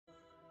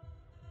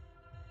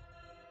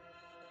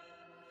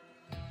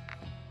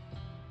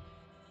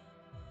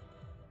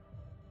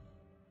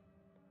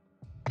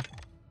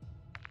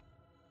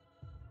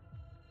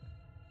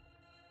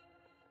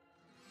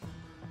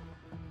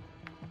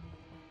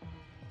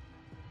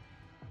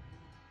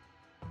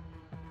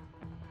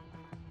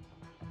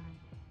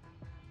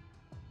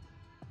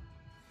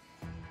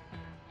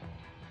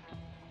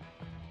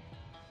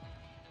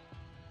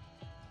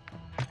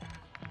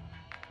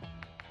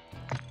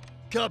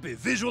Copy.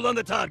 Visual on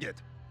the target.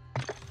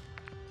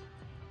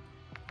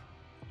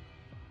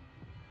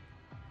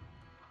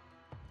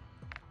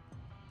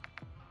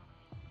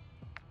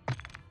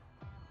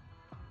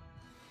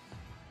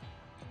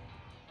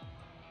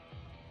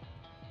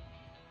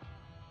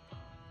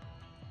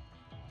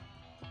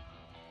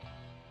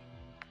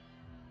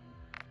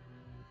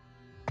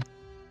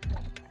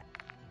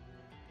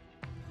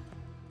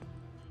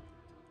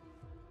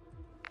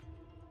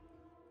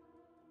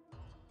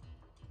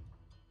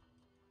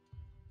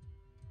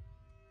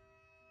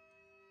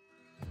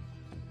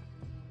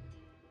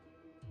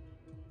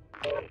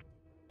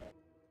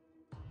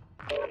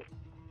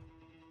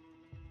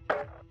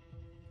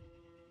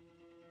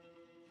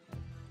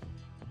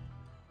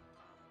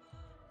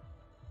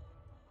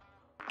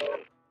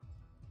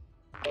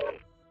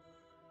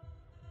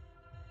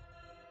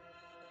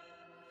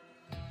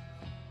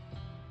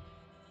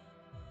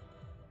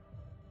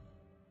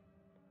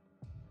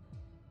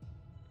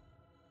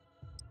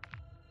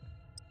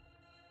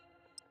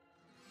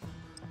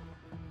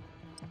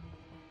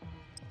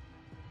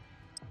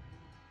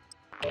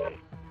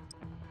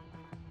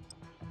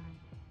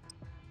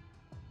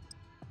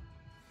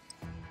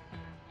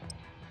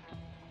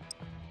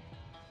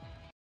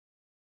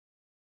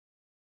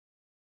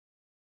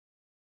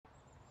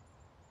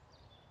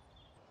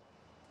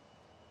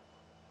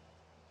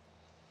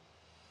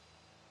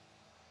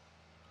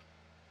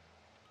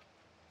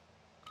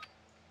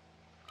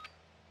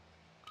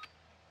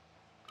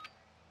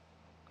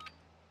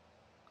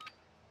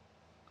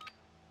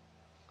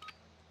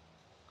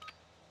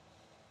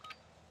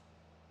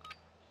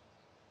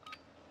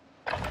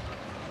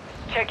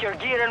 Check your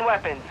gear and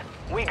weapons.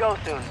 We go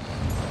soon.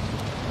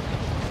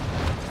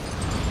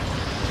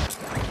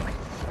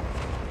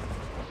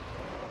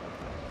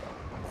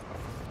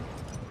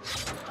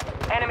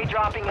 Enemy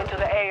dropping into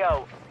the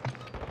AO.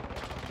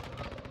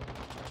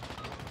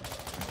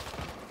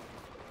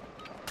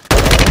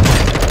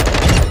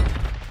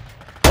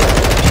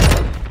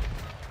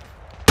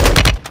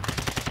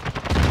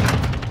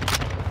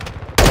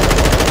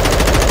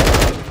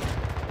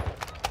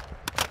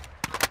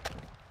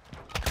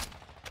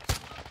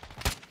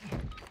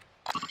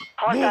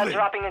 Hostiles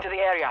dropping into the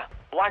area.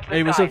 Watch the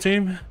Hey, what's sky. up,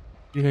 team?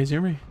 You guys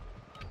hear me?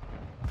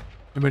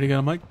 Everybody got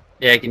a mic?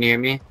 Yeah, can you hear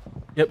me?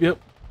 Yep.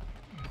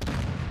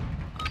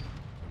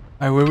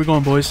 Alright, where we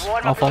going, boys?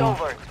 Warm I'll up is follow.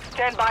 over.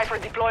 Stand by for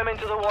deployment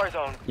to the war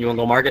zone. You wanna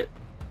go market?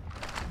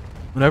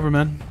 Whatever,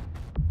 man.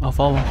 I'll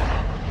follow.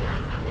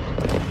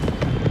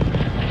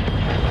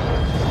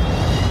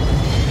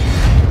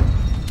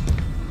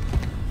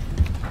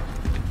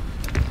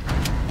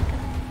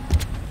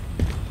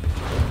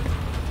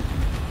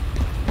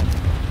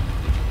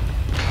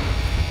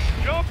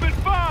 Jump in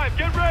 5.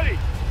 Get ready.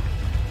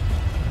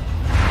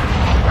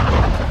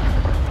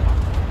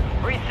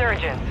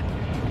 Resurgence.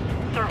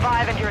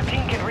 Survive and your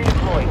team can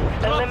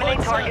redeploy. Eliminate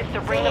targets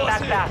to bring them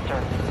back faster.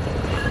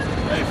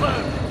 Hey,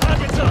 fam.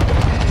 Targets up.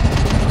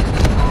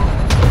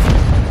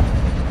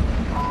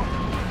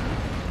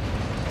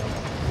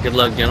 Good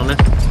luck, gentlemen.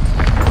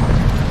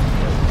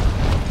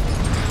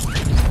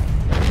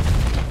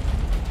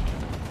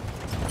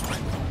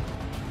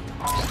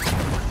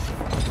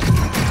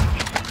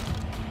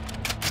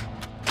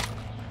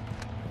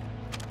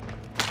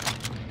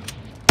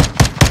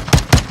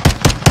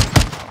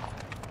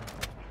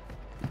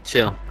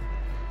 Chill.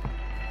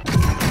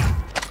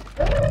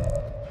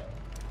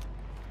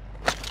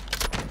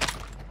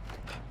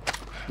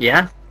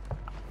 Yeah?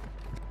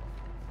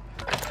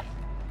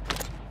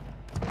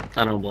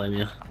 I don't blame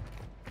you.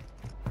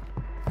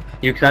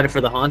 You excited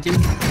for the haunting?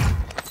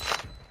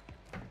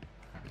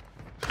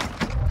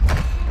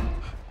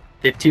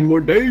 15 more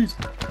days.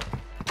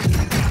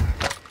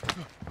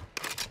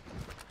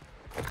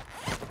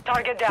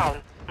 Target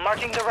down.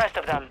 Marking the rest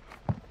of them.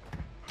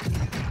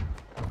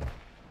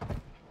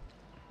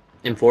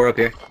 M4 up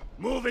here.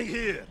 Moving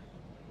here.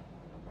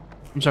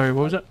 I'm sorry,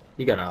 what was that?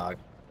 You got a hog.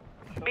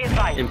 Be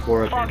advised.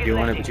 M4 up Fog here. is You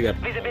want it, lifting. but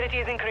you got. Visibility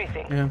is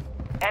increasing. Yeah.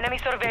 Enemy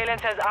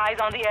surveillance has eyes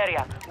on the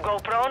area. Go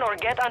prone or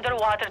get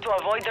underwater to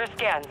avoid their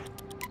scans.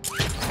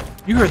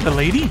 You heard the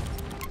lady?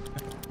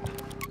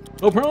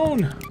 Go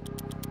prone!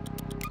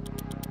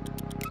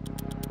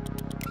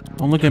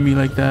 Don't look at me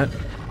like that.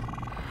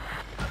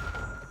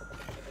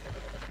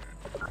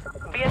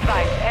 Be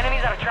advised.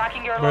 Enemies are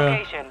tracking your Bruh.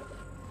 location.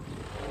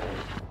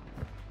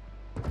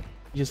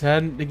 You just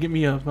had to get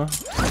me up, huh?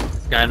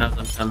 This guy knows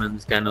I'm coming.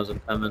 This guy knows I'm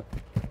coming.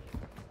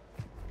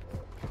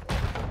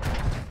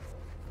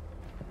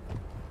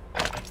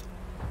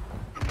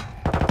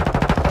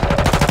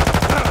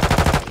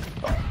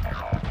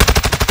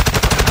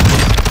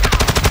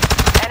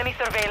 Enemy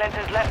surveillance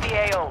has left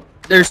the AO.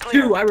 There's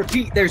Clear. two. I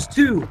repeat, there's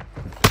two.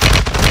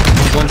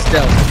 One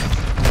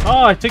stealth.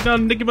 Oh, I take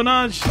down Nicki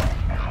Minaj.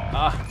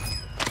 Ah.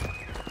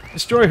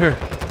 Destroy her.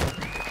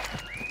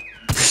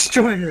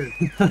 Destroy her.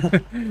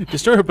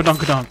 Destroy her,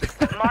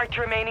 badonkadonk. Marked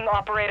remaining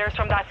operators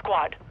from that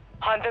squad.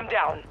 Hunt them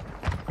down.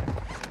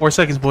 4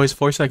 seconds, boys.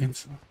 4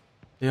 seconds.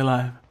 Stay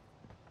alive.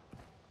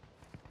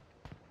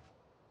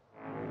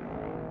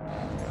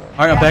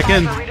 All right, I'm back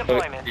in.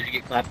 Redeployment. Did you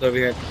get clapped over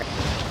here?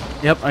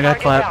 Yep, I got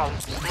Target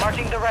clapped. down.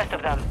 Marking the rest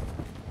of them.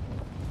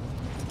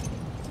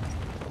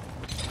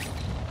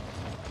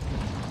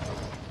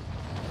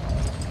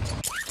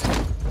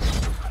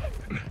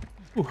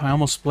 Ooh, I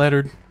almost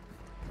splattered.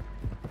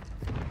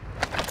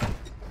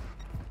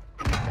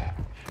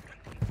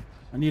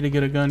 I need to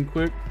get a gun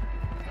quick.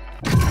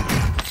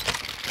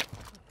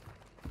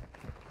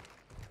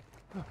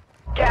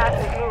 Gas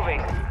is moving.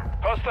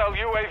 Hostile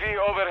UAV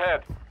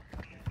overhead.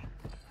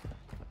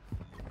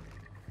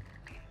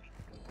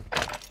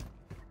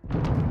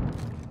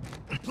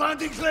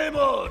 Planting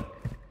Claymore!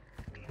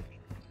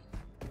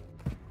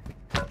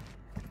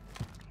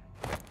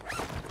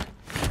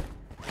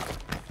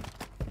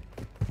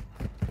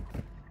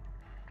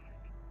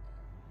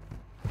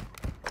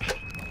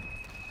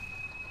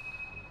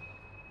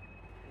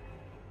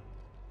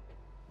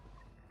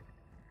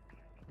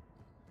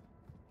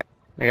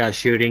 I got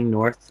shooting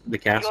north of the Your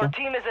castle.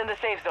 team is in the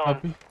safe zone.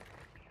 Copy.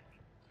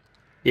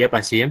 Yep,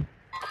 I see him.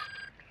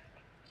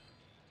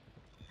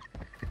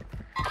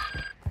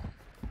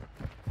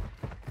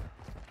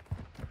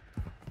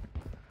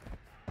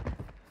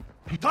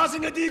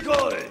 Tossing a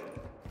decoy!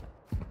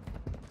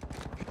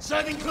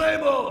 Setting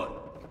Claymore!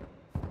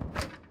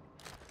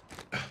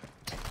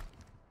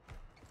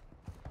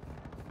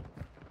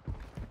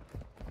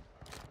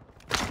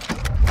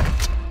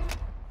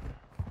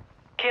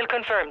 Kill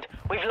confirmed.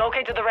 We've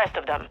located the rest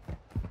of them.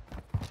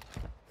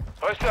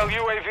 Hostile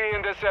UAV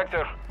in this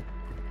sector.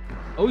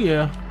 Oh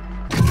yeah.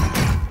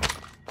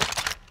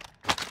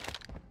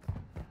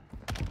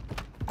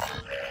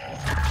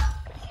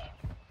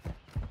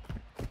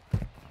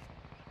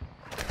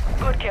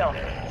 Good kill.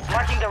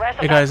 Marking the rest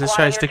of Hey that guys, let's squad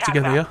try on to your stick attack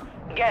together, map.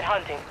 yeah? Get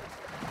hunting.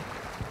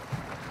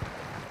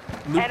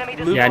 Enemy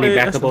Loop Yeah, I need it.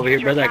 backup over here,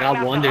 brother. I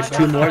got one. There's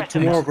two more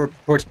over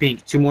towards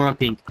pink. Two more on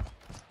pink.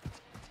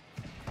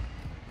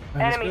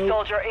 Let's Enemy go.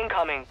 soldier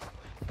incoming.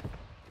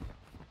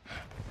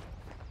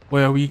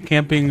 Wait, are we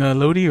camping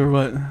Lodi or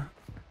what?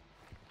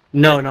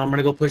 No, I'm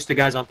gonna go push the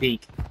guys on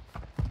pink.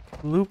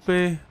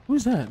 Lupe,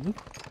 who's that?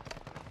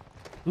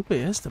 Lupe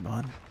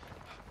Esteban.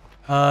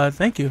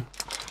 Thank you.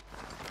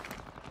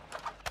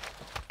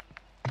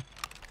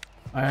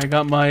 I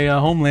got my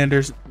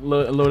Homelanders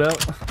load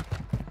out.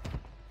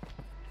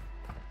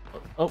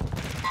 Oh,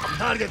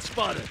 Target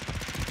spotted.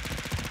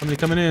 somebody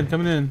coming in,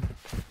 coming in.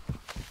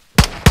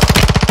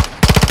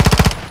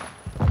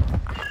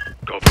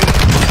 Copy that.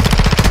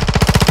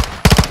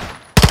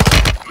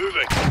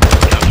 Moving.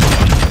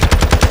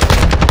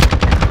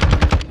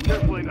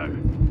 Carefully now.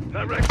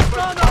 Direct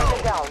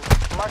Target down.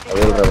 Marking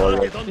the rest.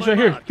 target on He's my right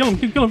here. mark. Kill him,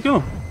 kill him, kill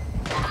him.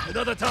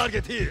 Another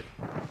target here.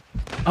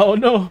 Oh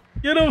no,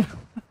 get him.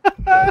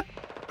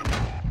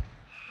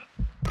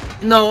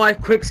 No, I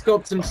quick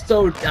scoped him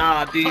so dude.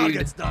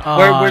 Target's down.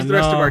 Where's the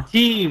rest of no. our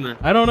team?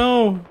 I don't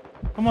know.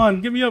 Come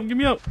on, give me up, give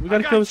me up. We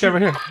gotta kill this guy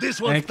right here.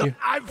 This one's Thank you.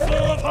 I'm full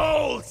of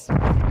holes.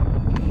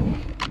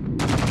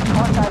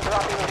 Hostiles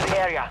dropping into the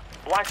area.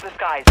 Watch the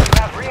skies. You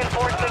have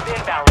reinforcements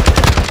inbound.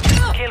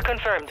 Kill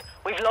confirmed.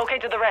 We've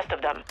located the rest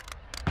of them.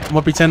 I'm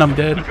gonna pretend I'm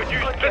dead. Could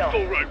use Good pistol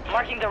kill. route.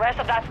 Marking the rest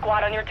of that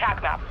squad on your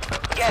attack map.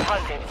 Get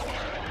hunting.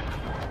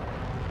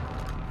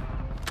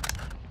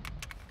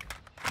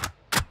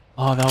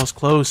 Oh, that was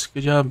close.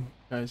 Good job,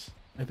 guys.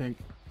 I think.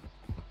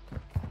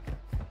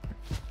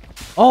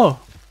 Oh,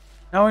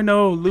 now I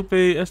know Lupe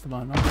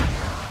Esteban. Okay.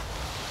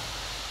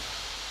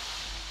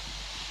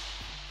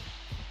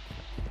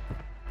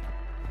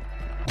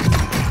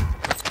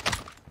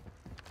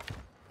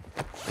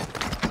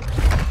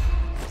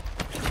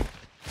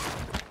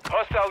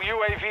 Hostile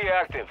UAV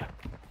active.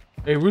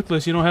 Hey,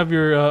 Ruthless, you don't have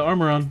your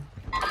armor on.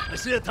 I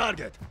see a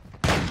target.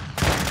 From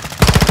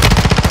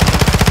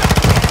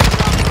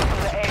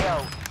the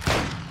AO.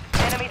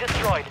 Enemy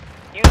destroyed.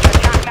 Use your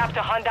attack map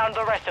to hunt down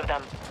the rest of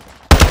them.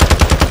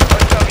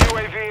 Hostile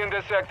UAV in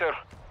this sector.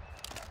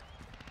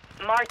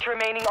 Marked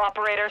remaining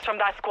operators from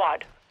that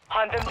squad.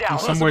 Hunt them down.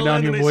 He's somewhere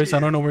down here, enemies boys. I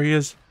here. don't know where he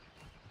is.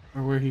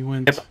 Or where he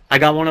went. Yep, I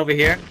got one over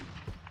here.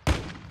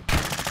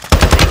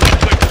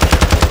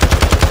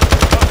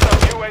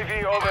 Hostile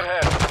UAV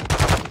overhead.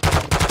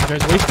 You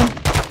guys waste him?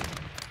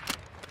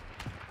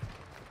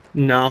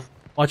 No.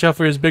 Watch out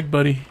for his big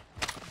buddy.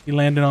 He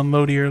landed on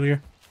Lodi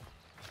earlier.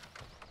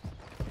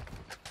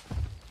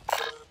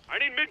 I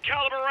need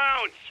mid-caliber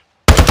rounds.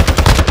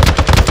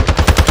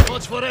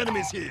 Watch for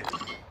enemies here.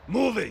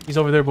 Moving. He's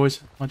over there,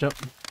 boys. Watch out.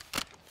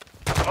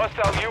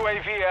 Hostile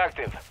UAV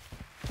active.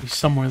 He's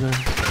somewhere there.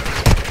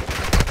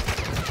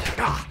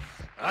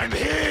 I'm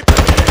hit.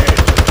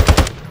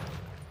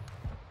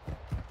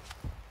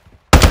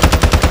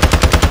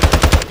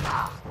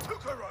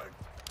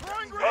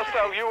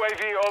 Hostile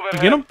UAV overhead.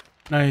 You get him?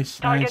 Nice,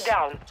 Target nice.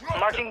 down.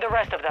 Marking the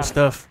rest of them. Good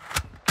stuff.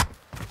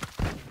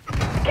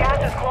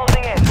 Gas is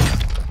closing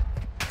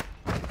in.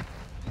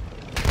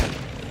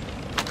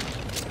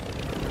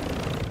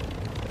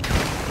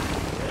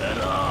 Get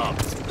up.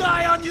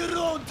 Die on your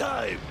own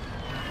time.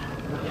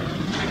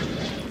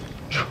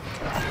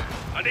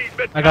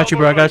 I got you,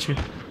 bro. I got you.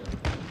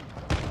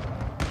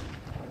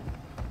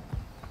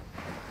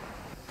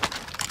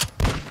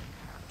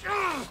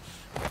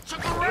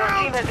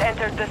 team has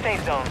entered the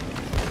safe zone.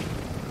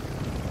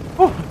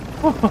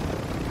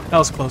 That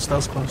was close. That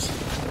was close.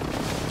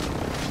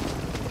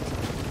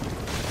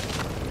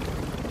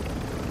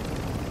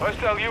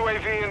 Hostile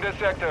UAV in this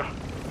sector.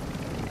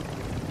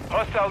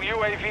 Hostile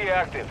UAV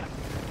active.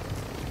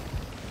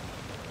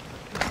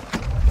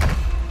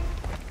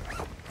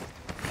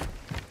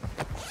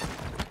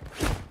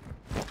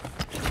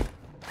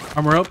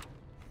 Armor up.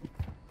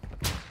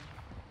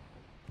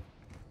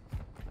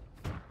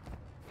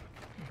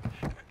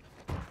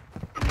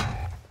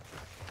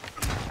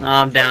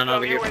 I'm down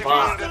over here. UAV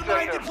Fuck. in this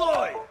sector.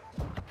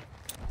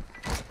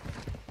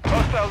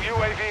 Hostile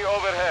UAV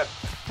overhead.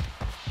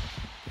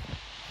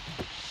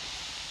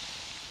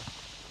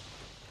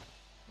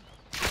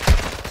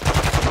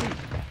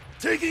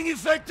 Taking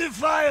effective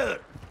fire.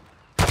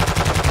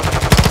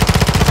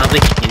 I don't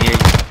think he can hear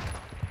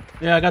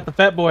you. Yeah, I got the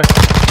fat boy.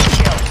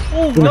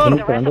 Oh, The got him.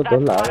 rest of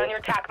that squad on your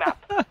tac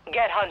map.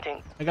 Get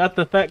hunting. I got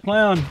the fat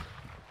clown.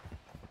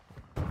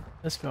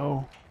 Let's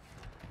go.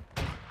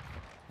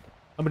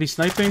 Somebody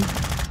sniping?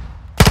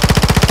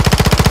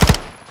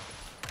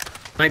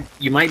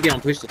 You might be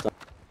on push to talk.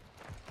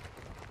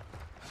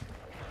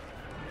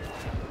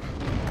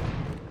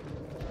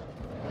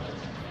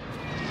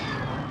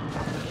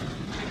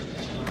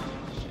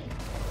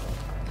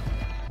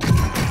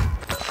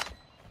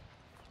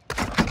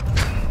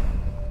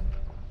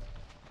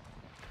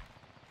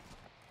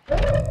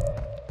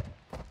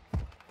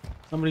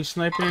 Somebody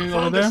sniping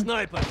over there?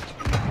 Sniper.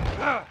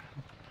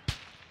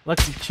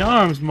 Lucky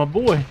Charms, my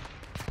boy.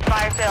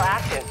 Fire sale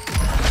active.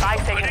 Buy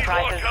station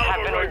prices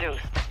have been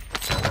reduced.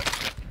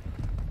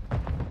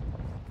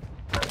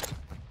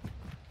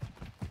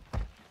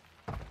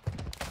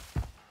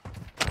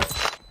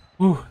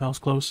 Ooh, that was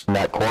close. In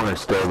that corner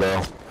still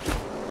though.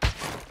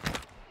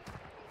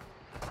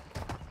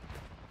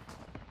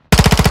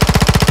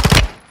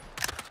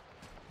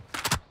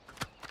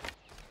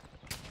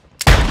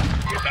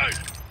 Get down.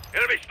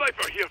 Enemy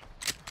sniper here.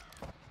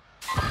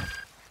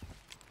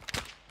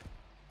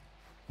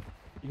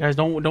 You guys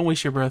don't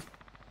waste your breath.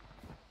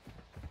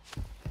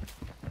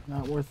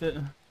 Not worth it.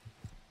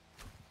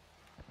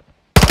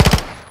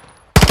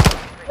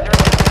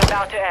 Resurgence is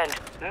about to end.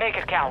 Make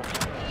it count.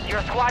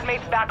 Your squad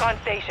mates back on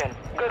station.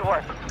 Good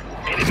work.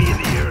 Enemy in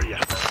the area.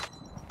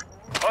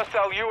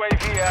 Hostile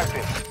UAV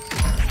active.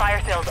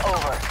 Fire sale's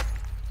over.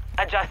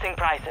 Adjusting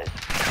prices.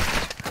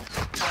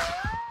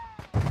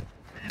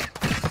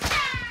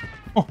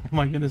 Oh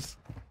my goodness.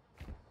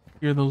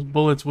 Hear those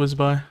bullets whiz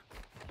by.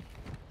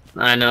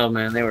 I know,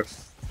 man. They were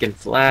fucking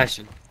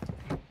flashing.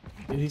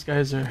 Yeah, these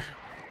guys are...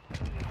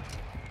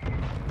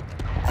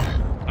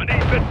 I need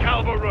 10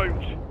 caliber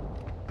rounds.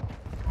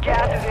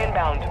 Gas is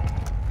inbound.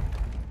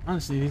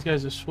 Honestly, these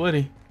guys are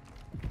sweaty.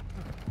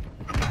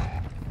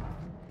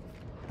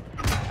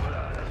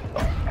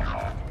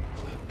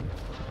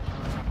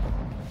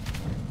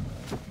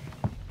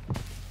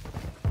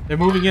 They're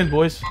moving in,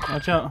 boys.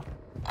 Watch out.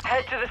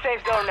 Head to the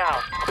safe zone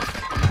now.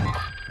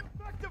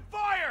 Back to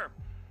fire.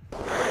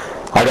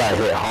 I got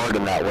hit hard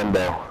in that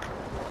window.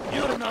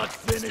 You're not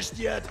finished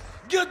yet.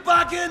 Get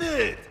back in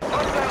it.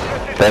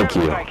 Thank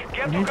you.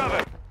 Get to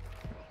cover.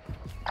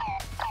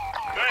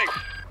 Thanks.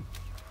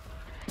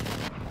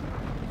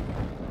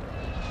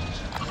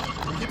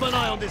 Keep an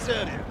eye on this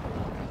area.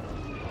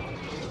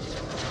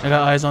 I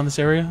got eyes on this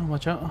area.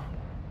 Watch out.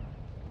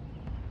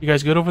 You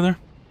guys good over there?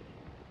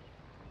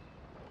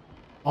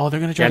 Oh, they're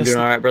gonna try I'm to. doing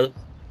alright, brother.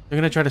 They're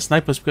gonna try to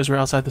snipe us because we're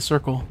outside the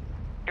circle.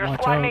 Your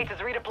Watch squad out. mates is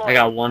redeploying. I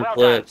got one Well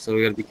clip, done. so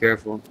we gotta be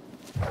careful.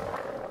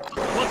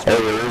 Hey,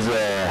 there is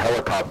a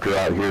helicopter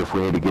out here if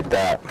we need to get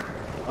that.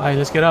 All right,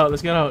 let's get out.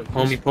 Let's get out.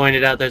 Homie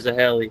pointed out there's a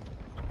heli.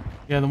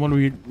 Yeah, the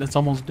one that's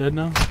almost dead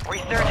now.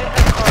 Resurgence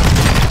is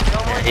close.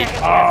 No more he- second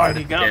Oh, chances.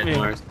 he got Dead me.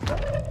 Mars.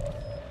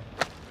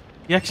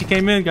 He actually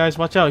came in, guys.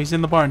 Watch out. He's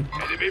in the barn.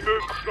 Enemy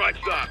move. Scratch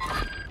that.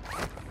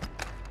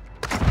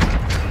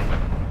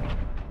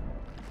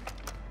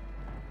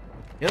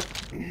 Yep.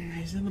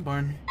 He's in the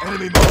barn.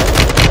 Enemy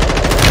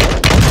move.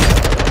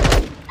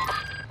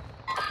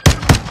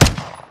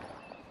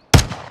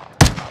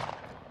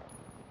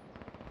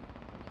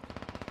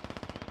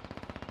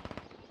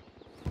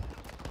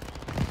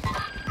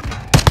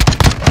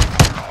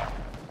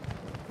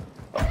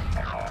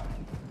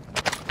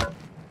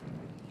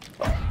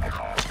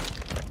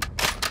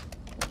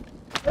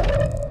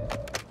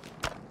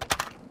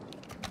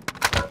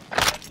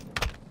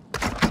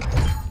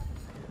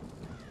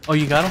 Oh,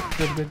 you got him?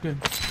 Good, good, good.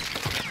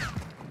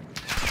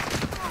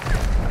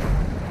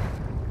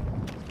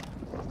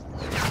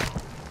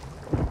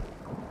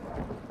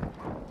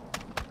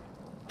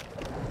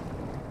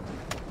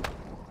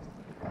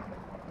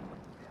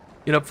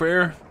 Get up for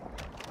air.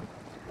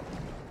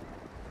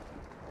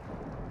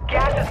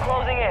 Gas is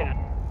closing in.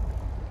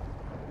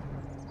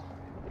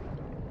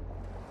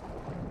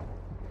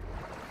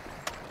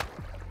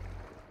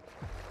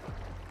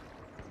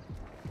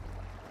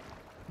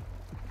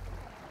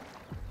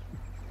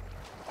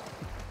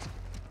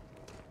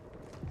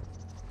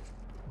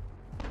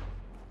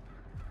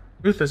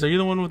 Ruthless, are you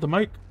the one with the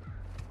mic?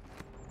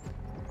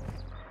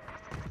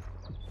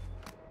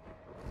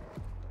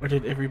 Or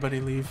did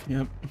everybody leave?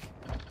 Yep.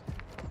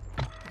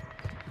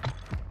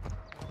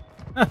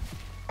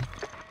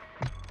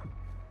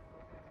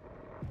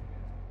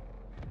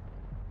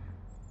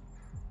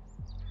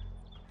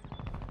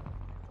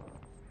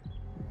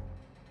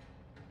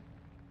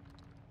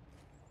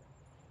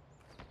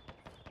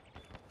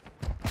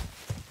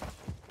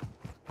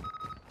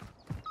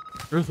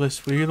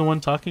 Ruthless, were you the one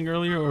talking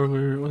earlier, or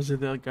was it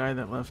the guy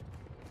that left?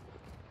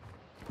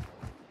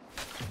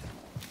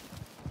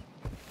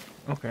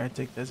 Okay, I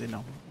take that as a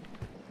no.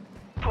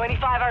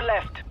 25 are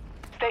left.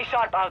 Stay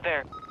sharp out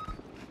there.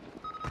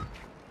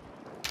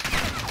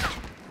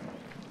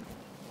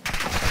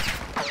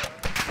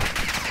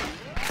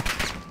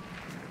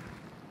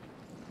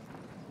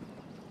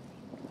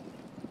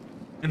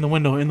 In the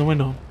window, in the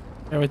window.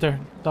 Yeah, right there.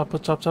 Top,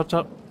 top, top,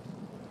 top.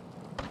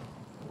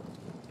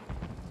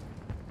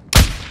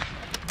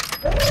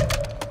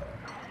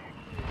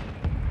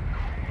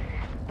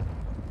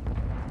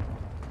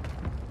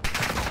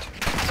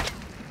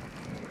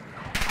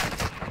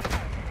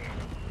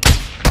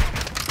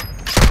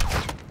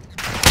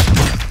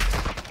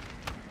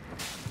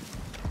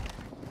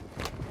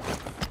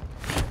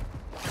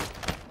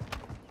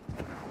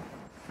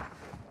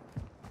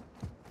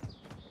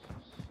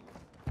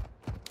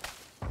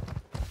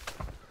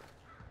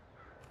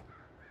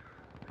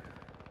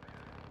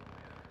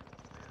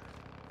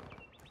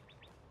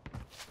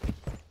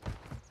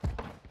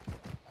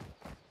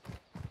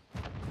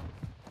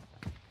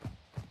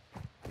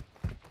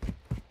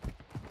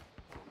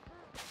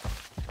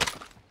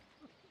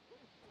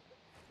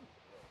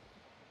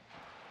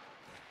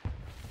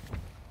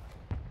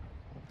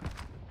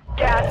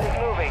 Gas is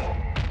moving.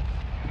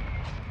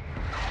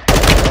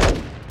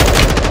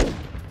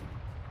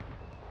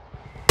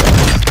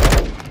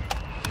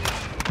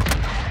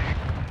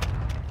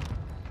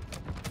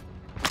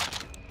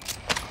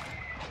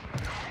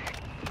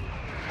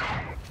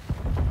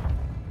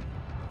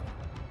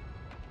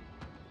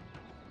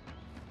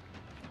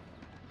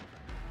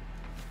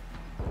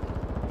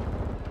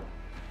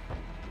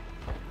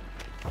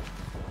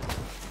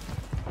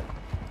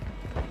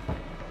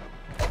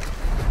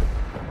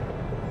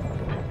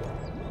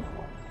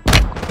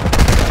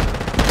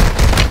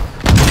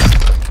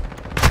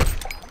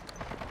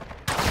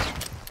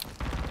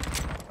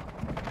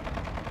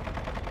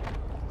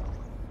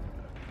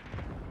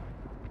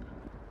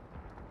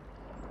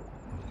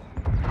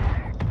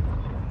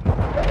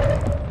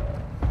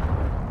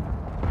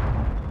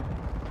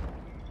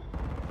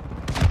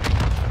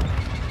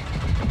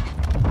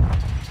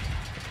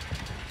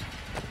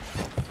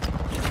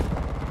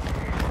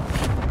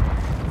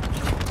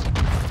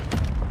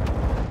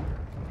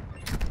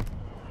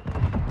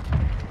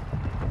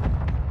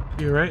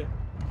 You right?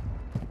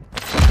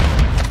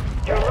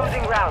 You're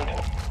losing ground.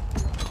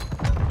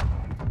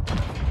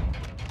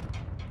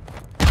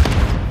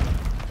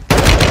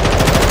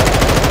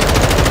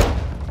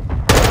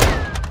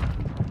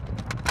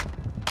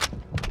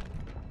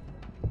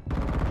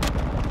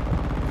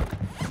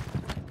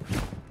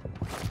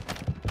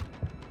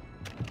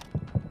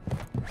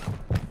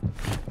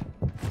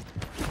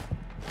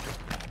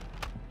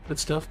 Good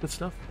stuff, good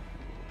stuff.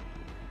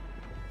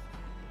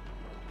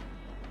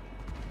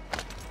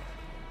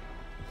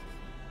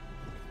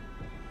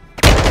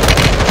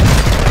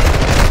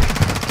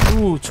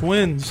 Ooh,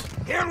 twins.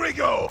 Here we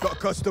go! Got a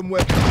custom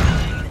weapon.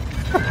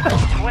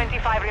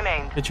 25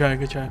 remain. Good try,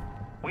 good try.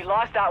 We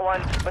lost that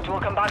one, but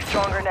we'll come back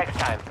stronger next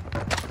time.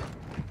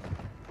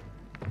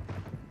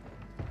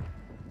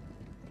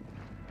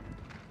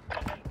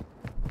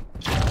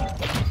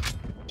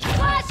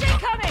 Flash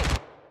incoming!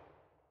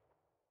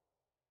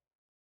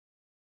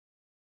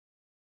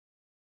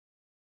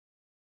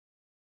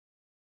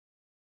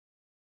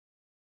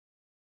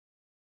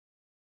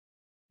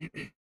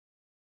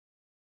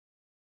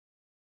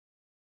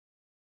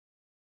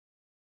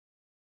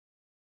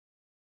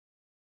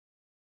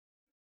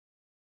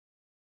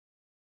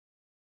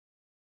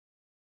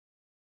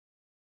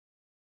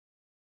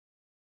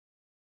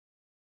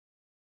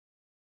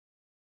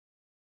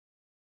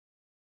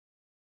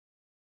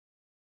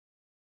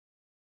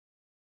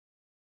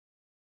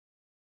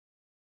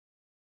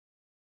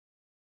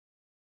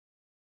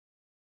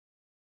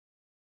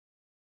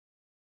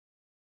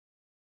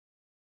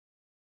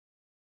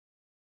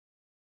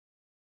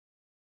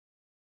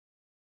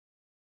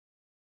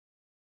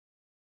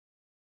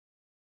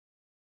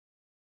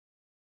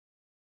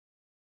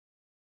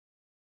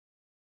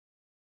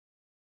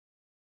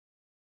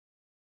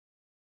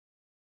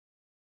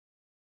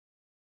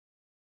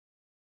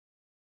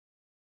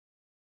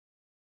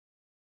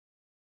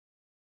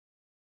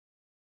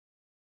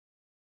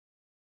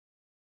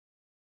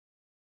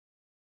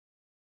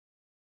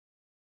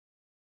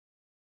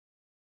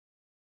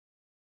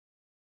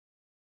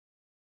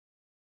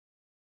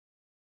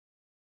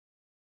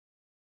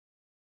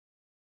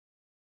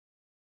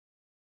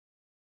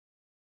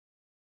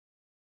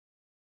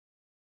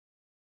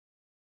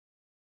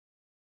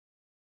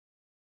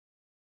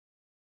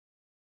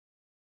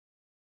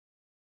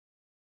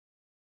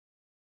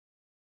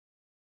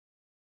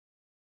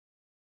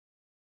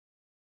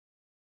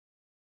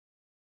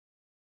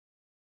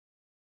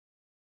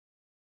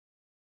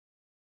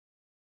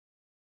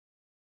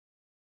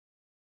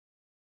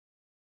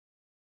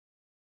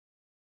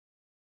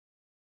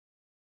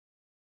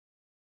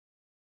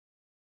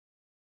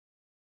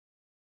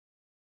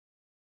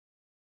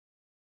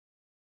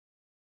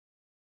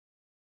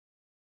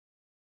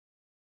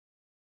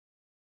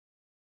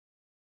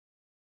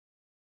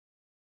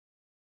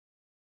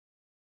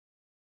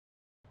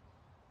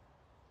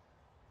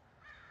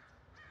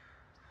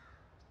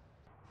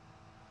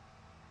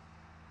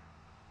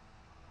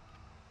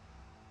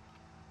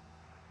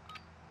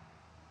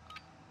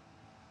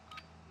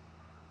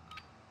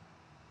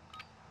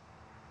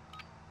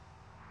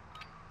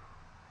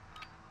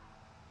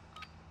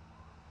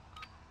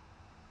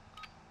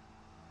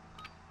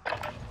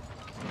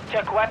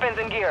 Check weapons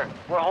and gear.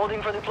 We're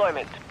holding for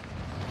deployment.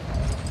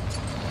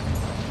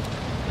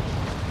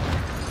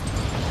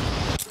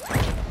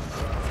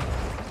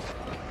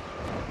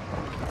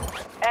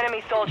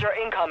 Enemy soldier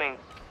incoming.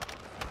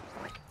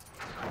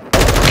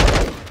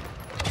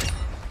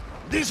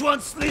 This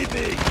one's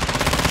sleeping!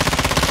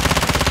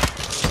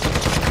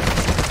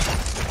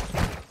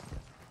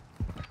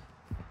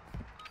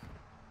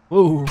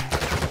 Whoa.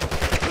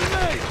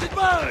 Grenade! It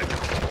burn!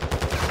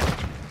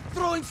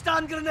 Throwing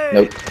stun grenade!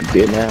 Nope,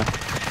 dead now.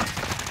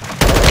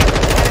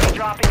 Enemy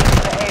dropping into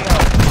the AO.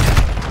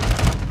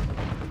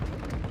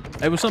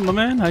 Hey, what's up, my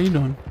man? How you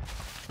doing?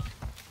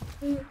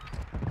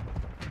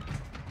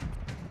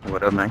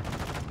 What up, man?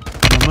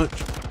 Not much.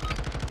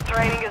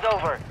 Training is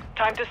over.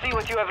 Time to see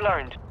what you have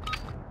learned.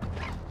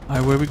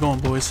 Alright, where we going,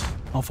 boys?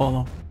 I'll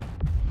follow.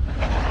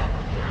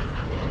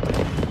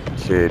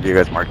 Shit, you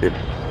guys marked it.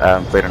 I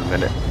haven't played in a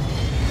minute.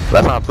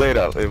 Last time I played,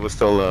 it was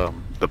still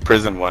the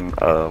prison one.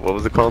 What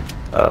was it called?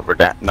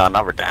 Verdansk. No,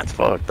 not Verdansk.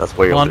 Fuck, that's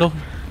way Londo?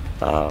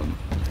 over.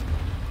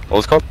 What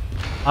was it called?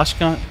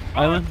 Ashkan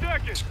Island?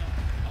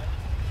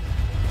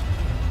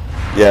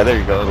 Yeah, there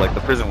you go. Like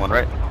the prison one,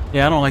 right?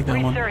 Yeah, I don't like that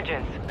one.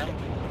 Resurgence.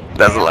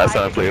 That's the last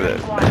time I played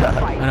it.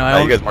 I know,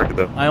 How you guys marked it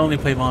though? I only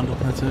play Vondo,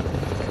 that's it.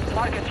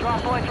 Mark a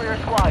drop point for your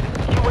squad.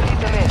 You will lead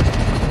them in.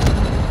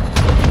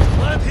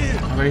 Plant here!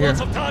 Right here.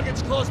 Lots of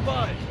targets close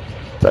by!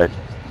 Sorry.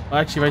 Oh,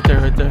 actually, right there,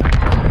 right there.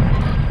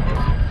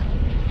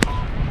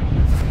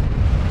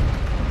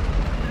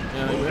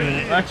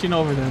 Yeah, actually, no,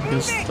 over there,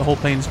 because the whole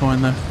plane's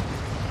going there.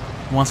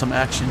 I want some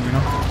action, you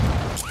know?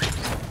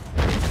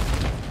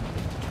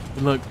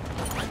 Good look.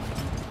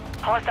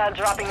 Hostile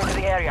dropping into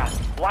the area.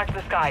 Watch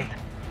the skies.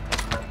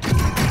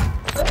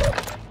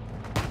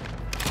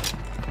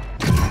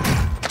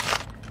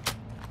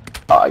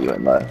 Oh, you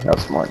ain't lying. That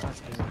was smart.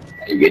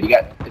 You good? You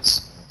got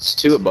it's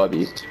two above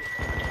you.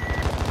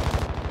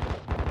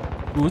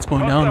 Ooh, it's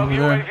going down Hostile over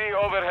there. UAV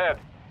overhead.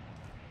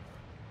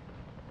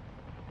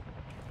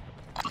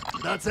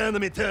 That's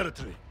enemy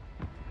territory.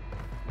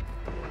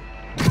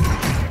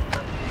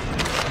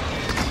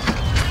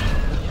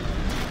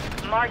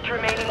 Marked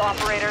remaining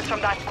operators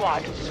from that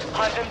squad.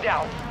 Hunt them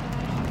down.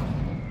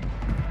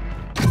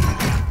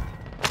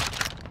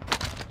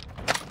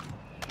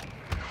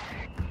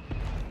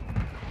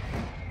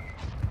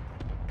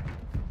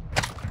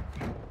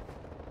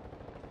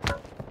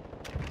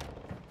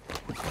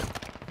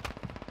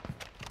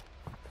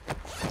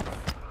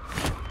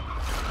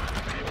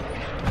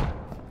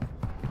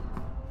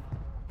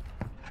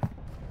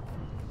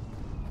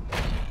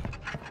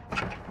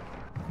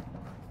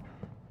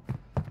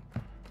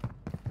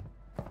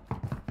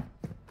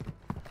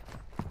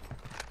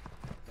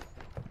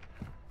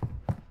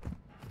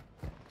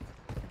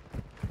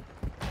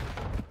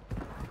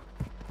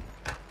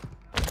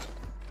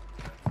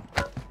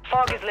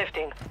 Fog is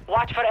lifting.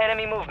 Watch for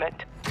enemy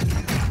movement.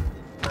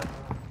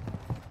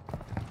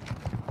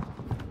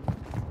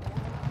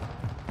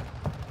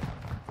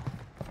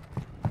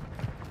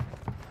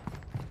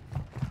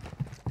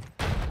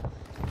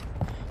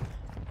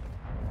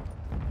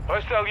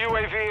 Hostile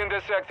UAV in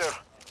this sector.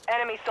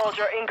 Enemy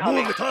soldier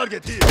incoming. Move the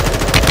target here!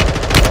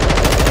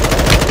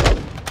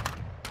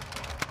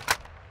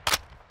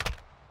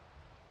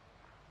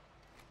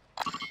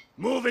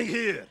 Moving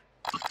here!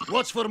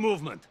 Watch for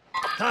movement.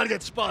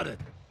 Target spotted.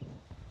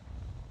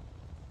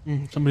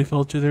 Somebody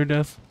fell to their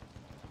death.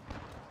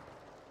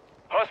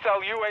 Hostile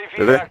Did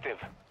UAV they? active.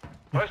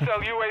 Hostile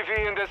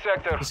UAV in this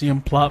sector. I see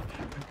him plop.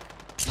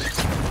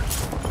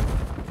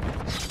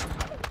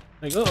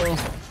 Like, uh-oh.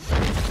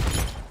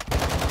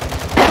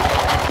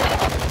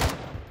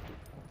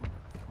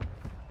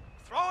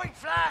 Throwing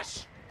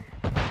flash!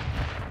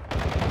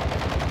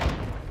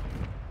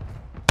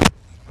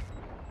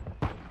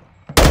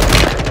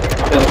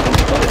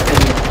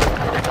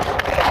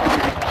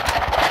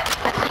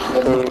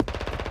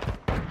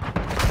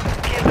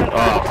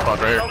 Oh, fuck,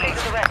 right here. Locate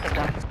the rest of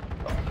them.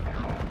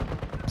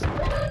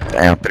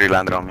 Damn, 3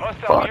 landed on me.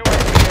 Hostile Fuck.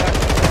 UAV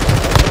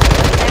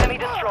active. Enemy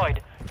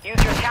destroyed.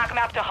 Use your attack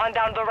map to hunt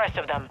down the rest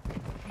of them.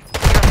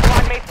 Your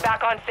squad mates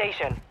back on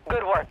station.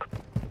 Good work.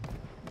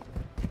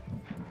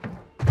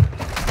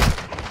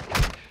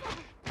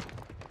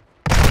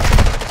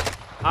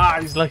 Ah,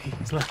 he's lucky.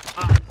 He's lucky.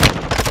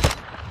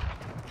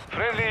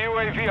 Friendly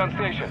UAV on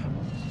station.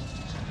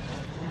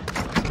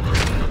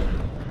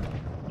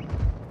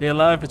 Stay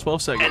alive for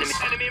 12 seconds.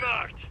 Enemy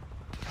marked.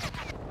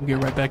 We'll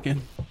get right back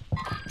in.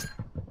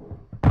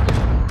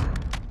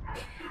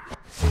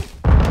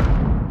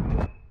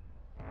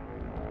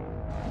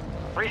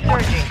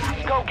 Resurging.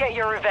 Go get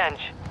your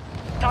revenge.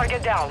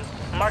 Target down.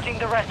 Marking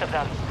the rest of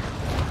them.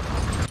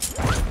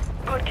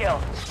 Good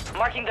kill.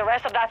 Marking the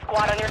rest of that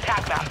squad on your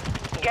attack map.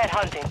 Get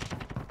hunting.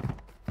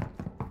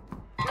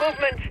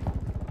 Movement.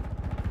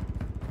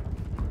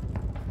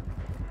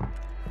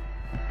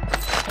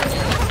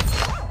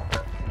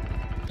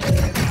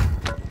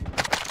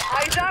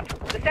 Eyes up.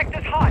 The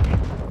sector's hot.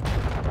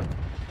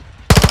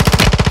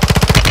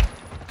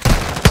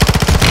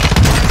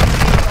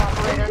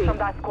 Operators from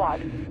that squad.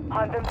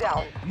 Hunt them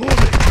down.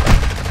 Moving!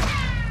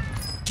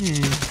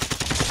 Hmm.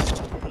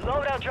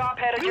 Loadout drop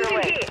headed your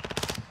way.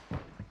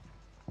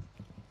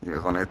 You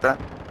guys wanna hit that?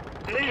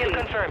 Kill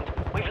confirmed.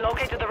 We've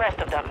located the rest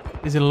of them.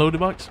 Is it a loaded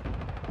box?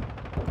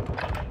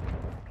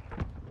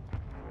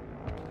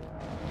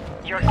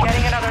 You're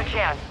getting another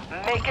chance.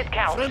 Make it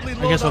count. Friendly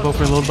I guess I'll go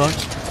for a load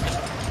box.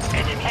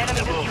 Enemy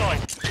destroyed.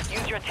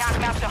 Use your attack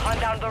map to hunt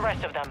down the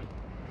rest of them.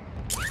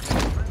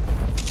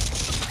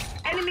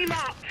 Enemy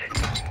marked.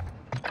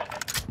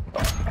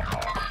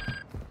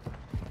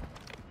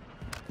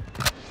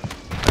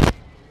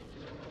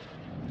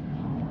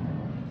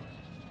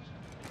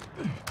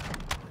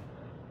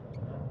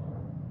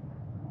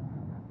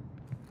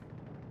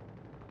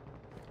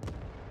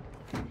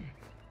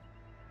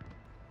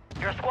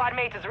 Your squad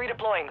mate is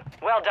redeploying.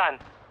 Well done.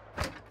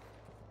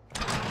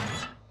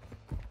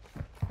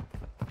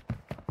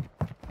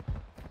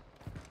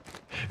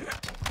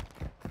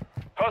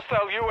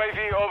 Hostile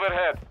UAV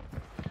overhead.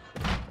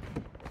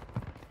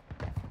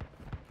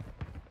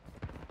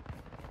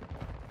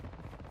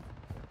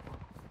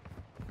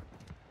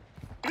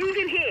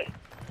 Moving here.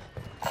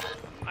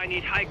 I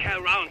need high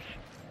cal rounds.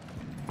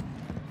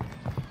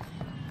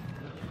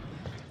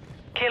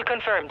 Kill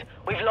confirmed.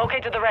 We've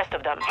located the rest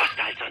of them.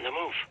 Hostiles on the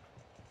move.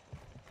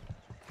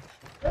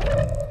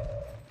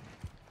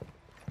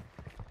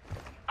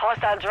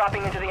 Hostile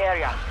dropping into the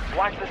area.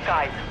 Watch the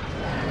skies.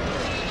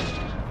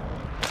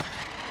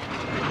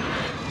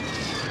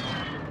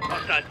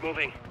 Hostiles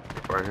moving.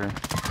 Right here.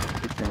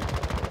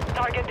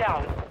 Target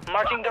down.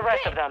 Marking the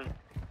rest of them.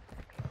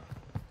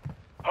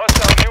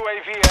 Hostile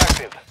UAV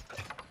active.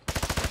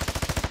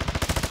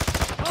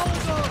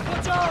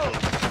 Watch out!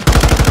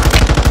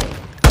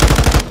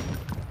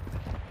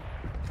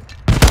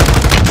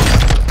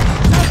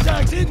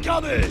 Contacts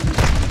incoming!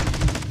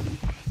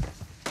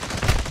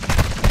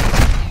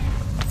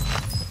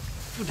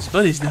 Ooh, this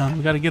buddy's down.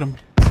 We gotta get him.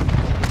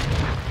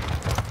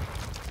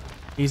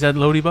 He's at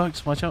loadie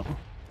box. Watch out.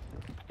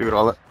 Dude,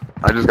 all that.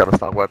 I just got a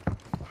stock weapon.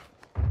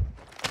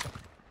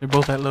 They're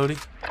both at loadie.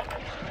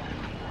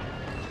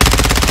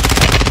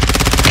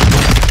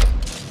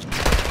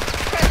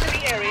 Press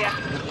the area.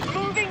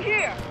 Moving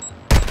here.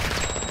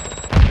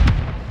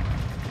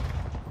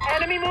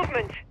 Enemy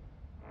movement.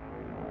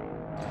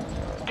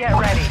 Get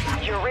ready.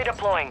 You're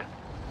redeploying.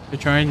 They're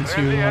trying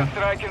Friendly to.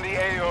 airstrike in the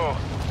AO.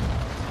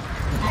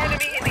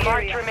 Enemy in the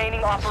area. Marked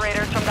remaining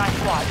operators from that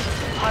squad.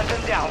 Hunt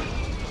them down.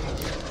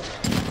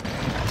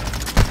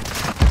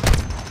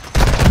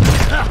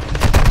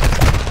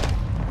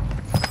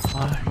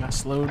 I got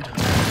slowed.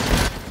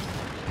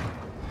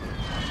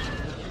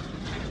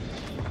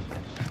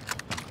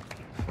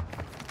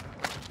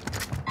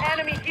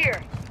 Enemy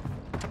here.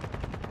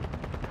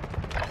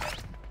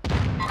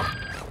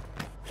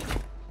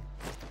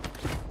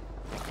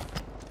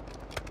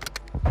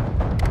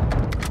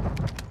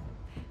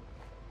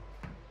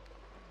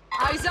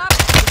 Eyes up!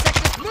 The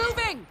sector's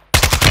moving!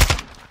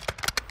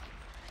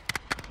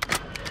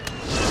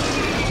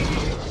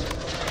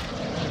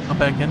 I'm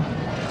back in.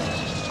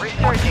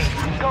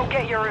 Resurging. Go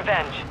get your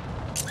revenge.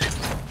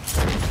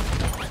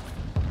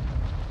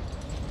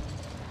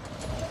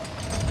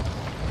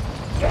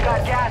 You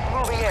got gas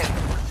moving in.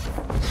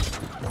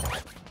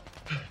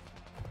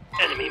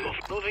 Enemy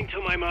moving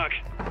to my mark.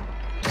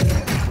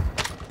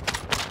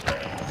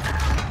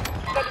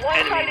 But one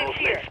Enemy side is movement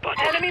here.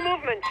 spotted. Enemy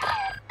movement.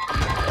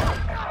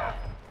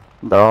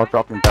 They're all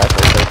dropping back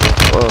right there.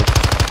 Whoa.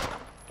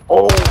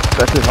 Oh,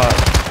 that's too hot.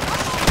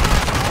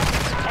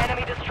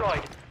 Enemy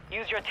destroyed.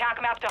 Use your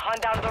attack map to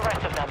hunt down the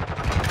rest of them.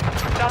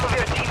 Some of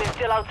your team is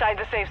still outside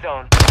the safe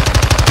zone. We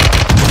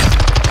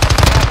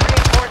have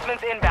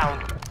reinforcements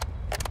inbound.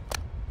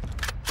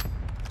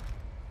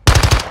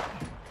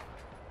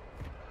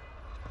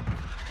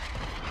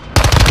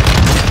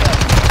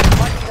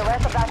 Watching the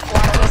rest of that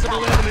squad.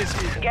 Possible enemies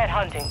here. Get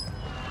hunting.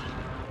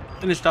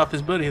 Finished off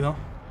his buddy though.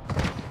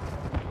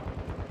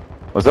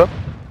 What's up?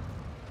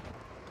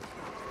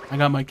 I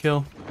got my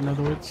kill. In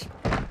other words,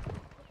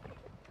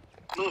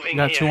 Moving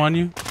got here. two on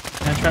you.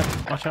 Hand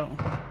trap. Watch out.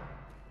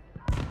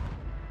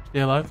 Stay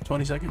alive.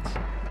 20 seconds.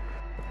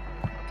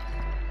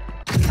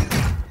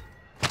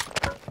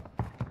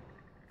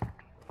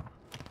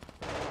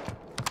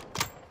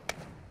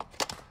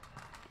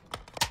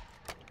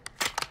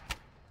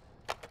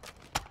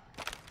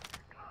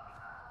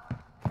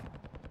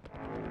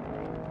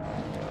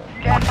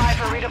 Stand by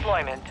for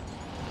redeployment.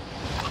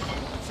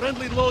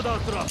 Friendly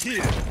loadout drop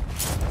here.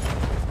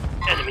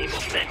 Enemy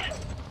movement.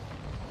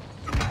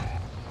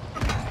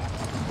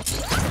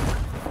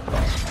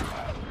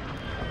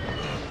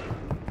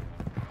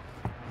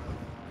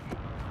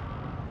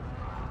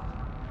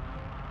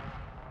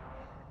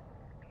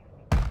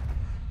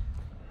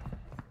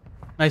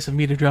 Nice of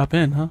me to drop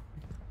in, huh?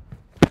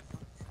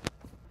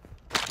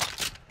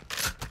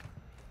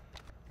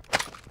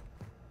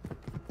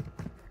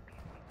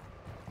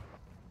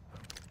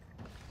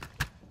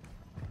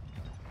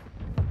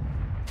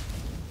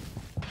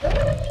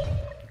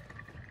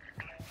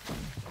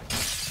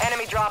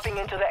 Enemy dropping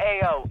into the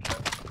AO.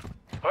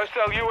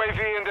 Hostile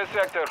UAV in this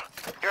sector.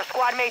 Your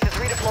squad mate is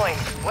redeploying.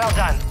 Well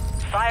done.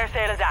 Fire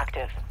sale is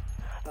active.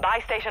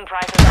 Buy station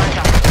prices aren't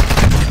up.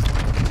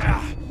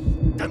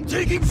 I'm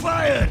taking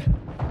fire!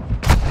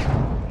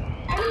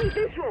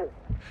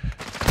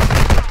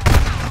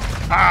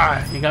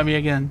 Ah, you got me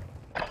again.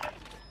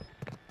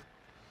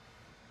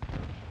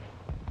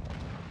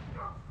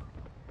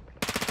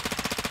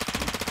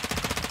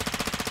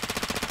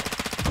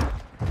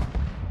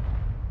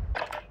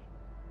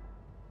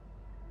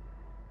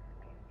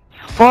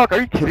 Fuck,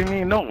 are you kidding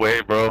me? No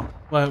way, bro.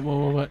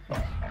 What?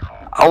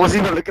 I was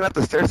even looking at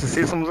the stairs to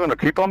see if someone was gonna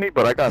creep on me,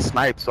 but I got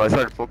sniped, so I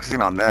started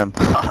focusing on them.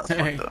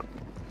 Hey.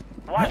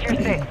 Watch your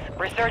six.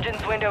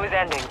 Resurgence window is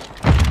ending.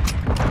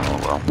 Oh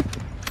well.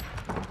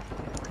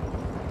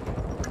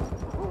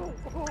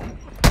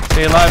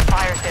 Stay alive.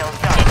 Fire sales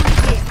done.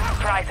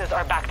 Prices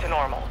are back to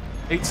normal.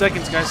 8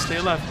 seconds, guys. Stay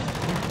alive.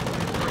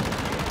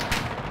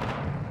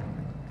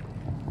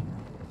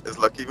 Is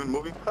Lucky even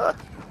moving? Huh.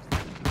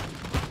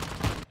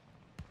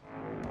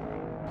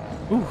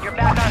 Ooh, You're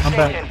back on I'm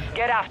station. back.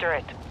 Get after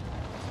it.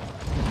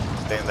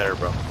 Staying there,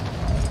 bro.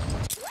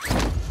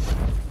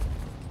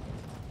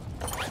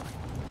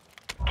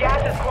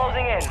 Gas is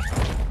closing in.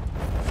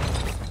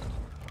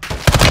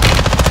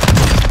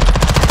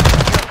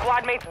 Your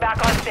squad mates back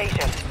on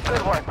station.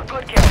 Good work.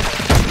 Good kill.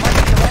 Let's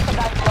get the rest of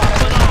that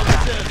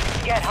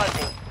squad. Get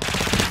hunting.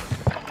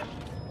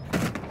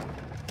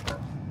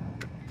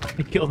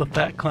 He killed the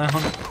fat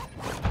clown.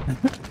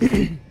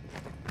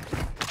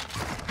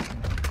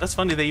 That's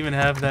funny they even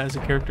have that as a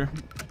character.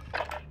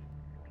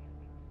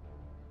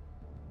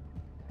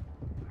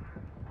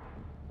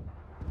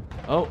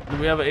 Oh, do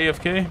we have an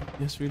AFK?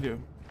 Yes, we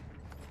do.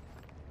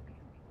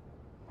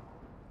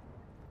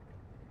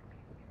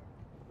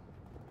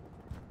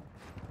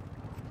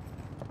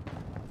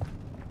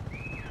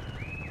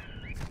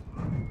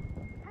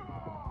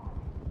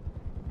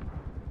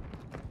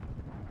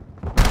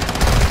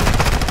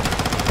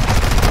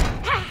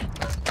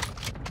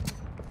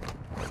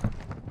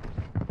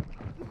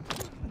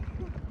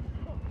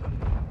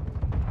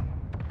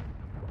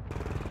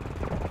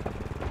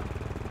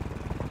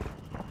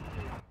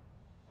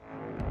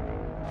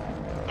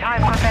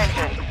 Time for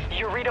vengeance.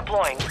 You're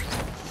redeploying.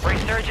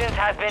 Resurgence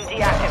has been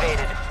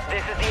deactivated.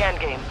 This is the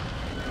endgame.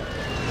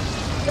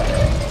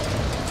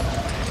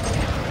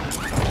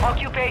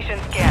 Occupation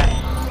scan.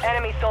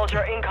 Enemy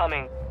soldier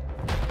incoming.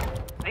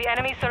 The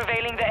enemy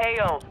surveilling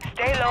the AO.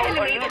 Stay low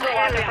or use the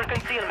water for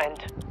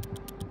concealment.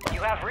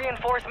 You have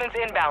reinforcements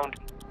inbound.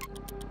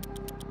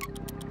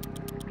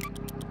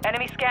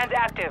 Enemy scans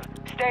active.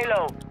 Stay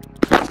low.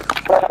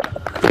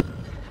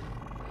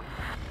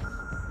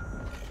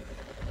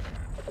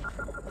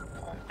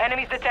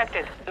 Enemies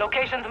detected.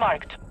 Locations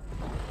marked.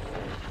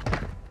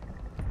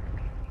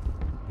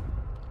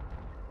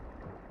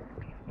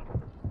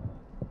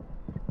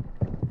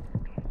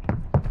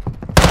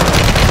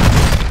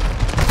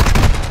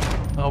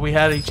 Oh, we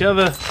had each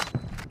other.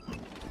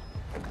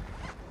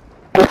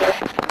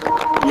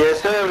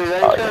 Yes, sir. We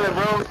got each other,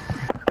 bro.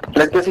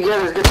 Let's get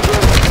together. Let's get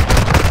together.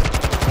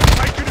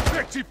 Taking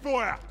effective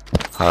fire!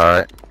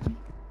 Alright.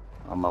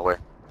 On my way.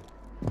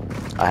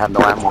 I have no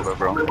ammo though,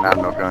 bro. I have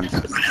no guns.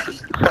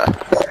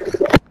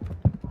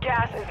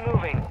 Gas is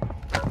moving.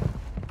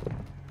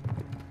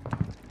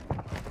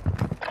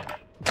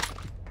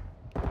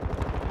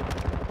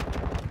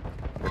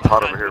 It's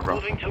hot over here, bro.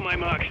 Moving to my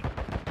mark.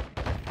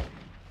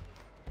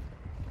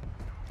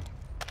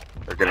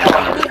 They're getting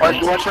down.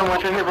 Watch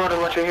right here, brother.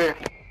 Watch right here.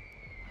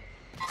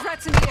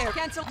 Threats in the air.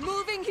 Cancel.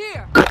 Moving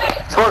here.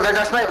 Suppose I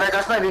got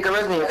sniped. You can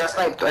res me. I got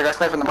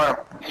sniped from the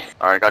bottom.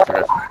 Alright, got you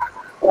guys.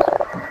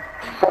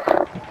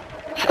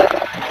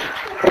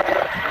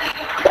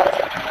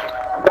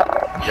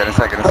 Get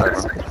inside, bro.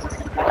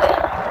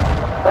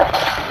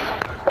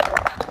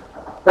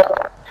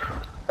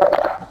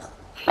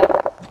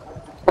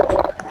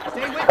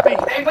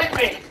 Stay with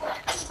me!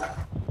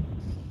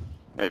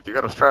 Hey, if you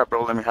got a strap,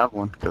 bro, let me have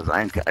one, cause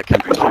I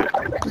can't do shit.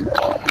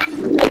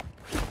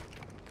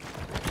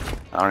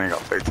 I don't even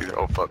got plates either.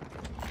 Oh fuck.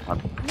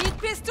 Need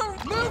pistol.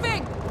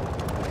 Moving.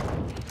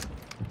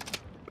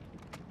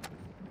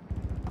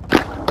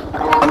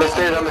 On the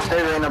stairs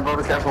right now, bro.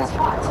 Be careful.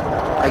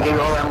 I gave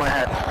you all the ammo I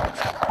had.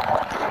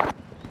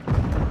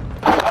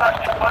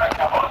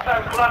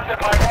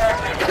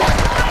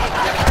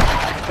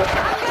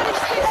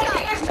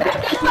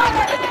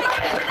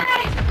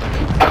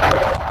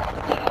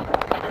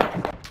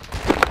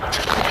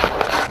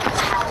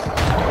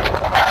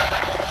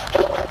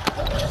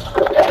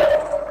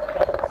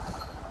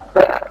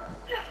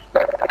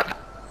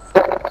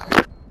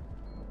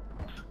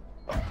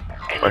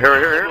 Oh,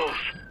 here.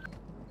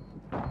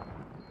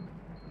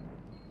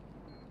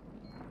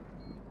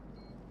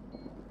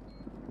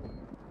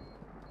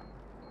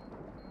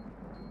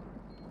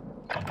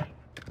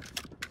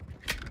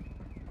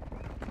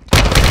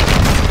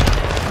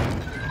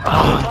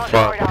 Oh,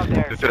 fuck. out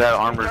there. This should have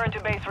armor. Return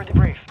to base for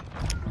debrief.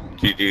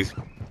 GG's.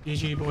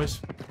 GG,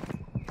 boys.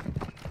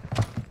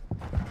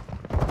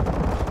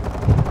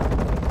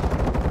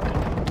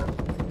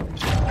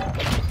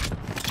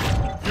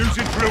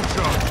 Using drill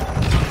shot!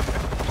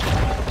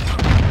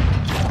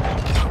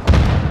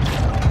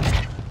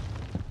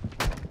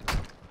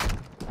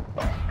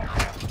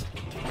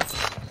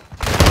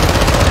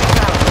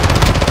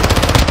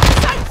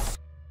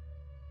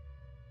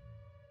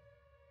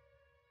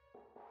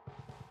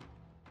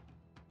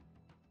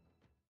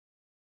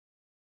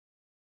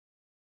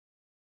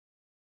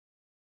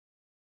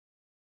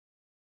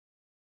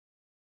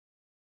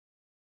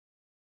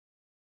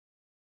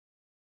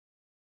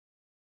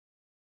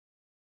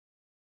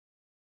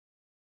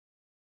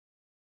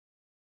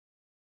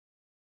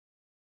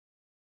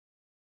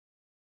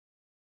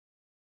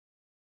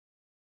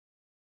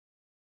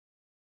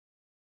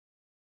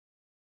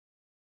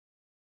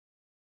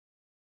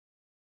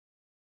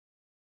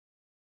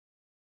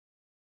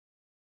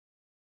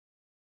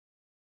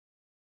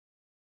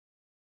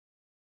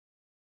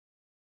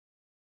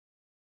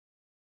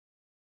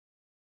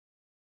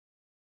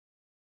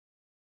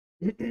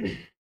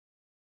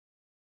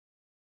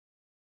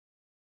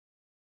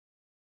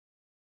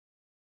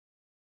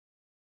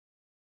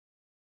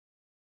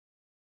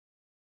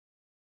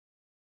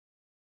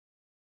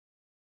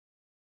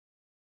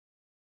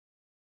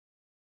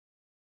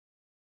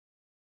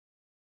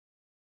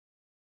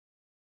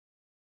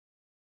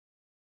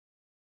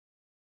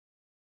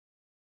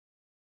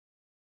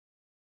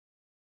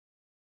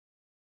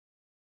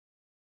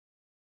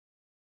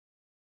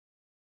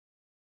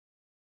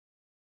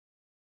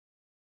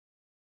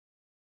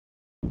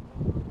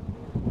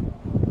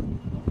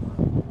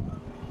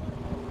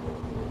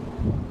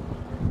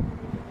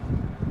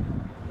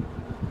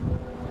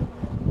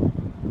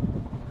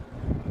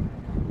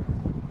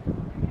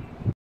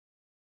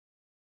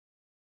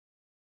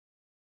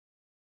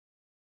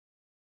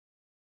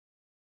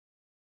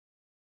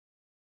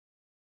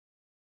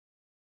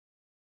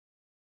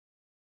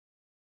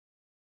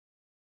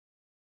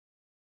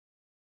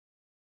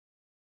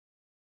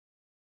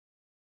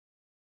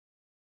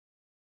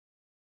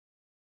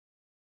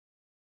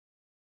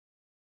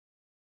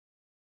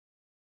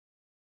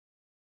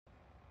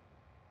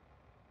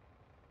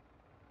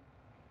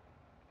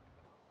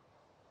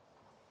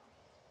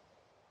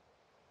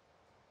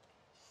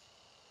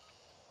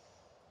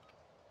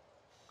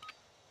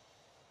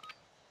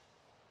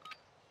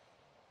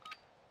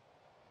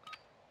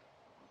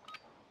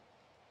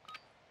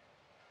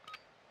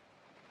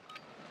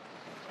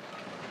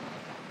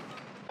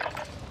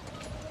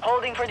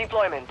 Holding for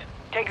deployment.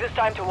 Take this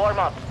time to warm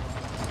up.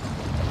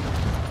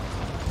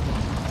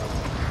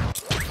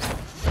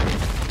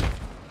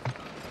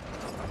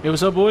 Hey,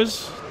 what's up,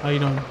 boys? How you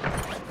doing?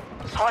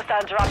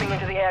 Hostiles dropping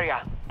into the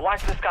area.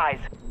 Watch the skies.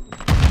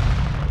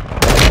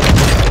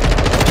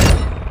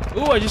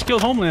 Ooh, I just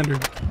killed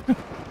Homelander.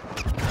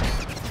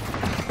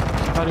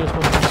 Thought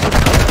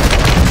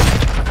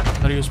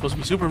he was supposed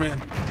to be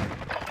Superman.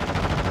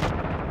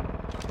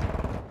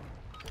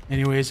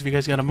 Anyways, if you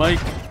guys got a mic,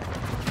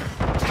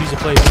 use a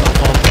place.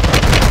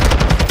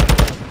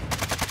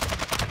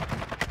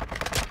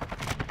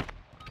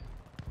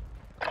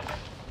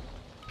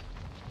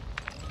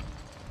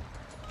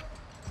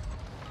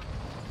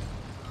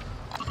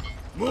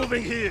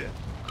 Moving here.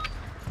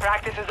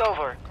 Practice is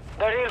over.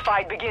 The real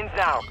fight begins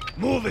now.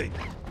 Moving.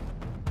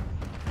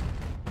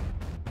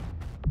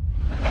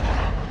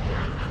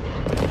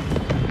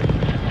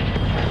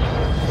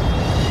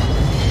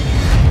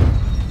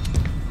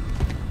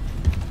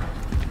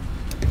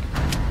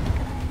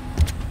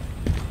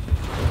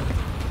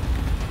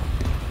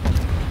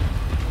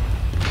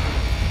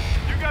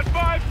 You got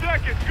 5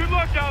 seconds. Good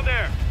luck down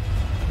there.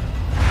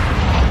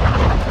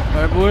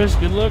 Alright, boys,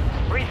 good luck.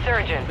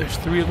 Resurgence. There's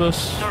 3 of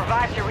us.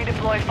 Survive to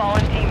redeploy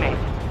fallen teammates.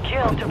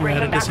 Kill to We're bring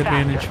at a them back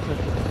disadvantage, faster. but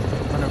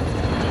whatever.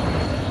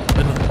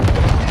 Good luck.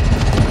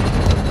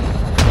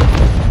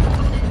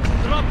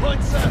 Drop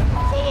point set.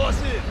 Follow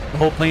us in. The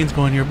whole plane's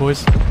going here,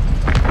 boys.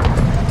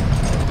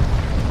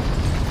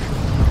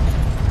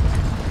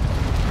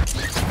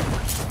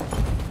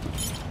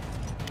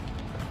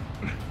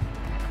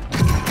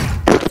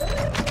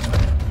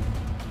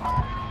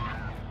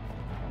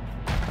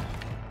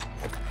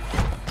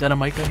 Is that a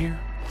mic out here?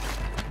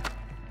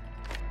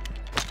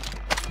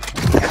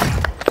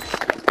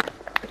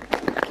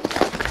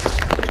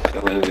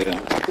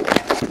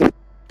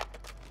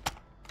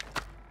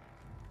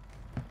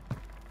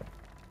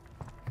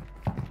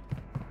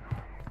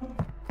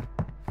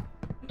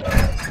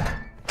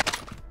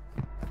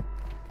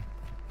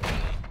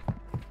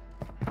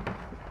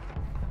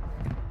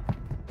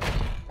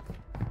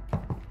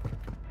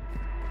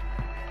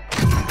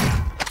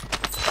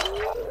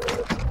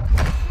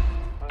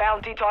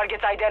 Bounty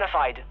targets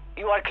identified.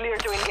 You are clear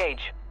to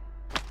engage.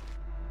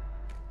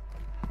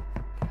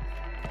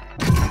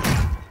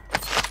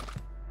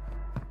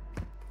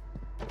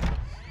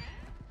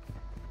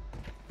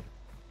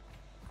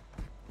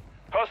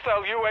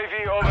 Hostile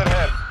UAV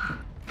overhead.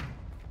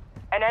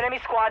 An enemy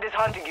squad is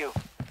hunting you.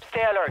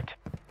 Stay alert.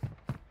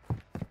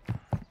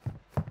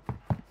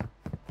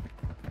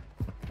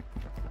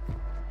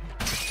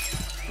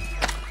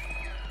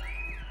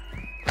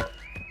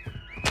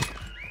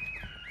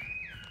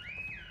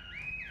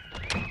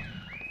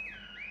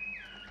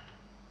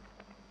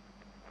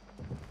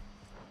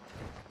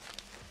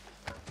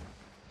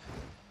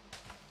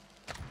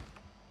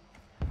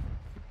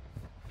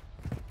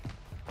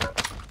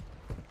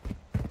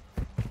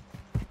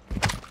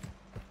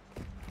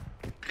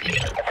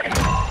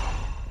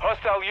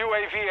 Hostile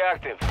UAV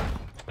active.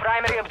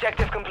 Primary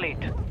objective complete.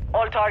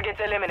 All targets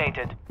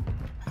eliminated.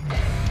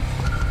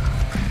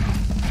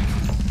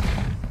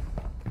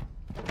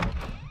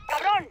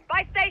 Cabron,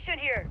 buy station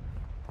here.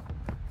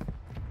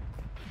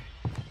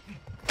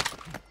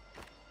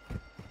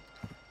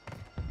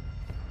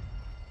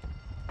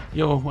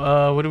 Yo,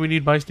 what do we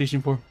need buy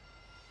station for?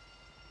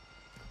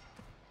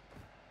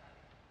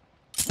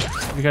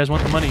 You guys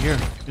want the money? Here,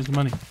 here's the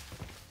money.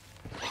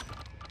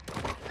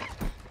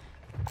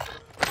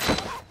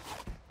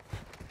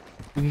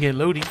 We can get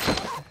loady.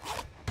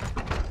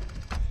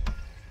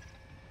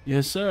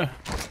 Yes, sir.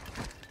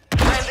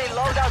 Friendly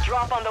loadout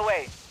drop on the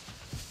way.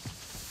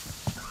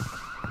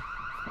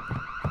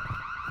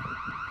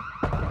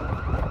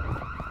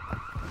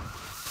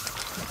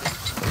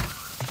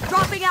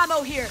 Dropping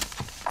ammo here.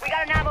 We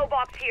got an ammo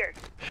box here.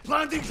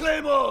 Planting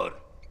Claymore!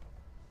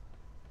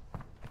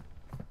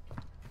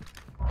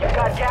 You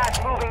got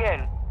gas moving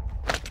in.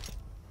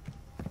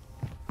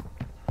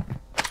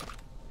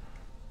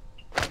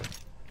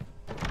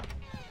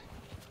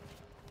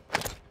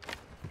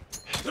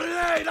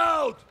 Grenade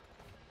out!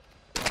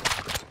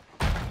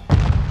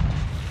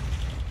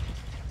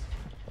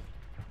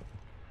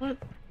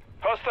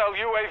 Hostile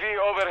UAV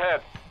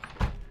overhead.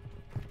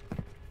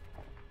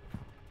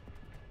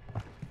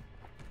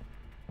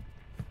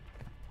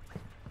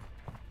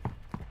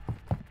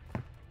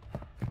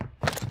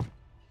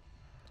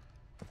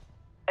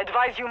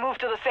 Advise you move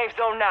to the safe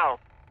zone now.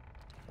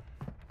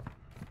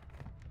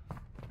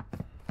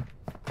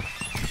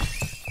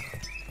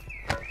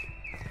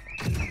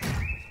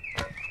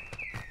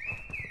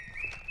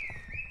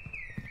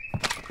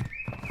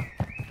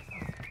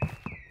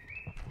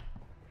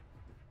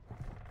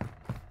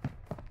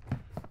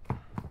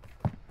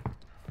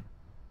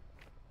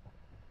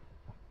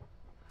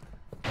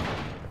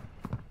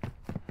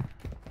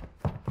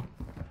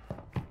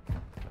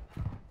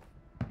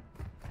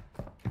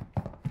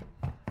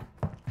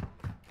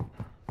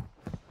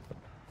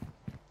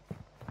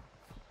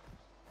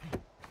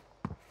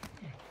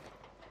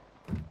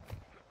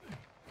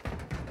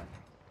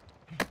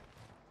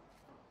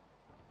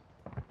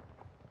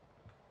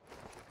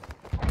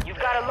 You've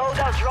got a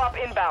loadout drop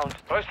inbound.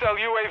 Hostile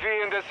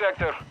UAV in this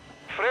sector.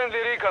 Friendly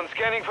recon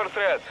scanning for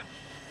threats.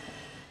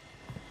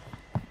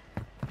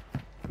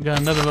 We got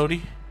another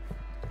loadie.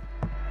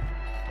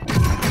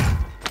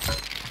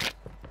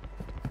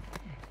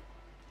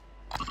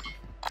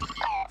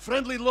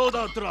 Friendly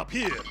loadout drop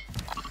here.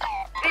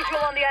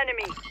 Visual on the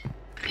enemy.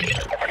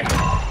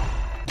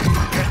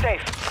 You're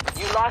safe.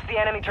 You lost the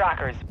enemy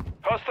trackers.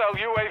 Hostile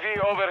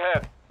UAV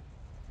overhead.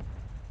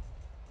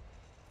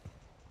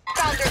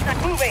 Founders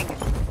not moving.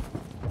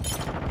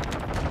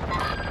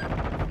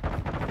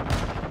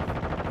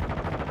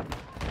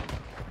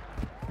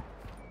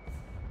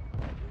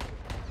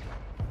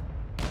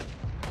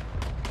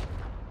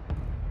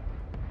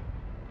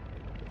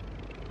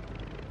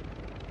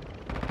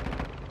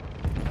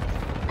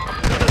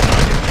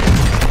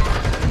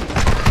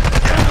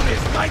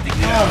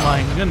 Oh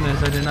my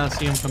goodness, I did not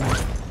see him coming.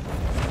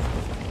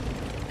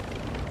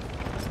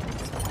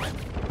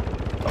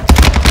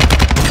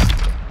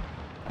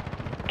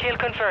 Kill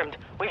confirmed.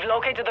 We've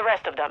located the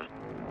rest of them.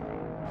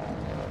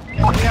 We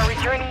are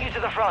returning you to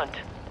the front.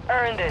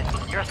 Earn this.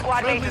 Your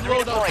squad mate is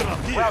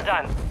redeploying. Well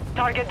done.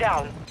 Target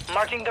down.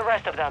 Marking the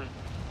rest of them.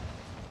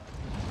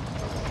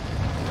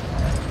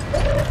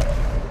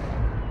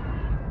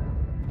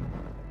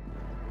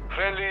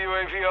 Friendly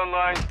UAV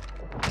online.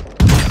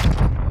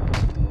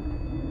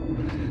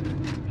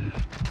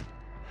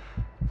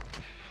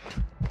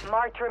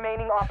 Marked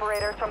remaining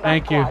operators from that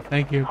Thank you, squad.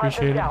 thank you, Hunt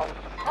them appreciate it. down.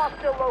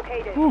 Hostile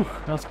located. Whew,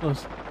 that was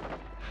close.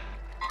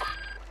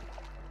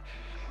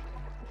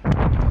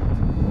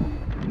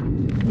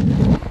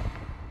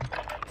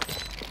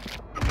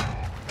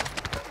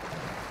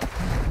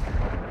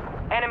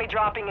 Enemy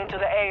dropping into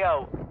the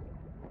AO.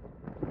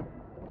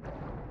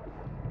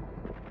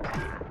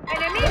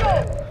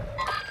 Enemigo!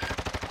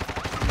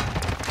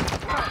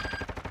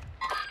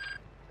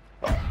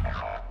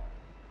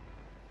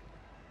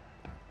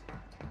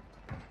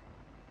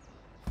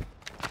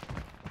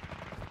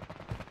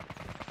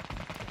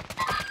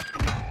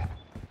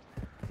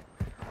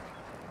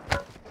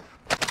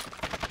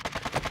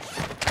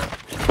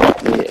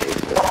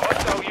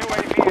 Hostile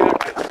UAV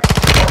active.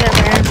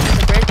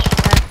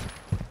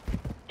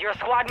 Your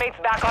squad mate's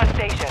back on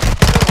station.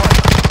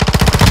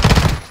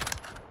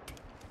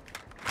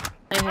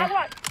 Good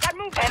work.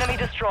 Enemy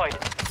destroyed.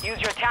 Use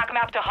your TAC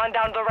map to hunt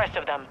down the rest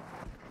of them.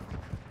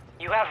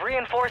 You have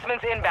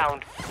reinforcements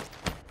inbound.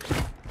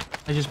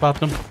 I just popped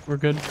them. We're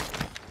good.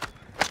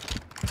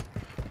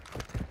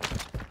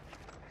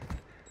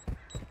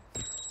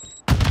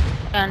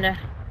 Kinda.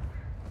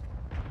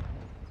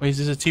 Wait, is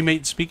this a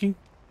teammate speaking?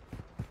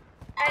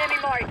 Enemy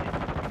marked.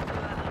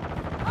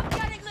 I'm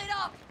getting lit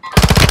up.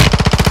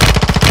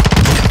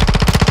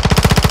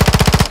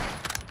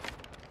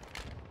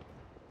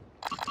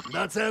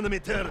 That's enemy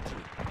territory.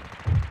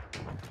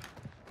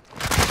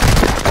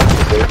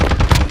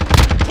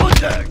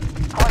 Contact!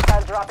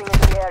 Hostiles dropping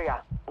into the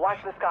area.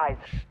 Watch the skies.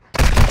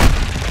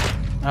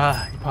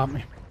 Ah, he popped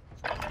me.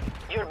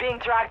 You're being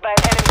tracked by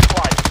an enemy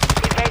squad.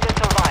 Evade and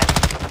survive.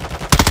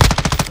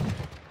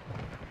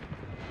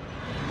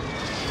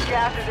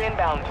 Gas is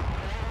inbound.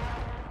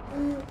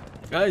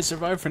 Guys,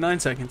 survived for 9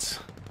 seconds.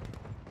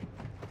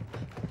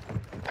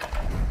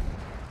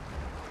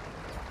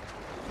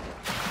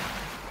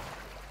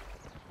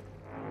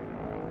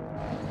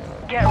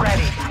 Get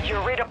ready.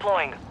 You're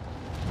redeploying.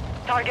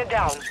 Target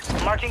down.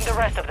 Marking the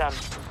rest of them.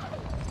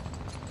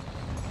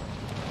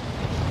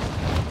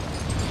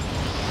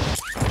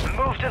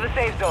 Move to the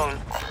safe zone.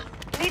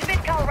 Need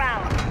mid-cal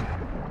round.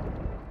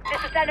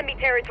 This is enemy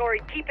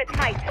territory. Keep it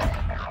tight.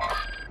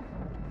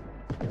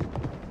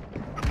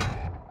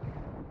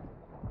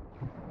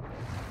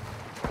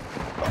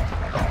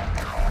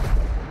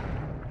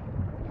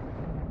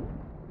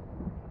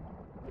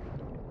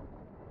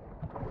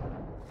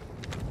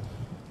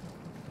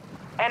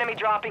 Enemy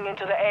dropping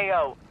into the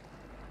AO.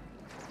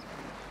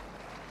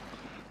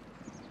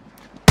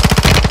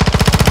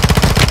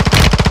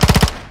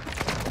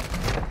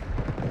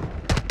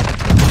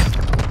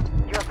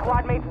 Your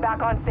squad mates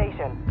back on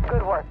station.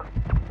 Good work.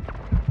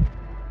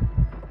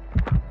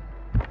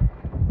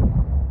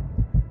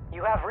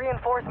 You have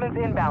reinforcements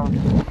inbound.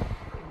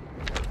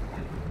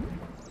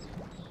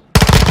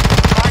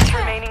 Mark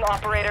remaining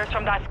operators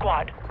from that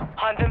squad.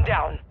 Hunt them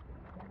down.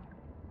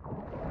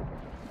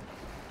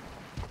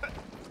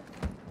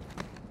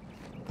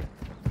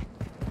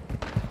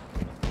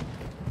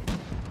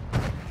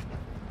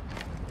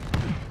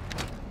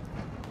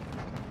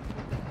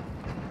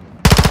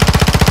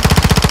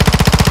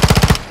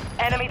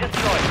 Enemy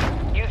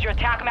destroyed. Use your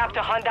attack map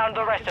to hunt down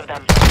the rest of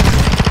them.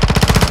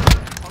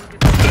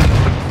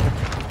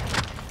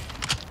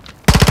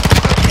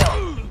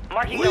 Kill.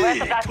 Marking the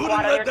rest of that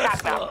squad on your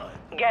attack map.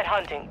 Get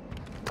hunting.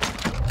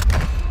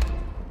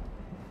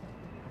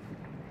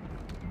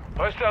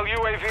 Hostile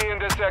UAV in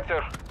the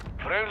sector.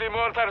 Friendly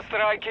mortar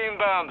strike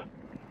inbound.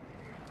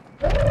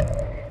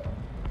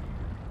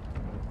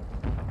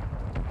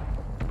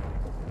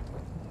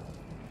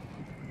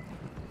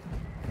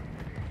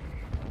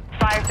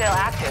 Fire sale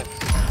active.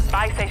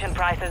 Buy station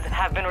prices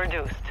have been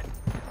reduced.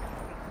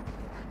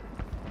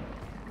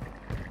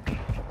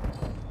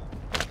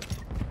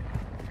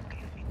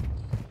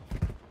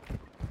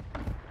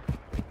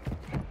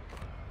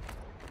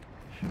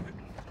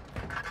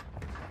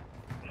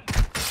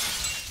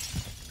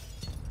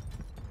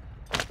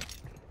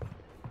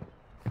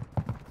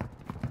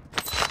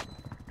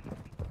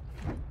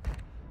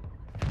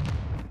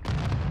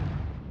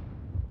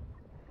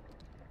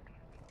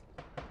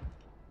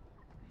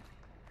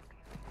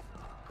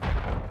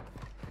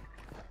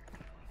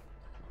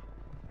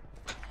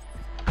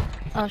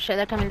 Oh shit,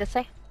 they're coming this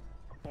way.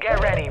 Get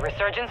ready.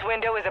 Resurgence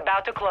window is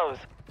about to close.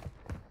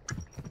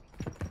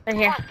 They're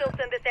here. Hostiles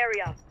in this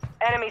area.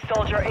 Enemy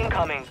soldier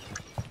incoming.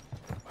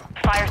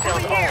 Fire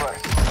sales over.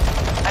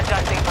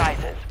 Adjusting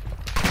prices.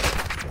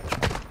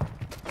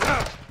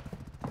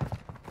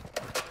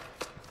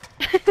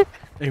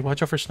 Hey,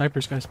 watch out for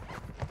snipers, guys.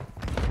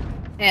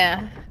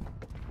 Yeah.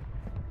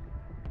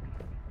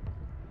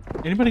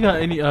 Anybody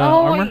got any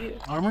Oh, armor? wait.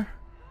 Armor?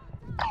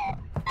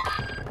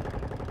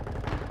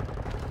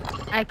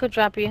 I could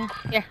drop you.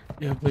 Yeah.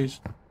 Yeah,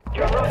 please.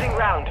 You're losing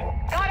round.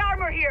 Got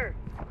armor here.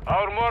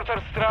 Our mortar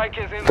strike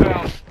is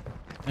inbound.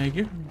 Thank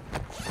you.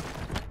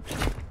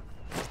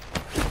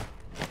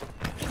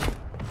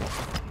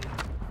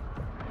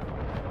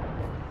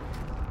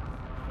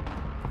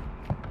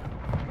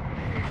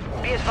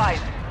 Be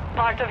advised.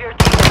 Part of your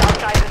team is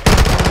outside the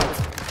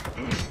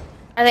city.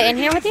 Are they in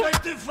here with you?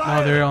 Effective Oh,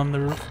 fire. they're on the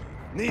roof.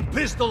 Need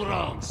pistol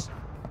rounds.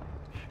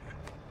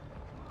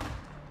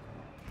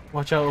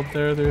 Watch out up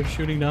there. They're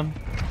shooting down.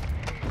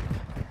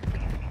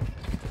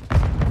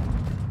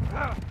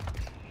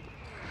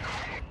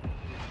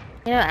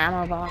 You know,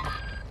 ammo box.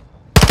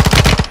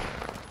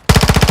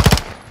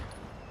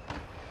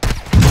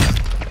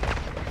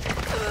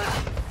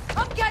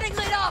 I'm getting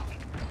lit up.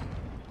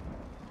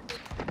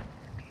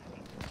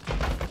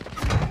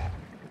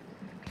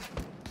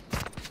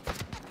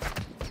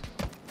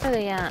 Where are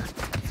they at?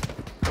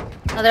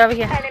 Oh, they're over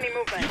here. Enemy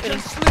movement. You can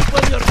sleep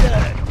when you're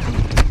dead.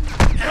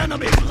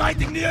 Enemies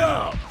lighting me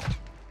up.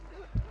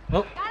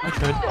 Oh, I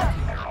tried.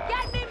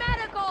 Get me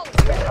medical.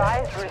 Be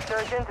advised.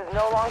 Resurgence is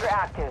no longer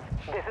active.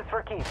 This is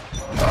for keeps.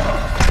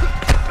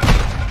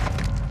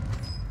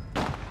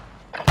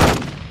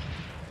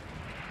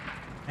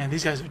 Man,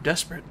 these guys are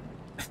desperate.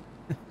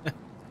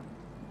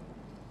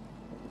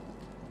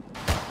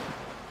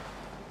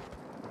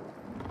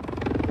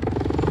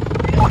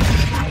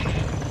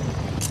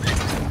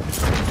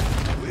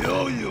 We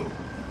owe you.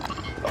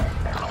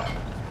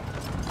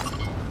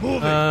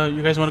 Move it.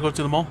 You guys want to go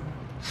to the mall?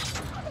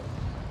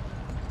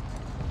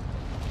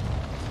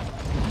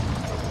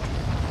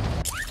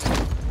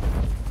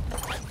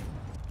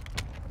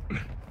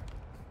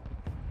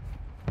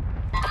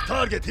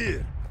 Target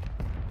here.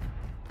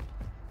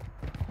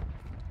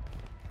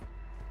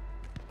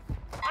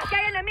 Aquí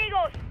hay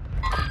enemigos.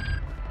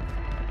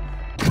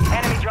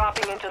 Enemy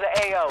dropping into the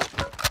AO.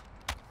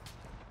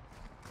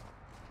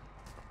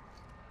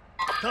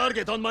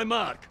 Target on my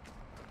mark.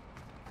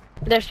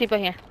 There's people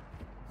here.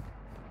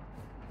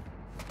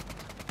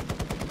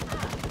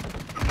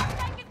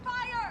 Taking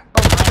fire.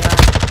 Oh my god.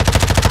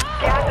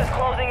 Gas is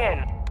closing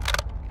in.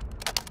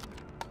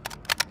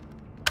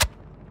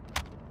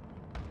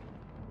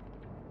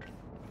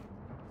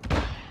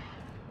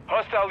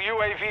 Hostile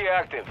UAV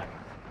active.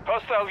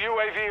 Hostile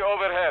UAV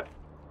overhead.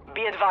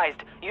 Be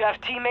advised. You have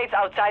teammates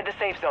outside the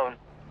safe zone.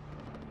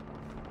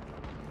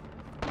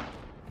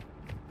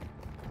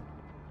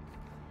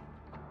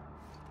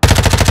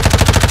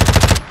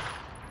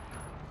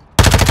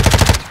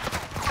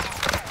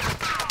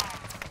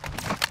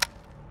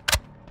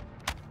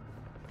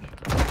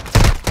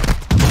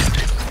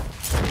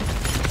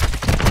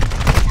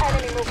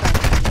 Enemy movement.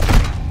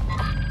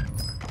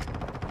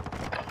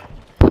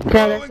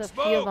 Yeah, there's a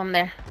few of them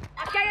there.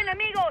 Aquí hay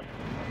enemigos.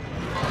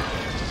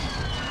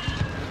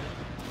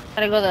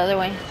 Gotta go the other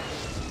way.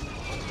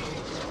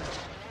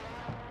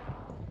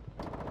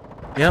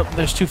 Yep,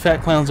 there's 2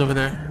 fat clowns over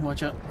there.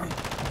 Watch out.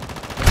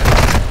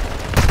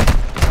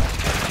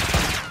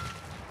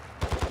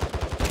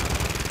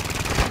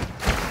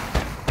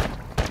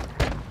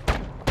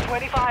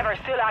 Are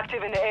still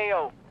active in the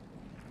AO.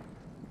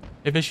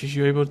 Hey, Vicious,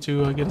 you able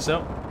to get us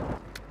out?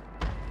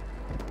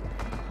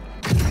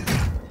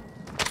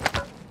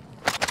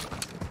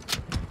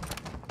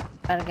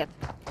 Gotta get.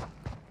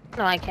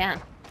 No, I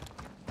can't.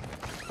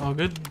 All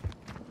good.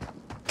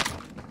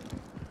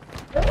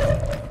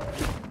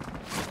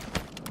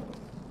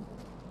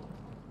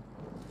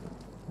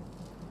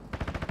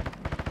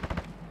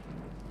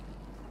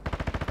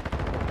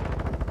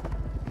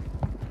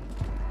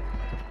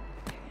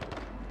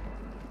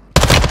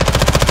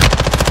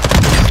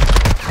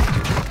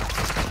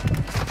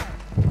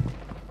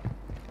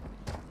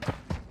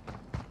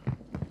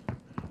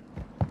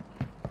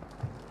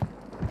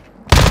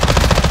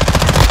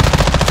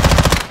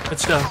 Good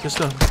stuff, good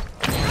stuff.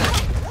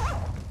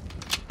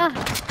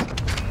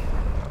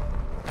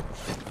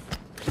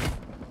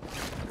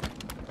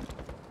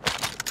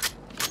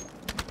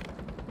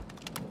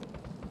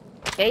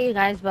 Okay, you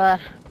guys, but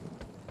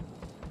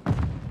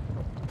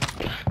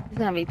it's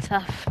gonna be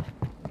tough.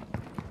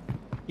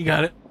 You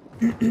got it.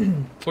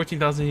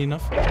 14,000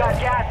 enough. You've got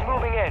gas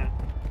moving in.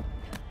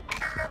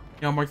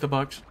 Yeah, I'll mark the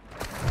box.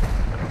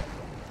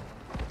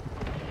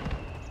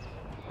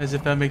 As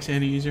if that makes it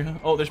any easier.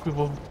 Oh, there's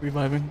people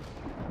reviving.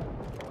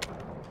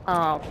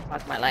 Oh,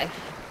 fuck my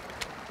life.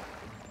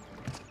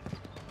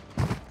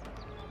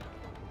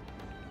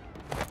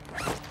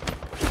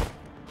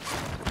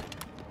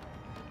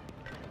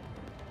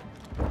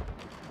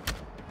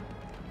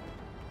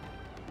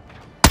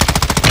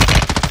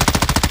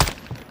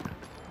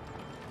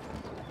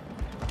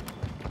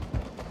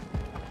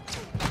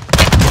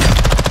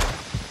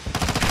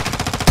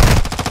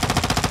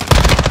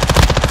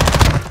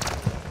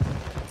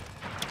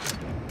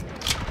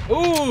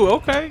 Ooh,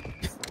 okay.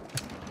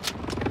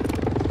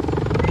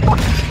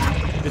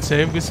 Good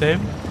save, good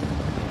save.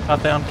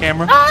 Caught that on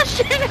camera. Oh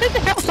shit, they're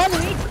on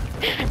me.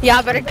 Yeah,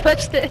 I better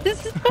clutch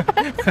this.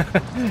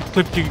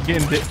 Clipped you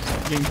getting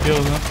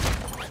killed, huh?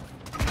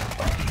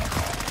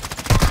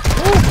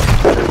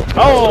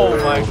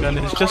 Oh my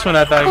goodness, just when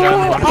I thought I got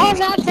him. Oh,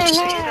 not the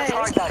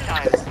Hard head. that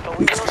time, but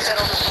we will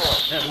settle the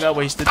score. Yeah, we got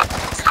wasted.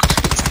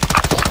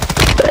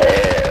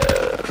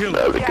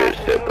 That was a good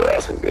shit, bro.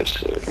 That's a good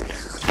shit.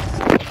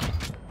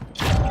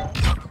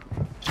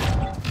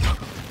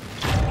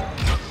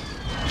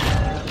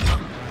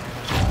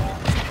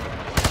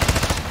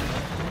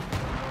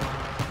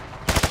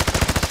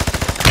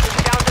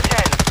 Down to 10.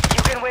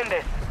 You can win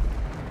this.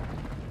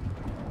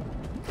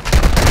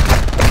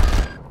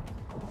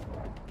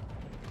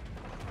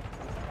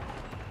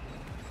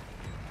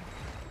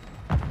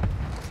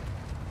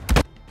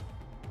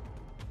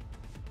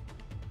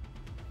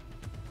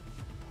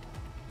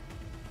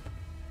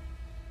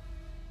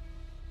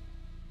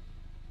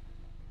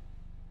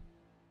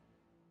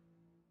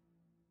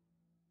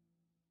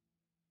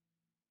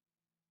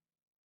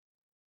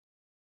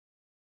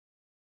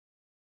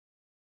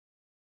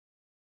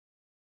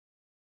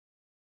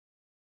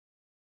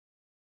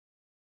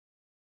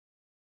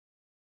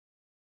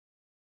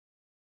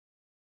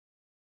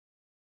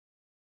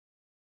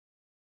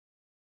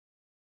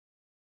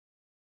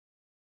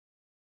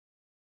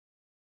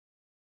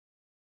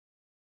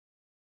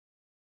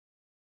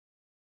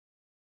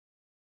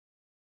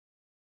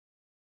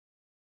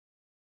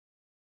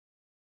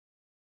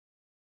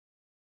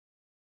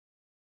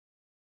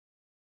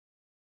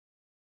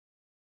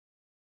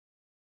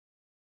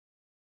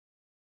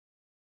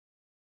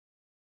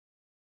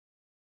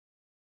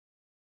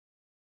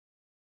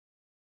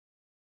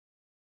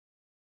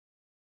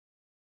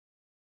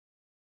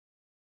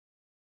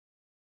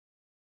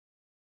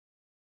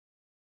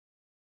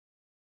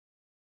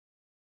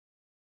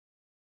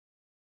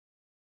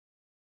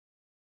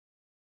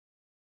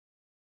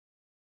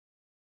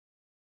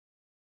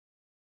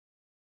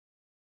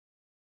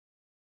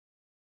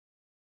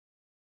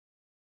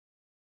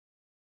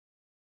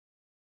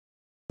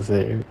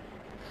 There.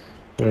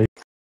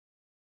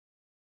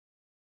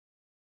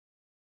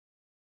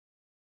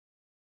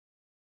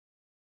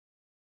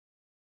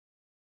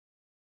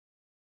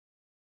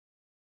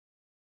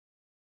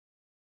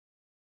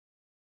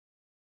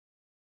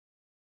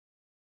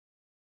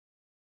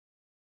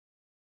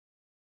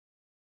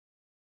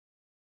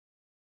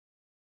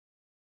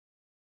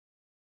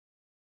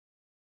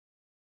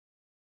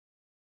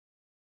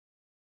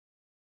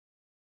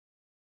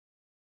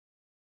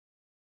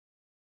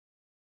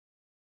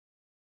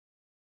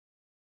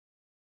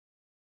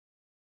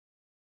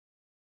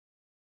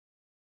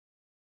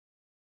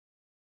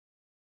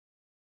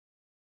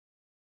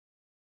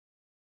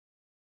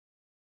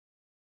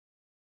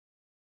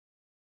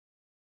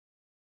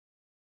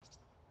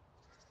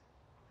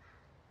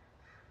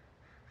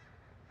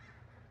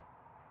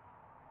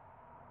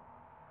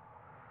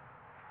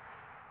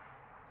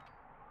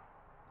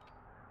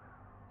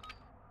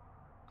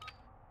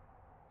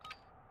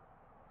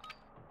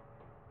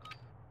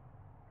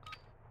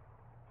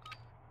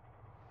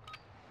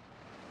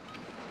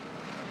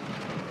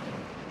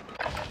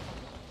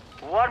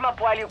 Warm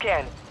up while you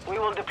can. We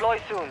will deploy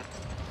soon.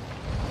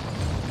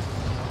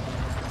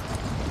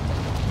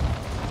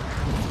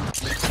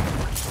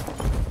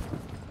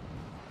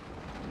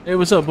 Hey,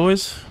 what's up,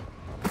 boys?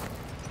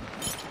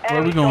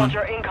 Where are we going?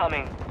 Soldier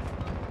incoming.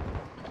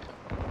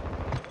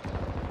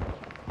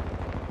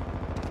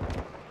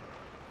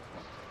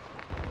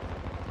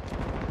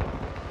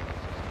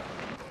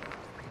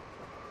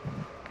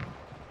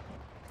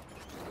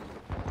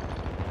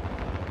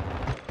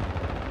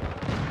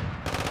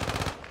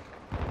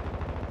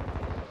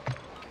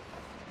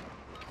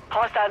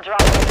 Hostile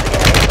dropping into the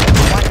area.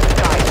 Watch the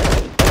sky.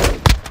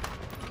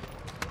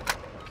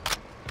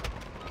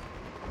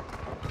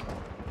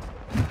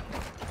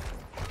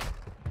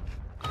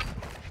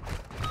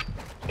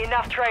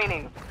 Enough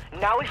training.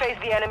 Now we face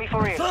the enemy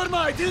for real.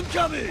 Thermite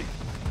incoming!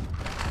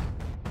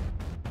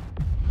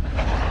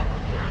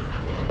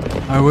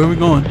 Alright, where are we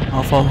going?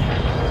 I'll follow.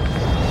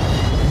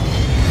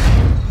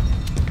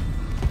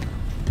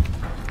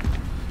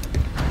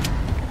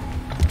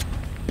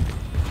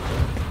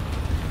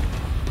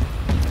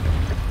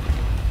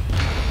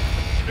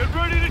 Get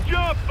ready to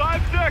jump.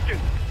 5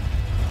 seconds.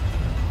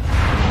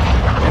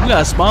 We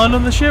got spawned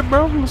on the ship,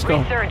 bro? Let's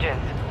go. Resurgence.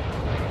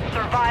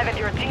 Survive and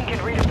your team can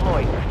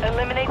redeploy.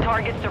 Eliminate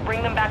targets to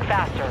bring them back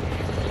faster.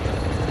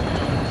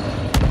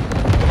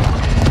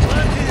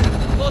 Land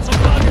here! Lots of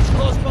targets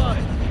close by!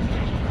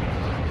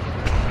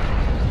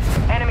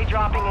 Enemy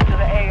dropping into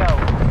the AO.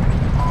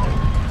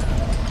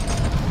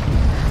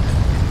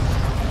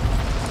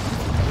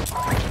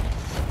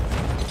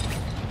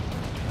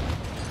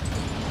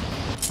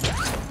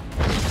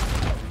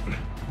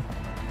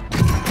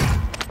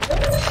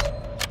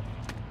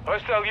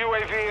 Hostile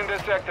UAV in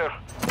this sector.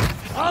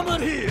 Armor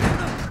here!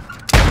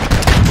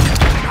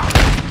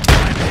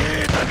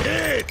 I'm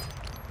hit!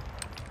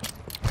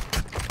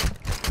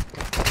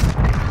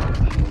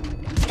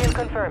 Kill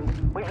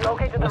confirmed. We've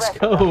located the Let's rest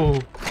of them. go.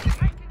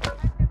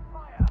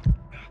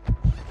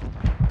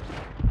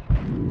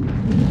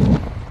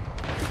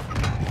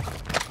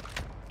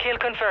 Kill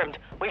confirmed.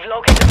 We've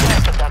located the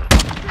rest of them.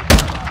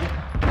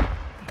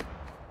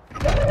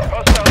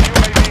 Hostile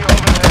UAV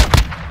overhead.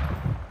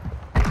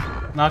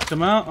 Knocked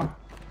him out.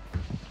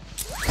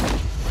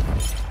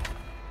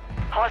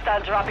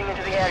 Hostile dropping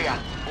into the area.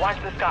 Watch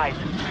the skies.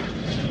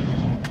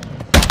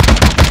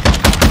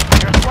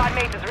 Your squad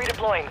mate is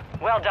redeploying.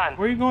 Well done.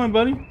 Where you going,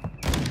 buddy?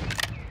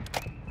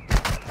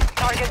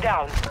 Target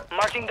down.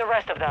 Marking the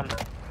rest of them.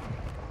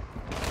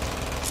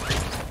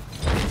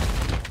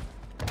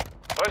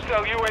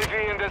 Hostile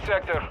UAV in this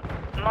sector.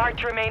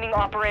 Marked remaining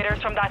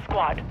operators from that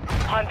squad.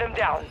 Hunt them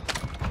down.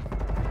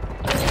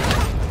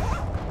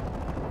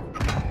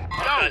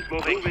 Guys,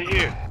 moving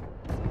here.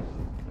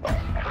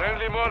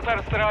 Friendly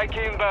mortar strike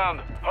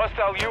inbound.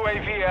 Hostile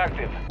UAV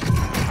active.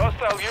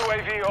 Hostile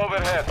UAV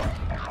overhead.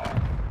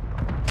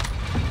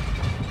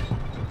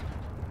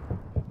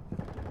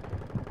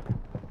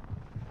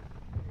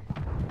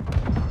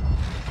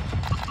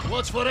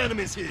 Watch for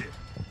enemies here!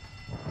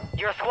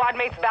 Your squad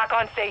mate's back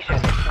on station.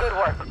 Good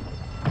work.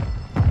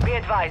 Be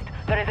advised,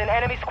 there is an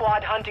enemy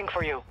squad hunting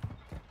for you.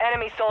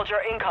 Enemy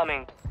soldier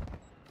incoming.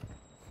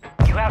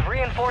 You have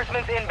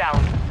reinforcements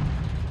inbound.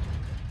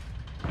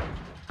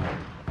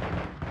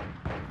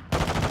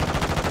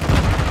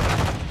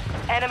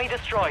 Enemy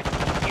destroyed.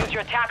 Use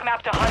your TAC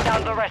map to hunt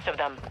down the rest of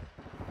them.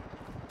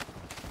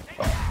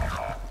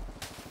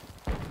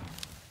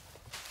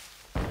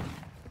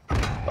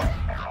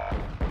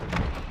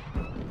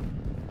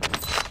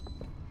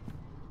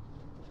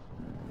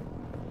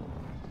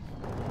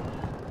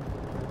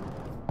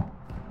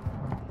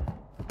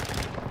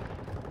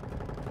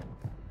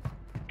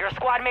 Your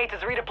squad mate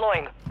is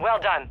redeploying. Well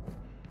done.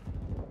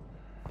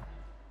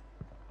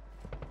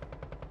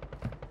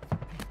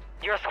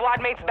 Your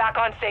squad mate's back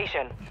on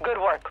station. Good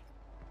work.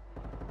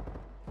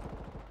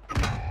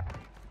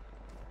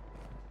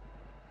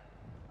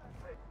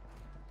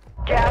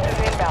 Gas is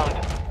inbound.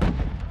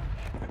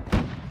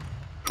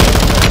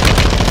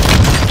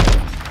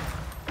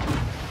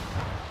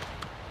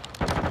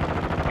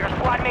 Your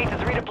squad mate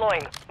is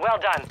redeploying. Well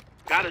done.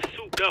 Got a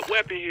souped up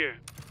weapon here.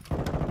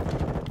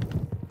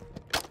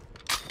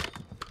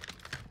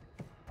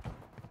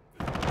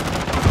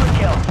 Good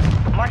kill.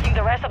 Marking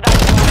the rest of that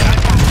squad.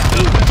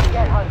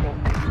 Get hunting.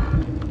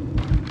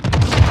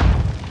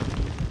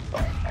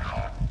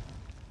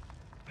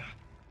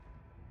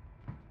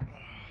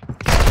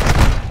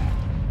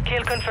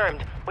 Kill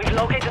confirmed. We've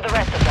located the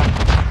rest of them.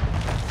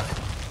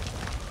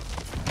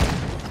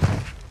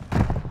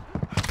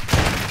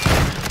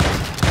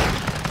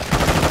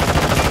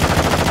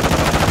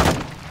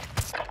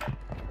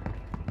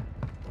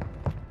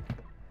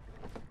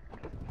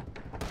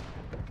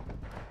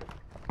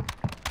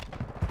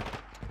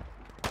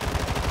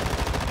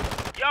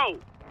 Yo,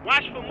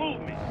 watch for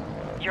movement.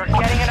 You're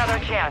getting another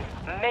chance.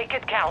 Make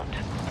it count.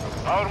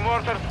 Our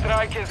mortar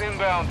strike is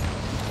inbound.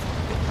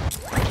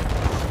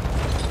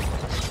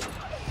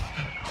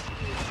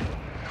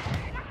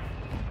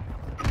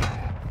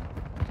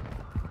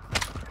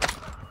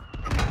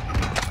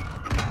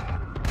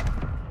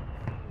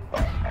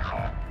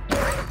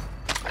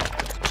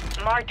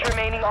 marked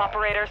remaining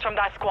operators from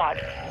that squad.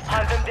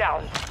 Hunt them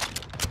down.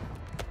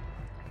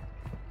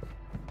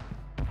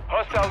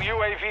 Hostile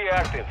UAV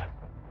active.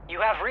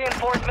 You have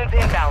reinforcements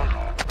inbound.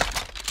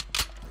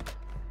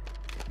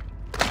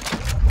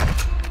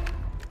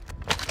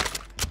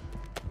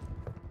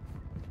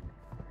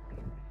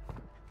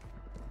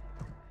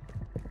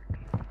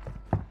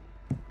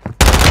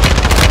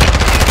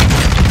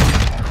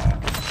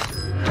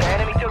 The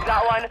enemy took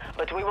that one,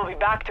 but we will be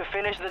back to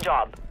finish the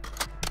job.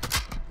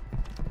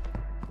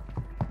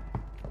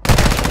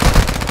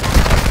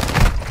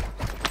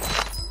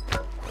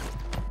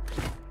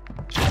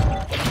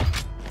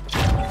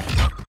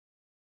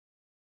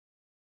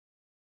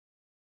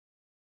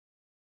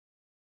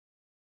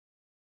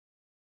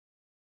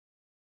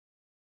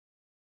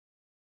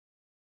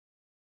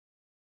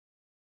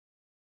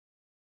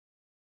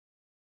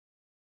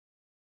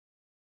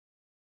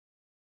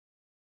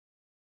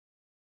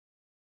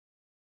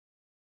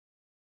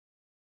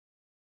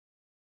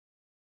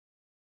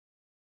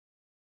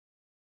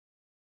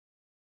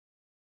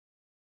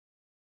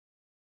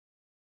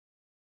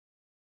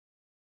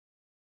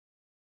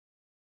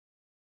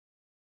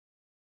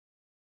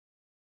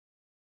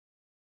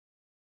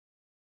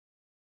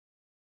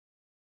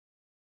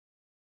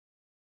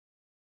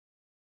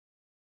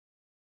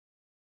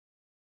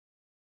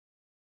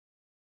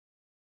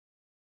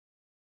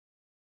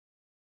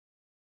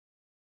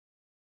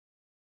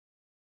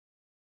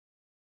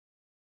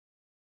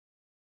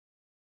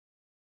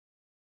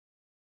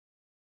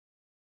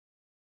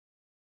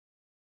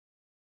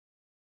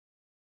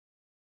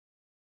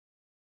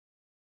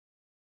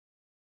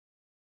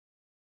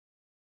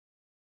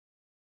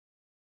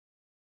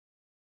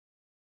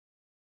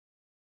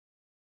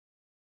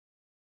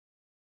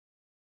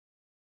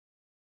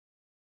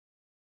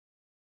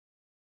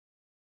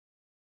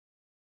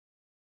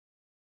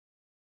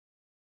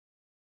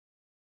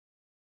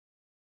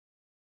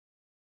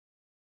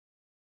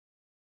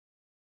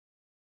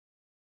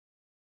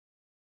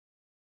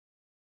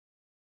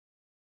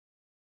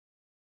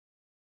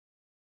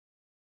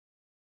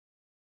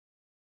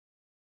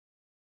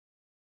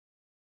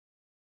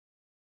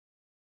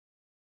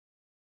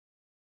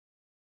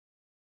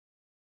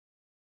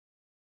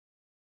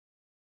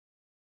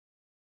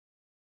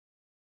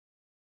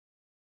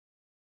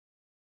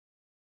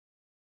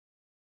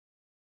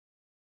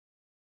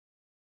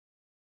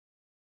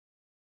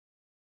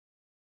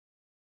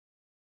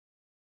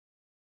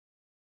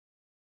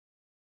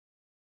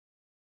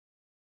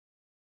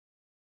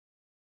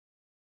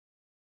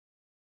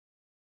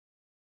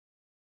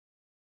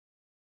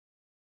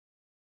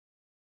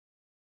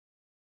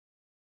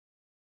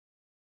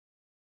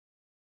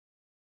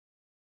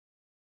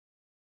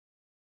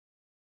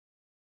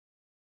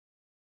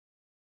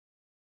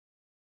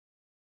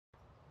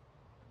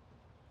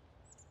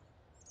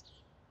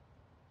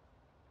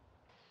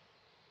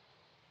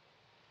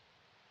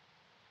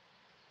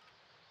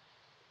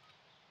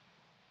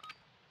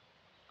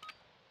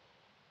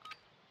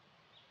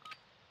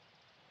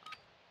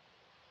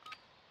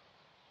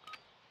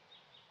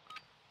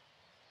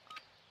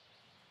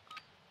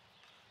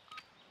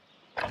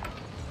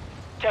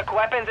 Check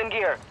weapons and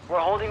gear. We're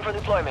holding for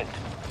deployment.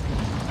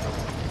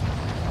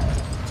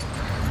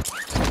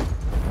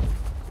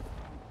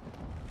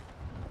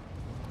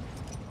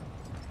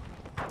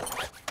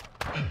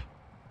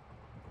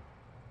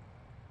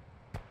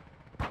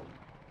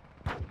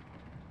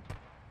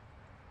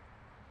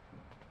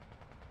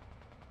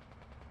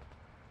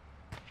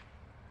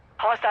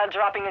 Hostile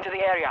dropping into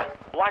the area.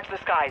 Watch the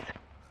skies.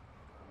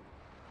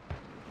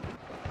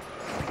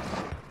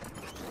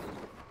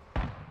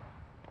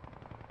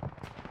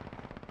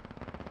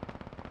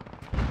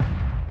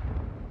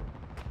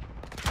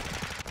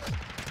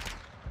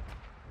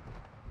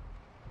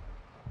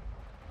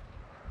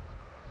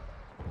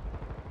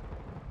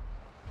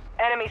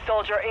 Enemy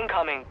soldier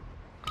incoming.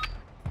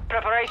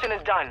 Preparation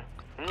is done.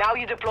 Now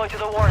you deploy to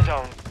the war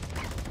zone.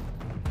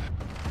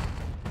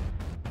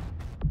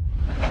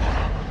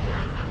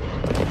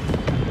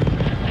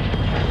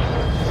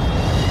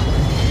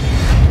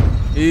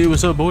 Hey,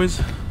 what's up, boys?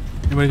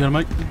 Anybody got a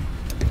mic?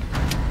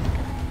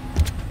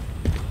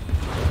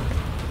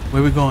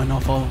 Where we going? I'll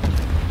follow.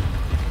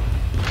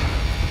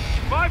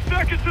 5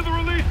 seconds to the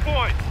release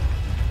point.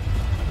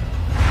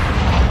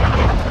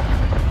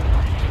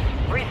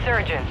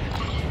 Resurgence.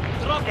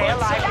 Stay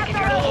alive to keep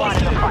your squad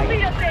in the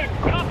fight.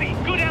 Copy.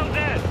 Go down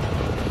there.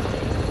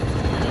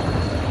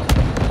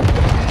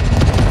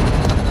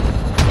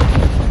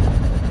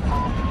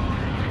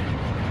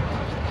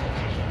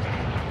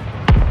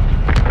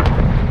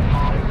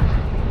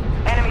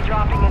 Enemy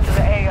dropping into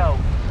the AO.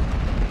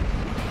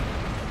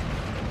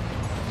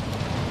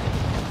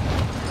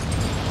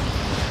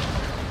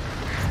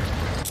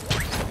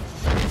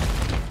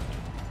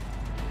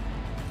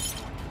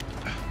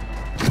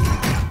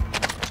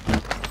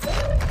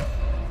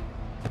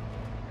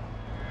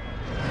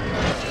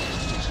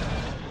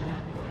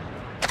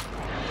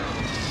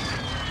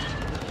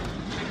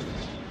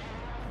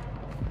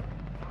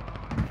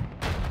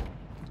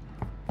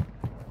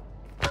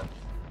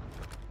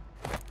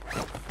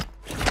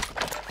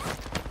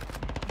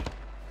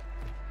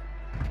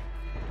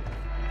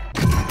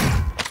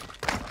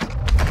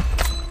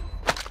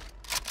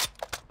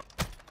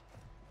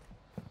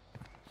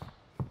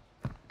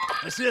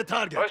 I see a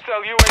target.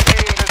 Hostile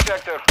UAV in the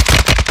sector.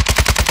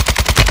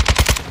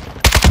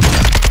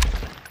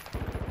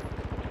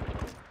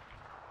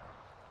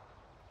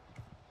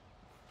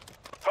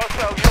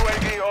 Hostile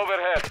UAV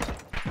overhead.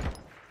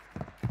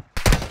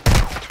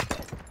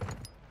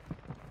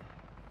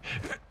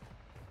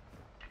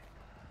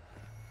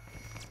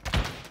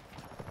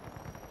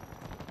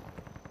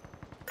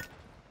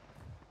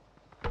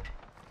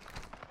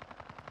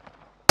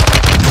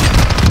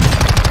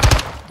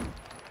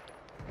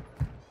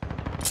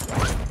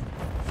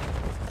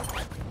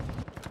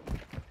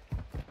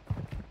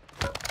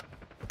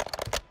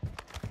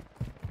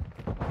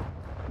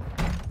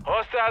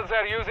 Hostiles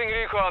are using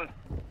recon.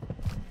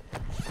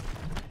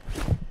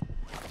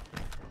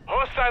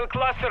 Hostile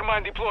cluster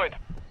mine deployed.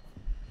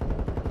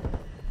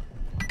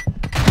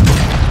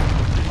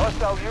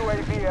 Hostile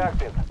UAV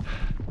active.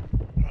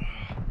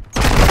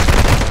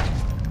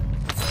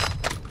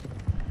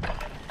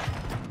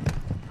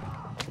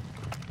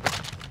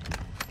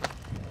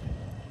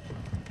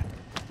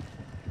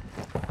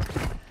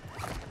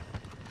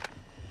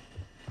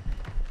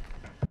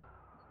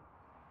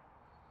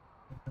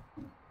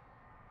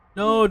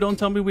 No, don't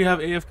tell me we have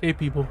AFK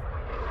people.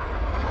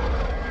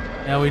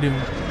 Yeah, we do.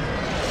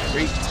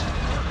 Great.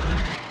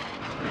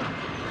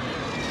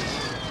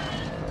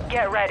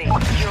 Get ready.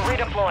 You're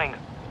redeploying.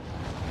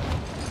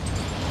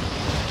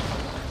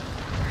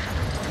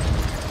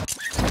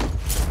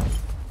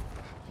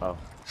 Oh.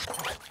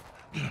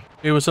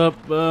 Hey, what's up?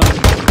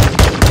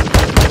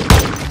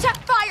 Check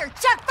fire!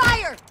 Check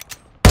fire!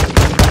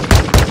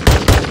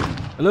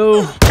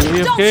 Hello?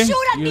 You Don't AFK?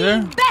 shoot at You me,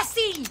 there?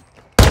 Bessie!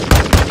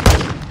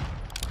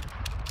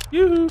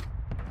 Yoo-hoo.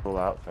 Full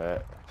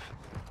outfit.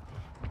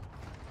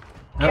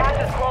 Yep.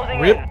 Gas is closing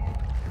Rip. in.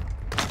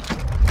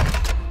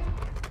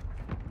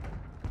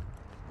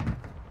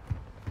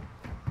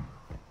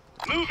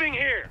 Moving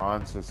here.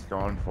 Hans is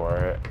going for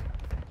it.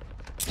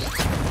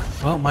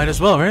 Well, might as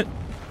well, right?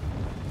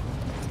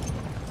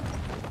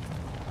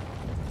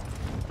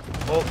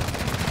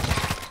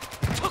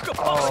 Took a Good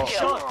kill.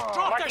 shot.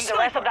 Drop their Marking the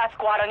rest of that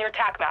squad on your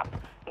TAC map.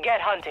 Get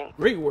hunting.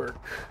 Great work.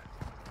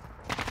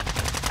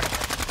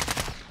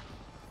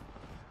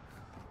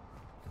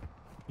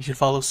 You should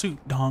follow suit,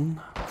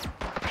 Dong.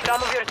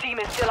 Some of your team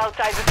is still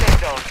outside the safe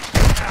zone.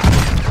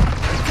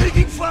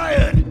 Taking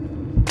fire.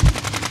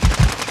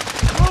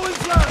 Throwing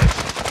flash.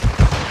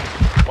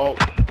 Oh,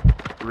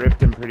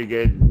 ripped him pretty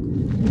good.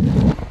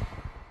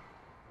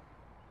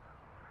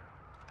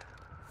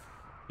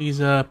 He's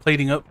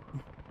plating up.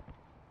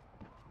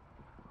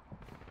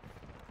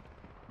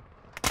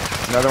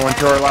 Another one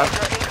to our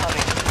left.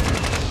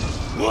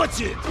 Incoming. Watch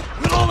it.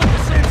 We're all at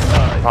the same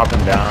side. Pop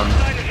him down.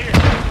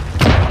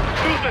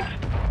 Movement.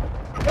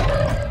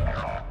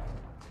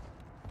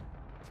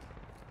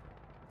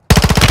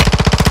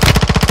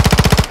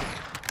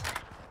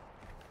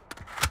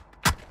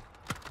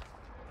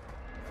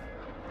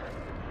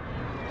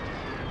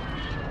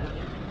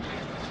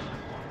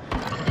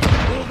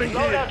 Moving here.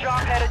 Loadout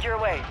drop headed your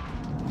way.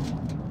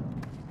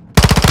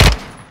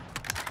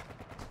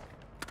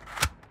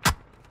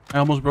 I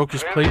almost broke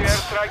his Friendly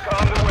plates.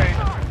 airstrike on the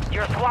way.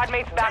 Your squad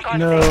mates back on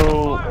No.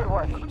 station. Good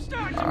work.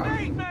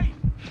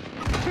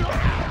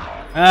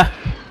 Ah.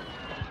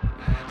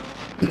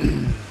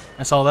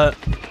 I saw that.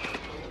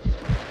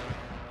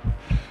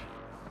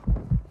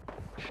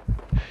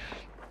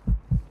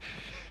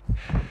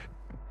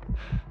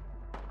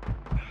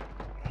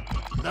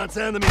 That's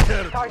enemy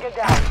territory. Target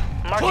down.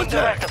 Marking the Contact.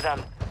 rest of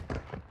them.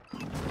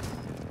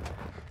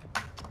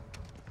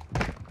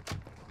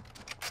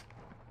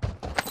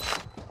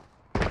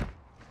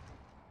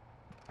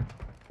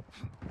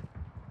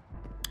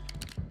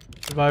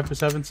 Survive for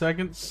 7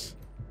 seconds.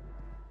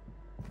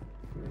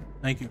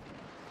 Thank you.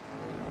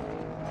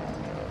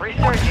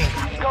 Resurging.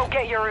 Go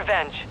get your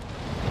revenge.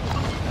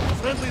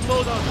 Friendly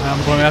loadout.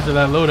 I'm going after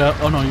that loadout.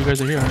 Oh no, you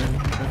guys are here.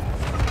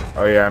 Okay.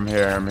 Oh yeah, I'm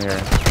here. I'm here.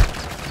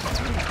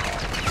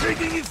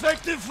 Taking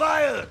effective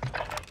fire.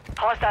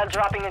 Hostile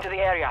dropping into the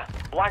area.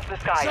 Watch the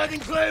sky. Setting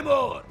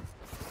claymore.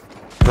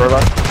 To our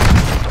left.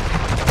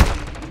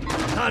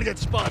 Target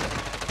spotted.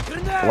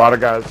 A lot of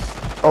guys.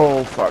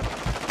 Oh fuck.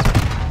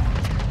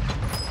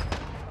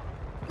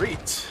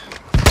 Great.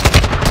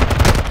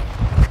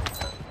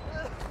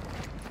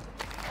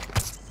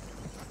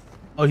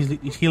 Oh,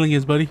 he's healing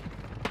his buddy.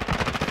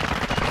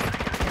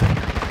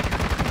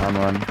 On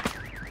one.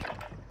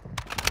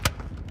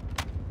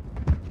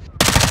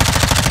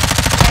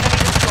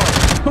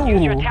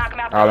 Use your Ooh. attack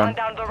map to Got him. hunt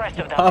down the rest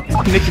of them. Pop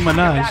Nicki You're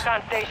Minaj. back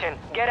on station.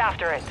 Get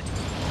after it.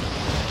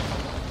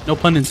 No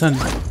pun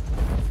intended.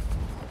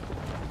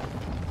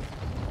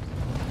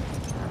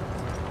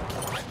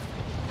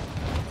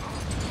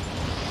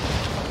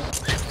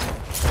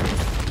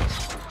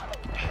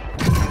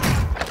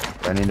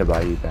 I need to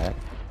buy you back.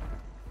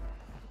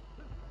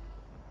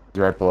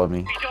 He's right below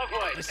me.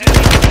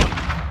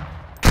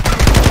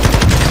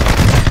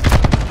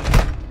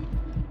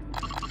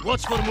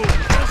 Watch for move.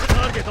 There's a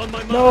target on my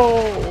map.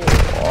 No!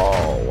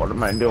 Oh, what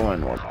am I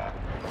doing? What?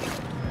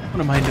 What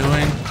am I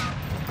doing?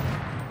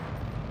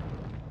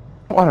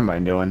 What am I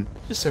doing?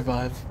 Just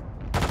survive.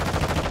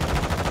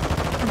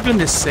 For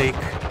goodness sake.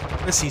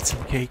 Let's eat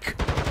some cake.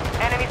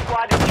 Enemy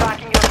squad is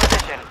tracking your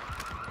position.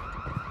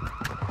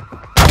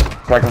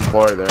 Second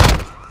floor there.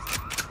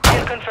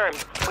 Kill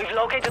confirmed. We've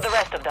located the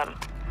rest of them.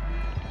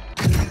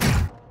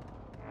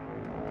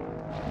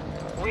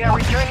 We are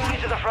returning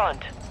you to the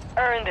front.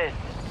 Earn this.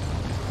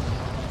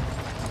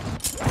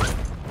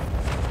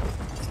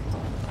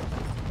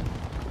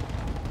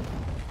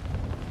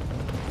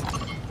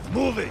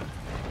 Moving.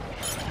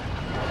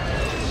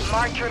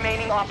 Marked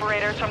remaining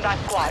operators from that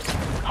squad.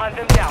 Hunt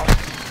them down.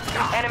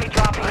 Enemy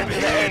dropping into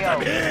the AO.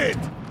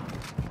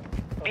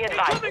 Be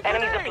advised,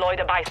 enemies deployed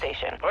a buy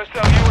station.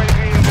 Hostile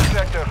UAV in the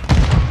sector.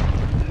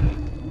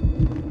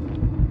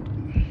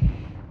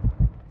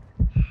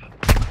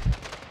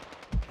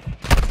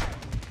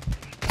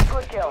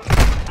 Good kill.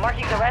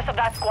 Marking the rest of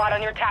that squad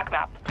on your TAC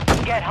map.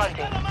 Get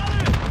hunting.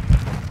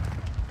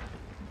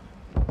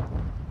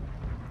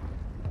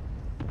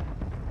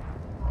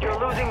 You're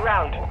losing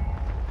ground.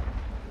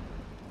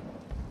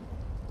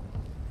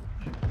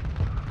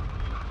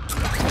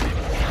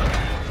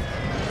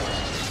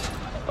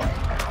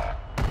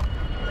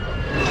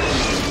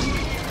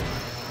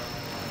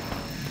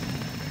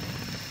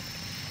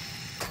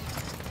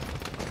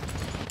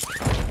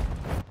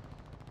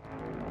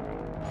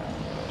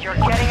 You're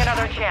getting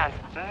another chance.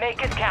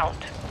 Make it count.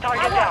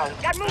 Target down.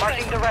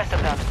 Marking the rest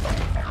of them.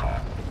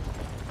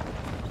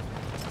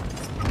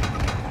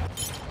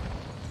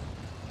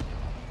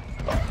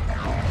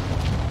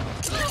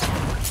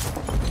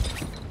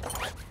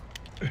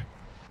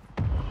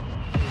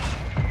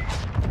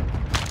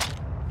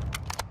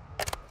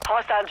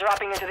 Hostile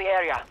dropping into the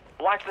area.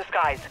 Watch the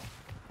skies.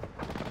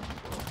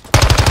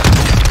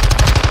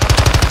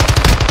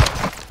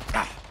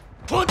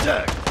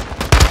 Contact!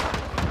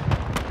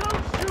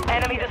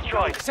 Enemy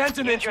destroyed.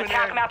 Use your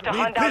TAC map to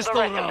hunt down the rest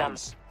of them.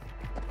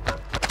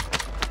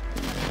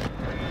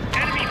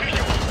 Enemy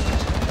visual.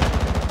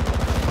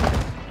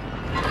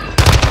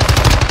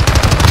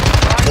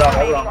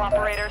 Remaining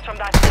operators from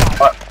that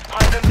squad.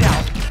 Hunt them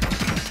down.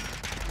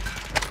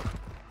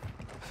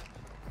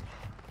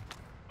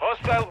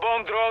 Hostile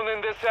bomb drone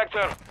in this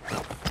sector.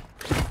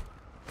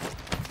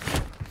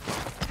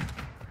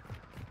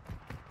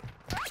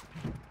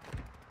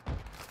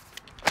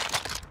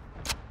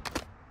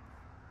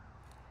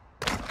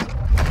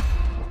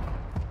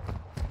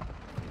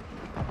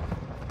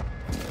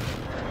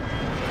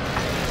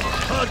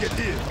 Target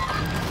here.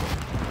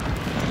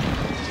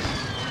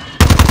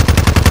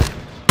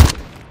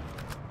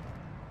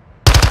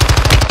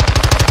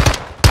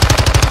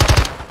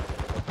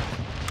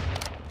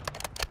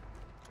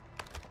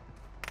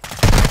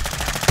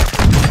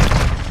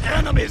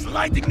 Enemies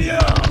lighting me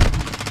up.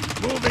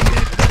 Moving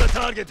into the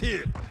target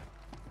here.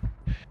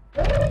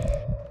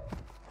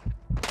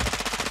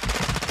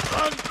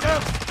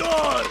 Uncapped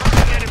door.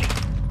 Enemy.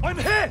 I'm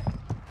hit.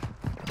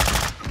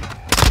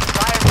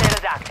 Fire sale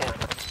is active.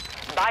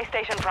 Buy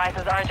station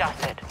prices are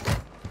adjusted.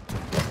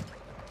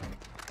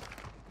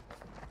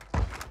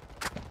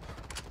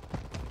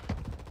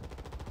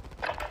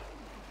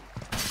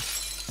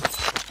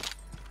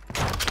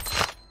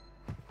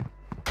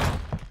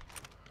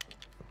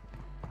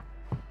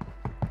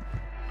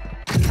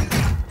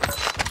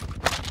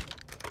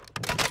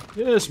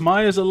 Yes,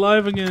 Maya's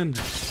alive again.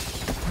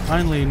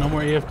 Finally, no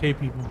more AFK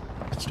people.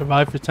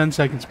 Survive for 10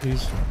 seconds,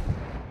 please.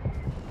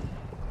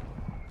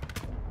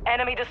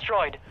 Enemy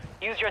destroyed.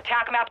 Use your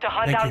TAC map to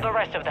hunt down the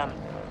rest of them.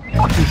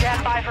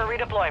 Stand by for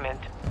redeployment.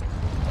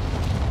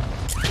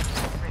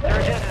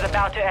 Resurgence is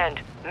about to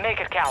end. Make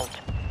it count.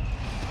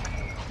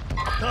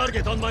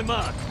 Target on my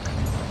mark.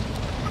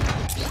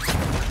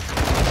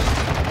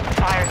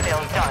 Fire sale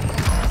is done.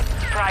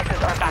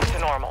 Prices are back to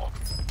normal.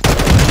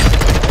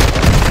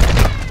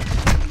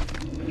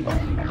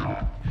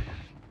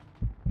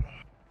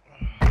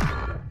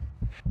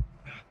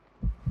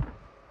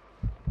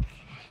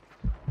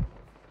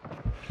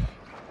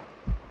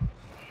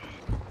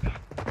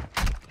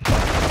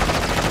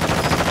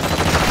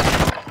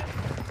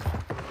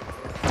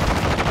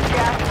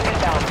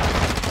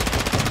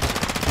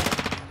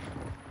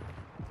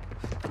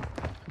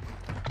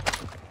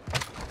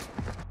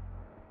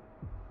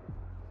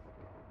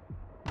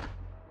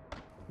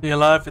 Stay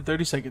alive for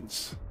 30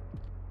 seconds.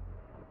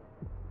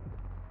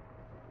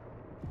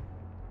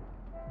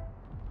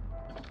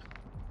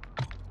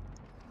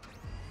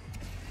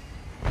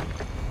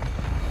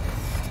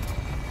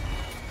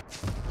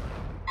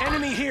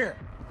 Enemy here.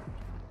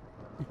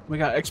 We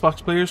got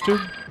Xbox players too?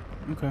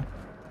 Okay.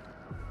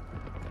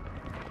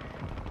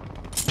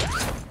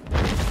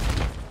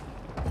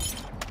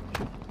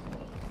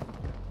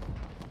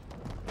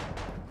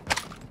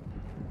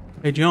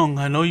 Hey Jung,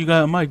 I know you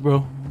got a mic,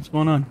 bro. What's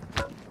going on?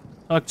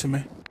 Talk to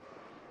me.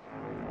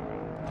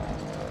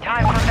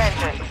 Time for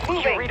vengeance.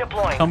 Moving.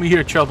 Redeploying. Tell me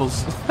your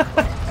troubles.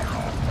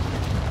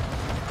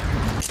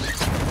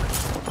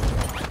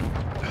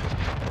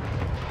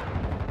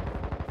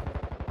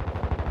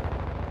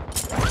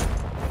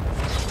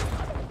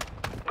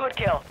 Good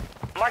kill.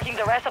 Marking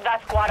the rest of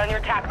that squad on your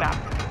TAC map.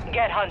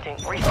 Get hunting.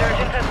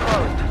 Resurgence has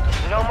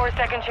closed. No more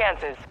second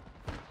chances.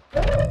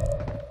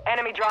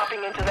 Enemy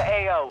dropping into the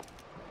AO.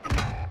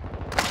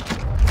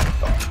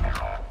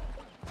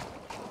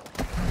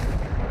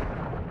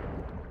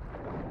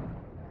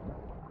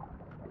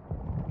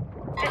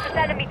 This is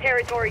enemy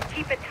territory.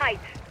 Keep it tight.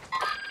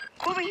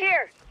 Moving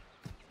here.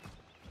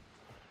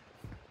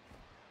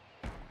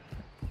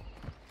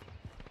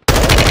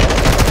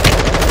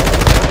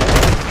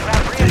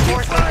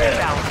 Reinforcements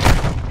inbound.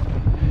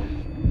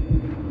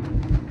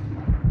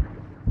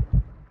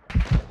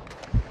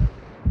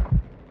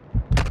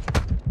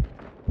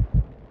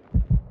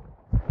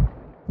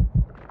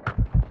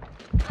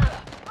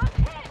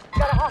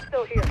 Got a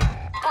hostile here.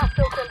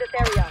 Hostiles in this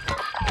area.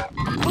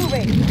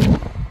 Moving.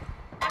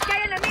 Aquí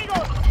hay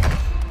enemigos.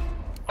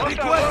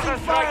 Requesting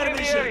fire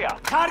mission.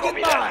 Target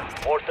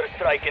marked. Mortar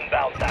strike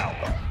inbound now.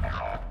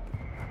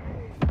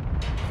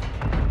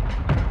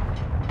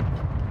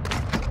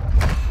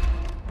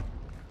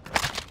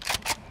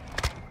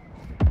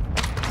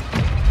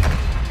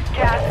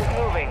 Gas is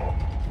moving.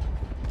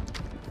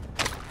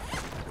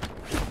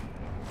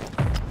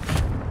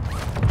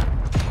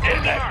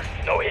 Impact.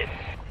 No hit.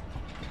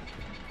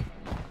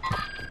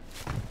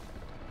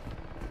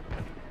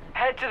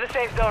 Head to the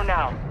safe zone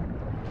now.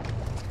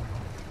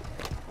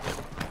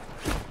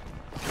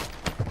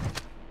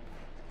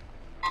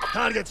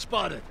 Target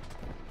spotted.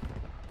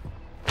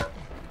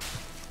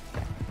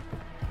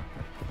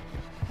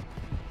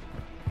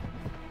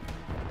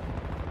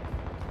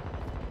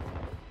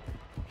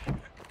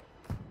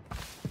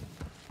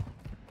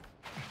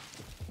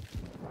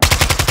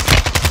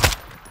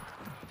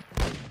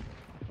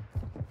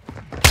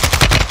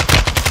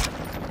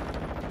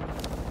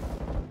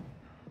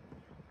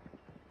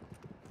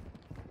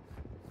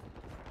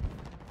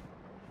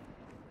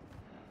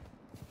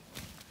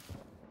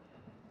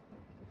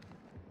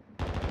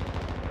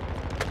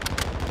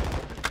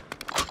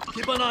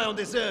 Keep an eye on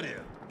this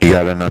area. You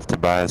got enough to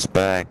buy us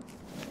back.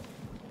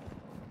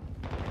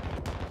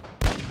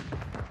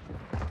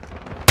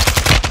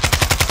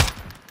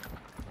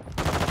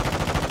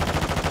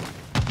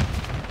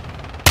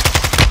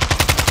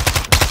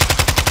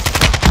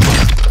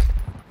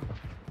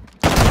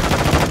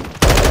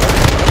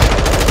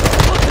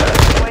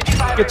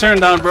 Get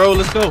turned down, bro.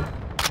 Let's go.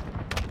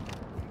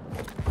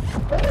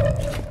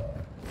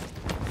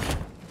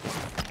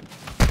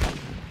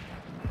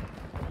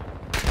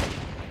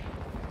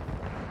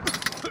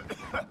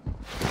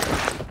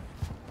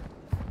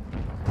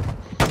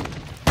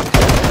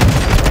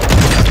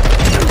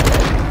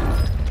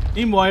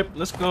 Team wipe.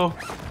 Let's go.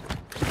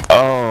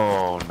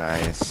 Oh,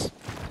 nice.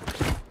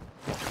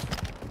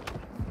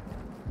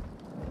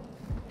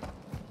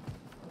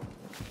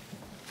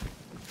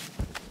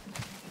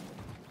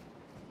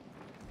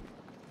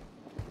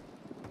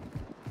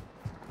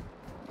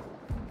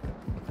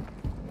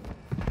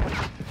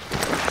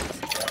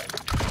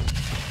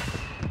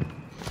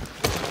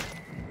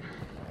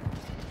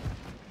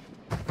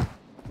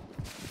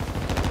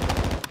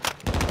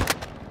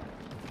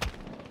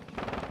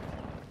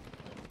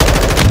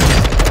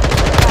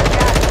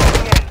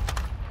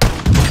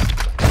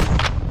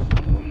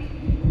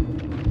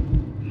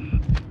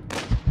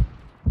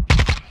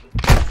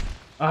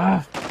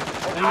 Ah.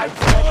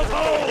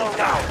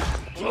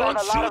 Don't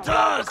shoot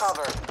us!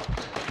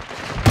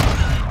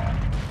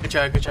 Good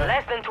job, good job.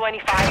 Less than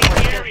 25 was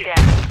still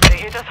standing. They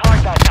hit us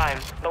hard that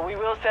time, but we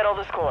will settle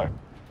the score.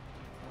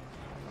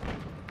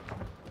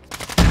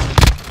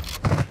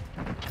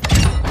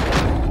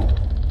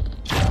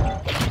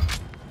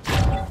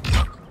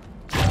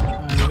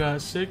 We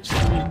got 6, 3,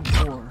 and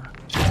 4.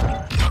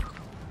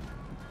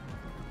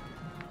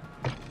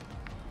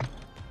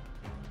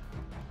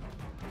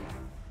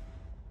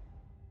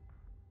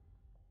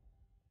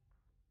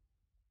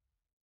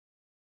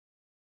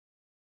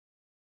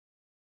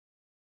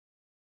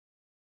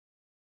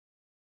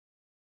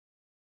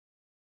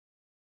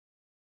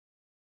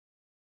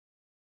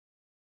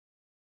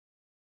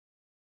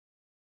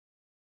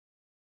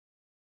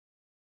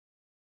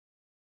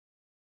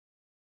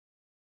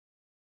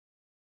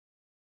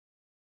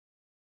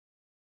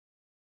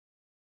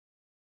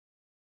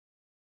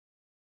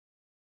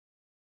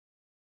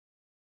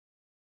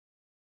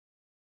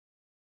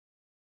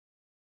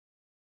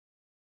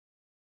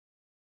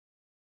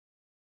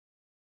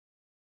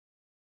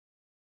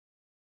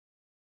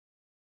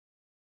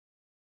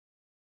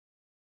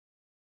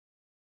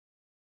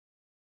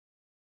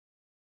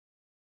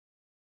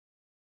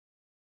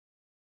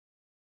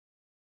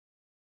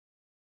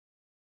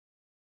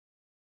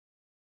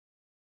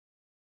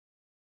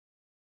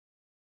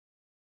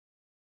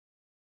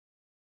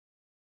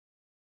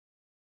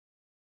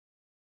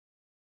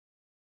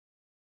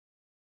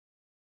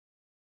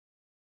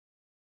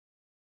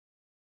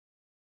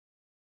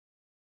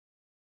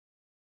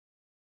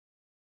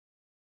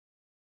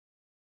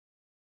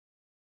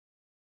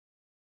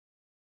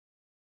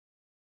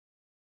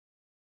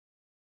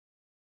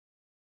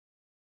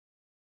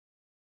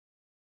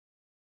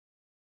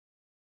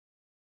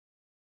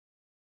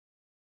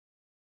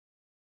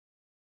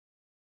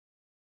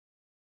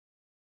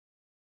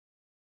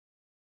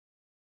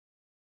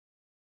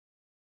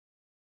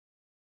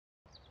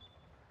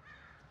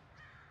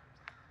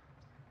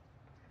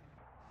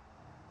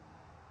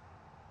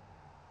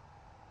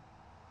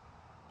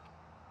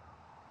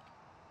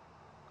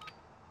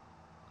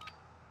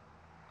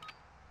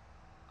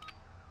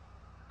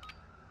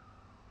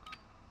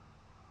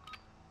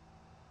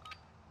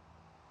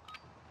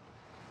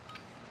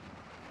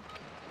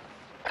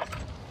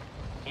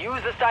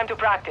 Use this time to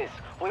practice.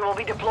 We will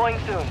be deploying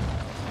soon.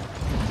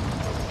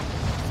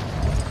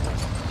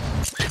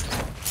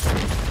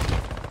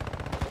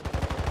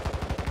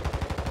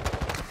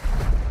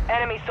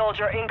 Enemy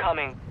soldier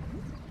incoming.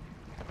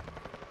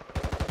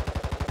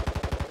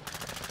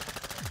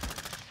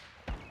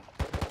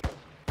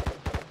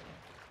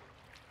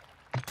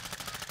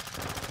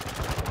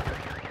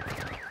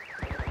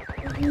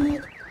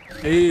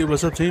 Hey,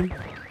 what's up, team?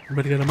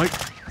 Everybody got a mic?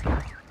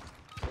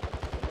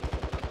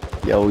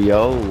 Yo,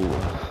 yo.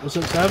 What's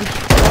up, Savage?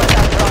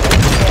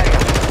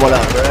 What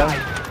up, bro?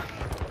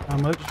 How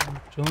much?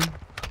 Chilling?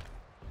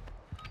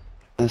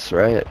 That's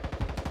right.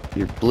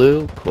 You're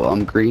blue, cool,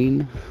 I'm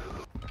green.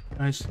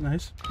 Nice,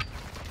 nice.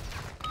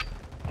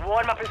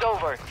 Warm-up is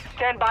over.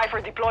 Stand by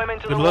for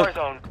deployment to Good the luck.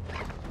 war zone.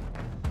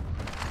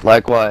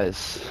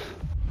 Likewise.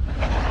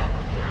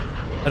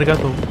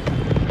 Arigato.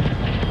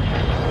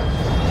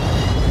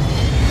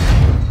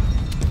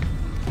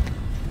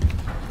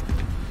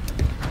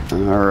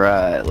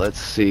 Alright, let's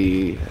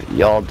see.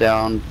 Y'all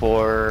down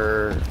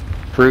for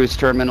cruise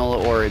terminal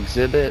or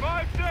exhibit?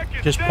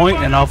 Just point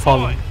and I'll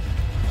follow.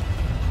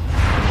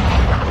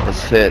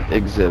 Let's hit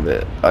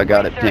exhibit. I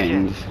got it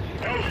pinged.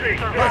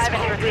 Survive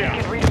and your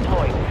team can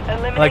redeploy.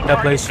 I like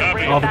that place.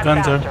 All the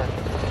guns are.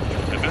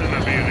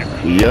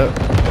 Yep.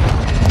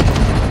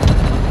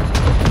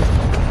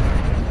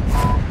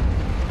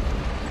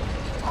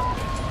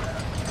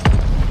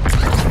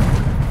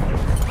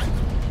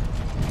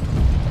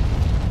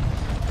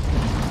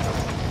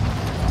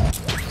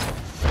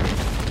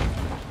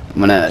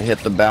 I'm gonna hit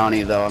the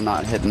bounty though, I'm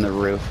not hitting the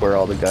roof where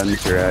all the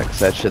guns are at, 'cause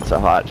that shit's a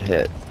hot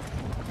hit.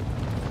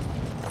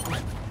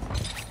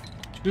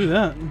 Do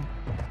that.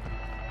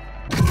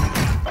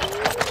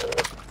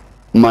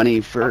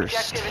 Money first.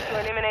 Objective is to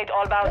eliminate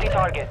all bounty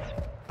targets.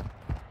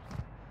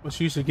 What's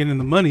the use of getting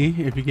the money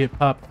if you get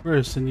popped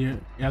first and you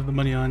have the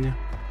money on you?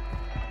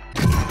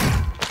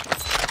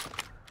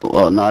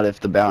 Well, not if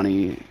the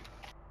bounty...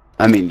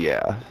 I mean,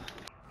 yeah.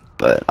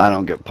 But I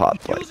don't get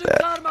popped like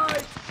that.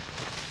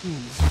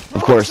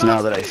 Of course,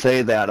 now that I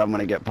say that, I'm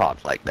gonna get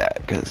popped like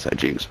that, because I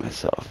jinx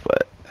myself,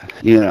 but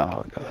you know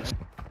how it goes.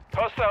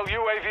 Hostile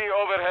UAV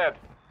overhead.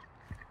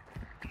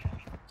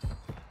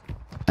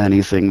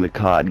 Anything the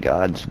COD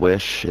gods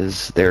wish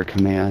is their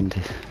command.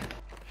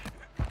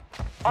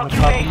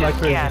 Occupation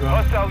scan.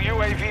 Hostile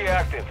UAV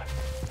active.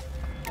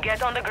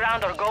 Get on the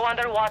ground or go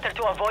underwater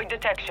to avoid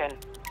detection.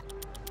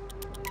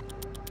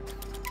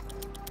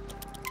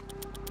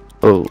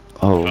 Oh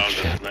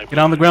shit. Get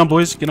on the ground,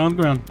 boys. Get on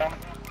the ground.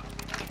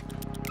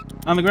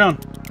 On the ground.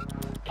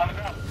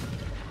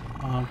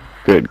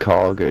 Good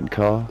call, good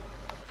call.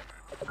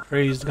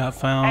 Crazed got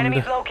found.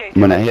 Enemies located.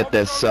 I'm gonna hit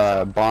this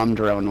bomb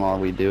drone while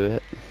we do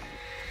it.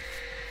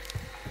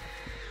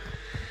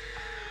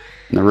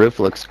 And the roof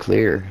looks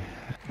clear.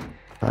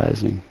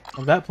 Surprising.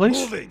 Of that place?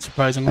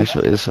 Surprisingly.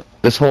 Actually,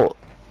 this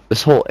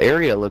whole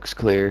area looks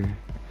clear.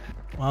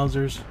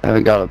 Wowzers. I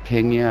haven't got a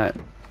ping yet.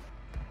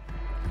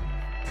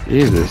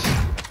 Jesus.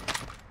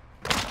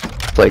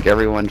 It's like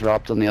everyone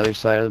dropped on the other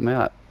side of the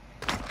map.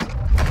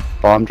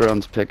 Bomb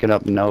drones picking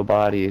up no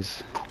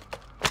bodies.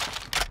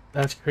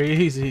 That's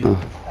crazy.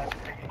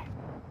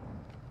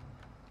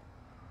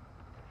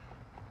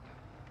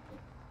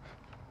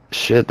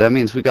 Shit, that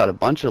means we got a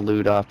bunch of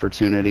loot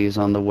opportunities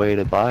on the way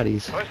to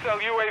bodies. Hostile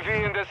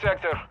UAV in the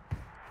sector.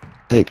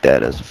 Take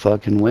that as a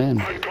fucking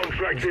win.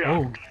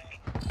 Oh.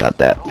 Got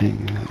that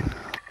ping.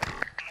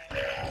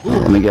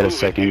 Let me get a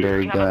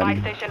secondary We have a buy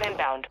gun. station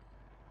inbound.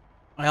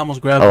 I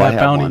almost grabbed Oh, that I have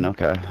bounty. one,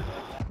 okay.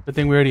 Good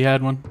thing we already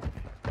had one.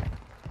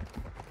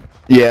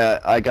 Yeah,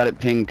 I got it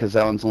pinged because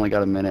that one's only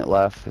got a minute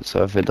left,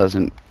 so if it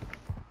doesn't,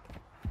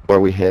 before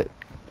we hit,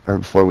 or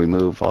before we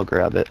move, I'll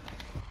grab it.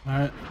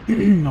 Alright.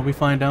 Are we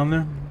flying down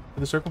there? To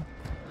the circle?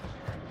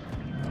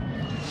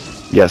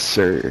 Yes,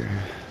 sir.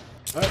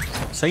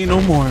 Alright. Say no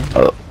more.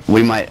 Oh,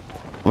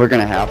 we're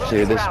gonna have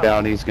to. This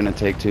bounty's gonna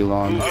take too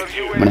long.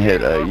 I'm gonna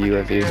hit a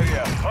UAV.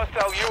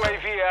 Hostile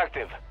UAV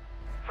active.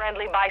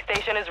 Friendly buy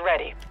station is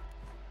ready.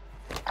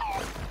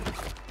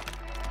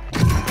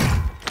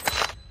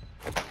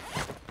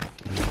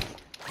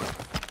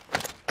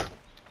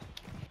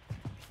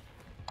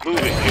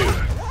 Moving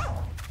here.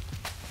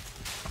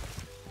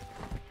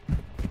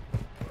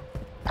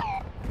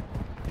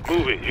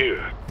 Moving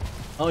here.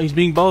 Oh, he's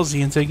being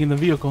ballsy and taking the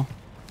vehicle.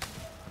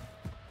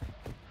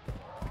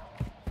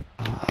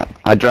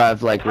 I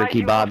drive like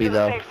Ricky Bobby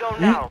though.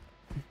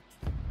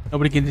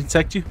 Nobody can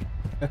detect you?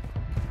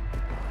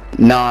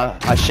 Nah,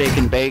 I shake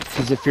and bake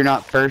because if you're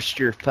not first,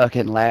 you're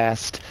fucking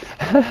last.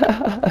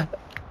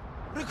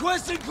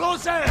 Requesting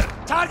close air.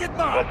 Target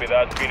mark. Copy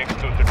that, Phoenix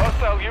 2.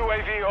 Hostile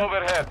UAV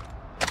overhead.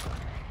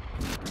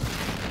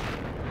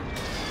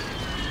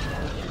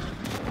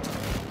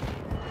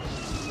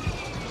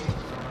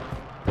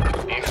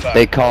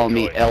 They call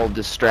me L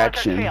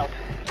Distraction.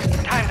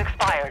 Time's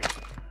expired.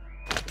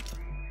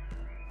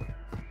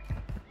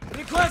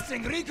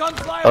 Requesting recon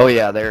flyer. Oh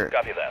yeah, they're...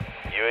 Copy that.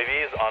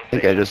 UAV is on I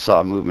think I just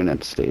saw movement at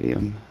the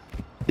stadium.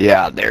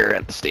 Yeah, they're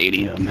at the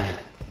stadium.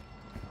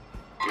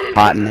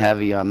 Hot and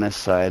heavy on this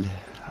side.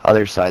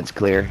 Other side's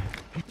clear.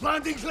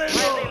 Planting Friendly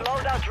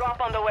loadout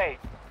drop on the way.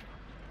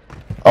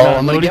 Oh,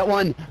 I'm gonna get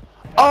one.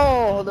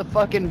 Oh, the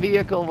fucking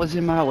vehicle was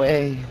in my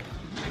way.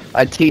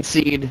 I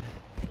TC'd.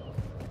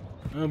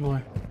 Oh boy.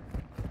 Are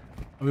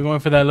we going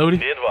for that loadie?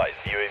 Be advised,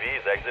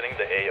 UAV is exiting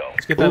the AO.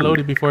 Let's get that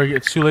loadie before it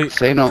gets too late.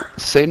 Say no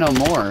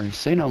more.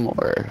 Say no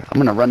more. I'm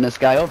gonna run this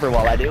guy over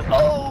while I do.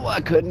 Oh, I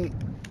couldn't.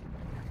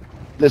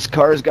 This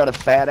car's got a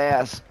fat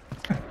ass.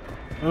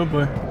 Oh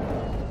boy.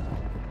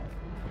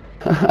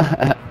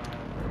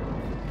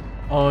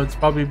 Oh, it's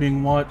probably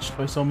being watched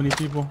by so many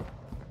people.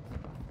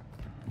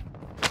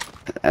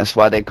 That's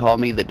why they call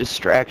me the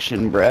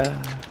distraction, bruh.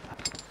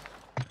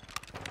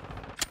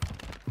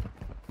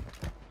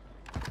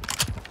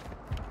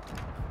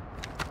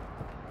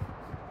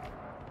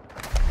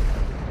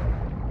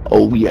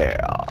 Oh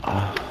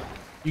yeah.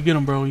 You get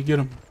him, bro. You get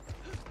him.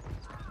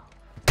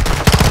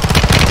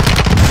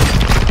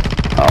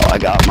 Oh, I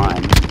got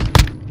mine.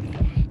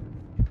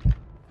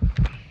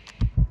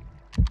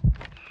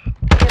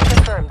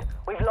 Confirmed.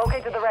 We've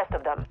located the rest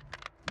of them.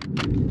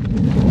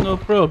 No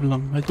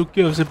problem. I took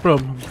care of the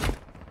problem.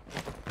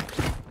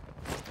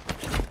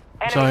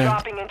 Enemy Sorry.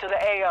 dropping into the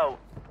AO.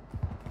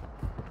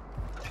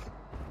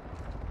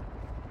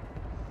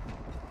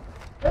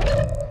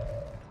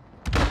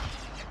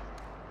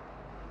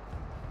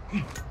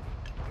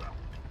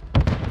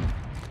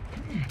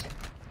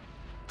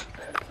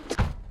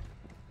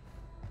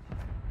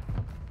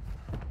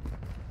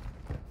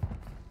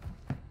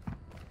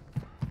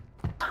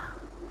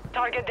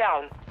 Target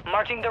down.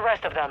 Marching the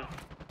rest of them.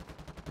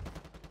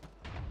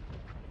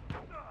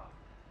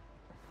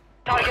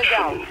 Target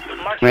down.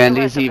 Marching Man,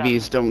 the these rest of them.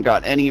 EVs don't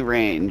got any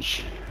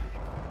range.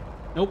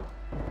 Nope.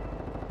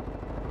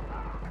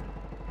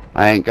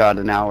 I ain't got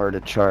an hour to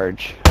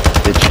charge.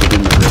 Ditched it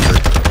in the river.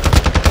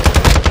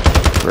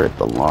 Where it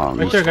belongs.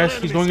 Right there, guys.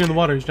 He's going in the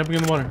water. He's jumping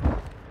in the water.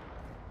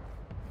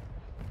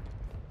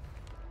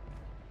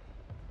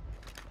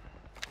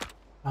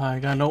 I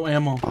got no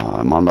ammo.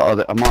 I'm on the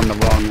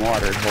wrong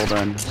water. Hold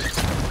on.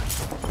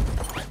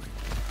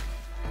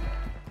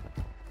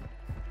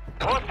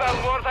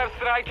 Hostile mortar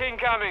strike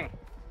incoming.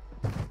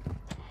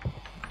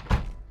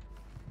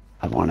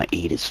 I want to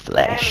eat his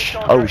flesh.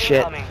 Oh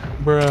shit.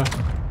 Bruh.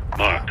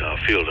 Marked our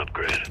field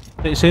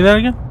upgrade. Say that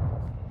again?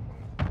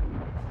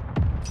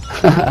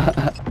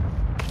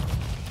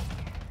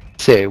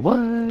 Say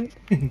what?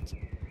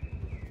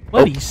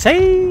 What'd he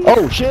say?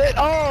 Oh shit!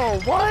 Oh,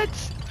 what?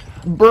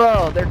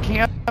 Bro, they're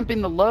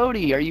camping the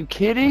Lodi. Are you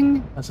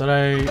kidding? That's what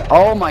I...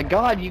 Oh my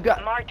god, you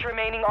got... Marked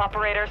remaining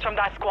operators from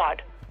that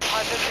squad.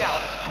 Hunt them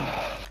down.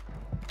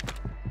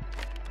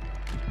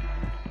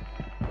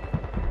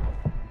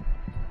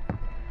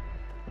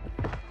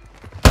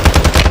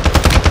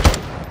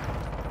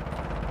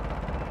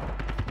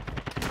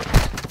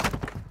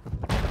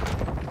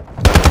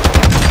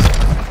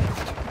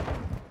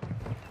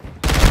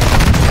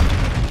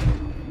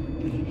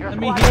 Your Let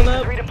me squad heal mate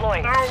up. is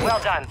redeploying. Well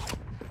done.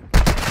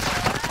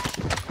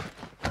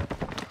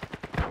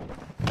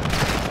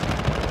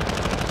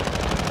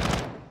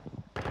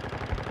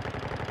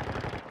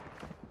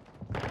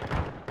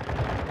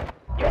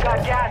 You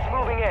got gas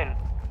moving in.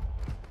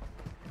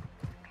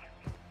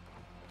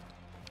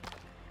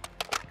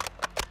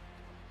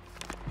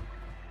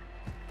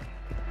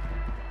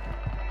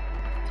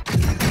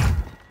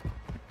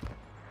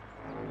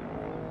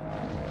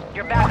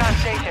 You're back on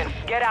station.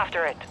 Get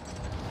after it.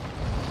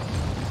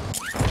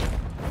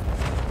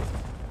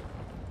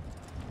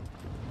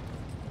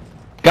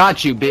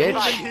 Got you,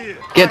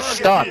 bitch. Get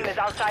stuck. Is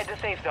outside the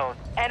safe zone.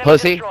 Enemy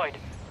Pussy. destroyed.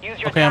 Use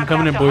your Okay, I'm tap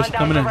coming map in, to boys. hunt down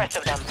Coming the in. rest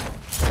of them.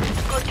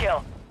 Good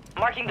kill.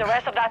 Marking the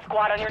rest of that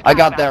squad on your I tap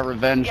got map. that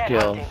revenge Get kill.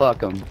 hunting. Fuck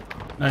them.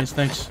 Nice,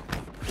 thanks.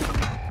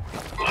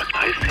 But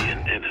I see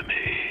an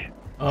enemy.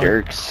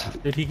 Jerks.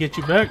 Did he get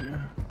you back?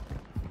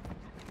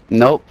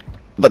 Nope.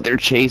 But they're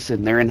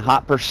chasing. They're in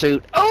hot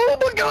pursuit. Oh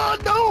my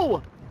god,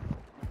 no!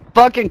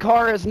 Fucking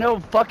car has no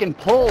fucking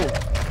pull.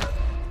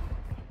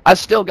 I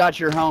still got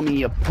your homie,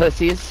 you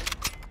pussies.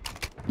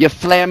 You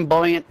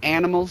flamboyant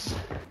animals.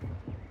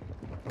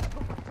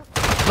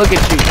 Look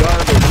at you,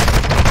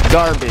 garbage.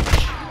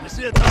 Garbage.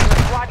 Your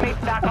squad mate's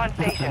back on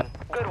station.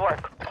 Good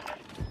work.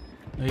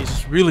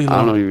 He's really I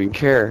low. don't even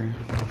care.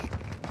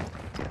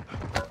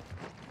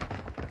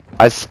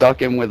 I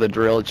stuck him with a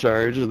drill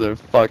charge and then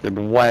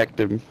fucking whacked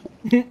him.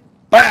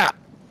 Ah!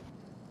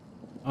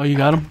 Oh, you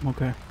got him?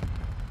 Okay.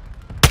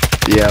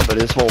 Yeah, but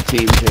his whole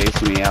team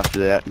chased me after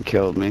that and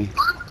killed me.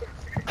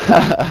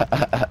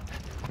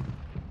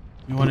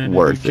 You wanted to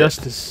Worth do it.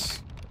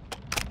 justice.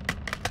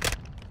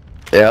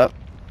 Yep.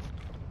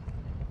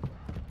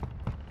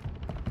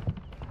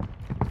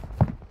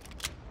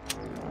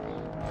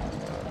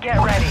 Get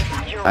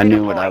ready. You're I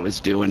knew what redeploying. I was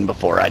doing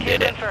before I Kill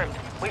did it. confirmed.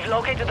 We've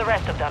located the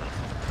rest of them.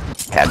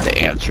 Had to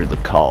answer the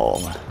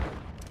call.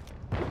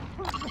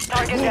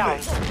 Target down.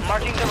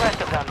 Marking the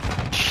rest of them.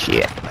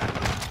 Shit.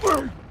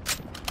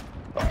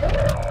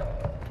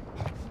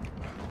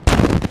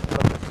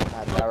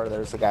 Tower,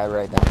 there's a guy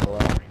right down below.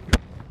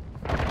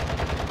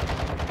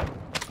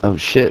 Oh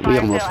shit, we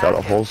almost got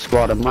a whole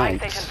squad of Fire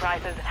mics. station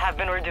prices have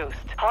been reduced.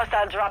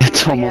 Hostile dropping It's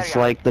into the almost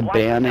area. like the Watch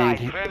ban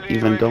side. ain't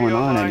even going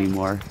on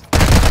anymore.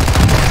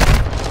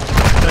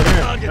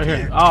 Right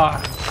here.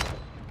 Ah.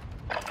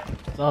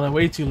 Saw that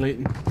way too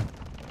late.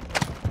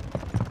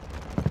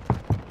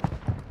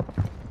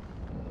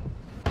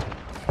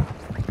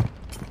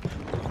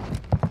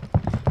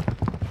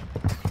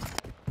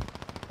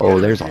 Oh,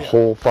 there's a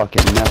whole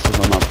fucking mess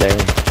of them up there.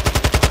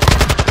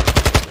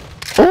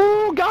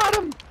 Oh, got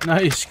him!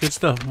 Nice, good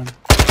stuff, man.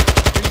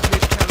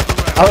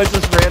 I was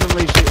just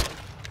randomly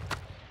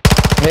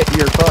hit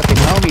your fucking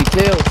homie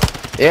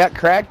too. Yeah,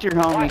 cracked your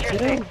homie Watch your too.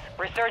 six.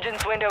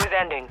 Resurgence window is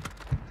ending.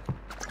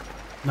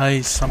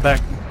 Nice, I'm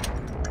back.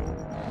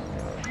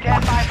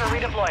 Stand by for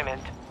redeployment.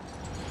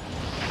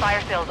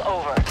 Fire sales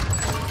over.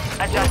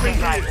 Adjusting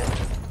prices.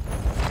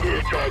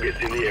 Clear targets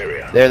in the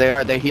area. There they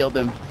are, they healed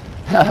him.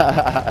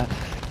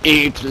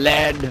 Eat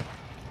lead.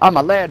 I'm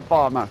a lead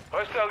farmer.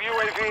 Hostile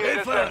UAV in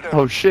the sector.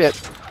 Oh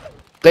shit.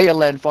 They a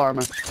lead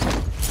farmer.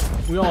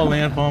 We all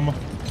land bomber.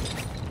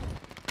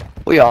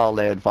 We all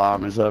lead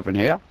farmers up in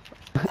here.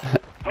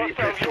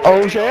 Hostile UAV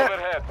Oh shit.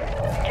 overhead.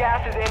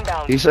 Gas is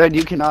inbound. He said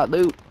you cannot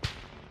loot.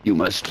 You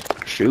must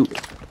shoot.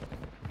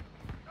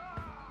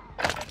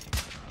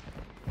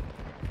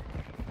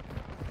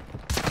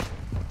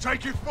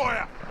 Taking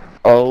fire.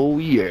 Oh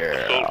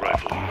yeah.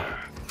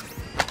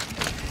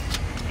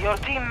 Your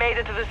team made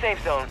it to the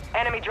safe zone.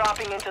 Enemy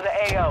dropping into the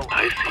AO.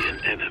 I see an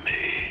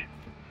enemy.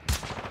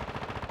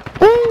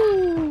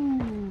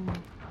 Woo!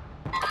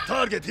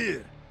 Target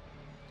here.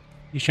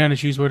 He's trying to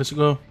choose where to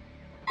go.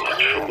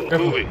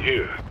 Moving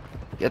here.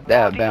 Get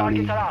that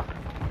Bounty bounty. targets are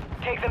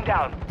up. Take them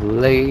down.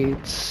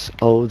 Blades.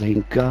 Oh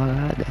thank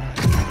God.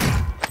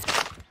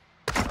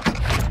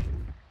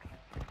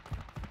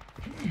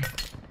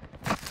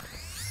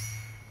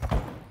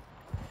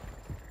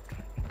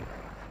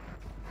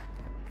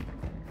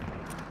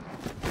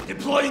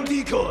 Deploying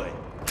decoy.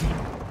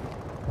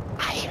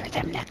 I hear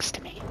them next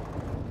to me.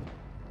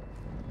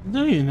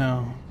 Do you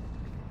know?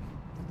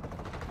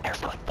 Their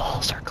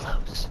footballs are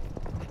close.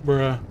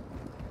 Bruh.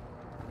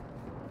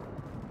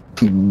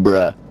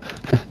 Bruh.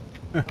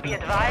 Be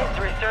advised,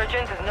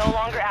 Resurgence is no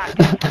longer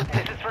active.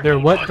 This is for They're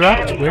keeps. what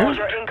dropped? Enemy Where?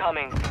 soldier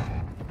incoming.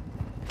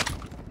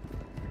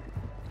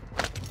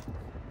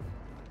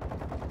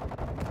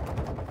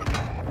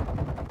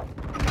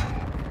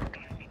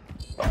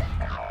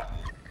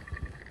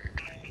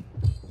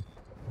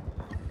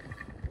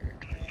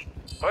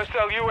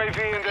 Hostile UAV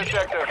in the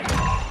sector.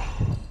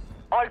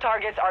 All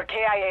targets are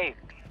KIA.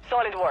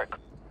 Solid work.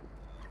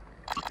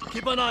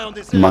 Keep an eye on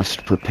this.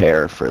 Must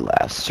prepare for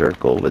last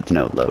circle with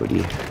no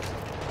loadie.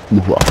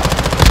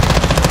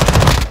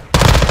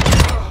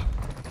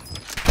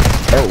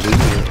 Oh, we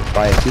need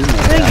by a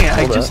teammate. Dang it,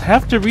 I Hold just up.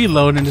 have to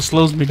reload and it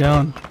slows me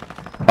down.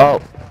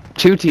 Oh,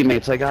 2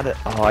 teammates. I got it.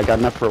 Oh, I got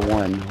enough for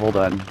 1. Hold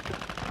on.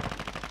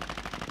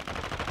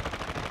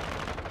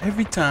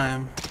 Every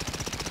time.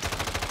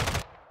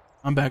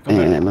 I'm back.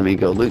 And let me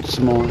go loot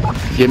some more.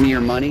 Give me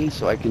your money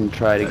so I can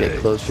try to get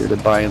closer to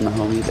buying the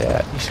homie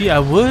that. You see, I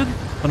would,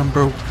 but I'm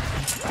broke.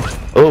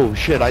 Oh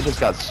shit, I just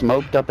got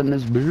smoked up in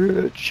this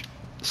bitch.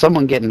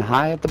 Someone getting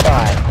high at the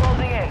buy.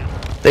 Closing in.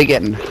 They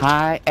getting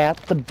high at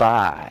the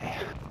buy.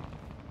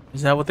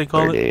 Is that what they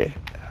call it?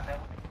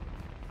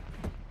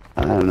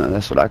 I don't know,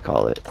 that's what I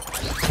call it.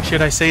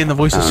 Should I say in the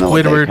voice of I don't know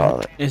what they call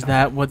Squidward? it. Is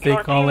that what they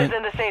Your call team it? is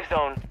in the safe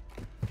zone.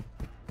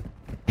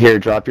 Here,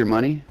 drop your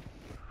money.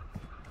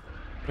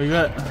 Where you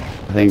at?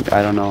 I think,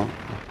 I don't know.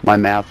 My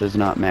math is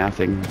not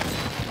mathing.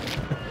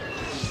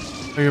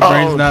 Or your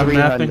brain's not 3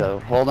 mapping?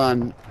 hundo. Hold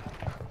on.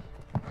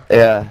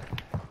 Yeah.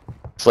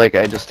 It's like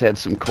I just had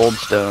some cold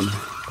stone.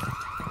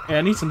 Yeah,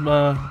 I need some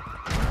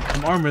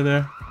armor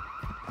there.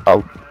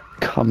 Oh,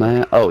 come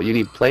on. Oh, you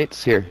need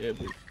plates? Here. Yeah,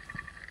 please.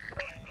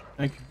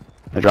 Thank you.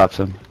 I dropped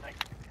some.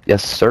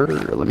 Yes, sir.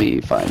 Let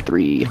me find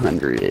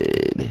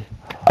 300.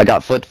 I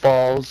got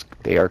footfalls.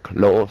 They are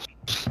close.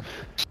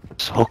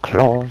 So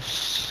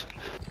close.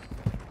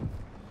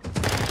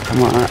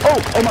 Come on.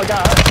 Oh my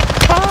god.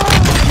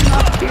 Oh,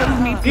 not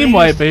kidding me, Team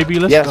white, baby.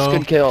 Let's yes, go.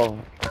 good kill.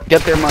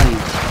 Get their money.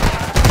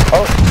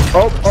 Oh.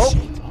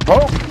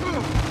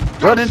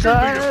 Run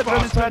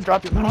inside.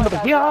 Drop your money over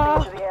here.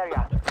 To the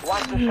area.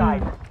 Watch the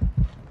side.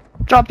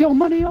 Drop your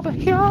money over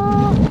here.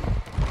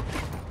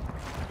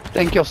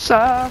 Thank you,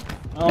 sir.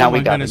 Oh now my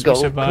we gotta goodness, go we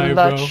survived,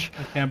 bro. clutch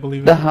I can't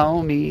believe the it.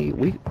 homie.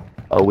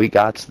 We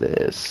got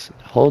this.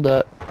 Hold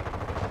up.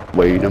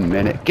 Wait a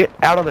minute. Get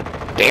out of the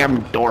damn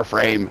door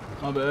frame.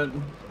 My bad.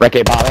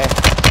 Wreck-it, Bobby.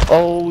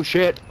 Oh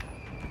shit.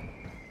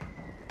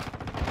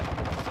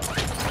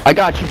 I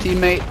got you,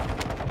 teammate.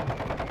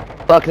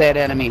 Fuck that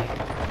enemy.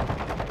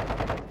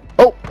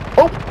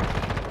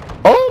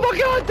 Oh my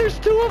god, there's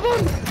 2 of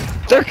them.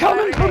 They're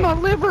coming for my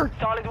liver.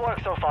 Solid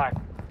work so far.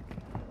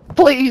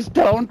 Please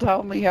don't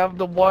only have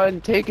the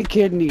one. Take a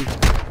kidney.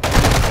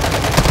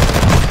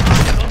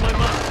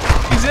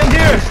 He's in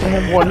here. Just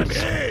have one.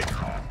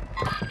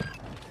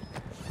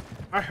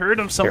 I heard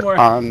him Here, somewhere.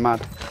 on my.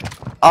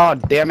 Oh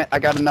damn it! I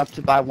got enough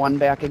to buy 1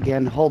 back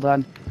again. Hold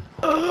on.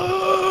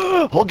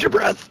 Hold your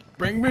breath.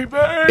 Bring me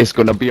back. It's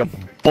gonna be a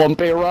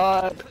bumpy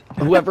ride.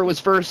 Whoever was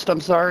first,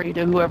 I'm sorry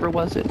to whoever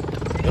was it.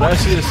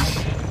 Gracias.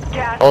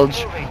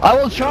 I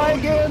will try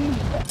again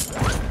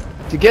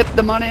to get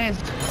the money.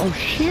 Oh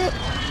shit.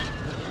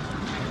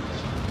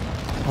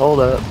 Hold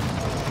up.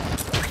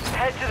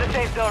 Head to the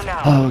safe zone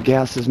now. Oh,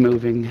 gas is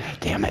moving.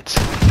 Damn it.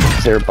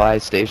 Is there a buy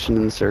station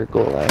in the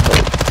circle? I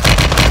hope.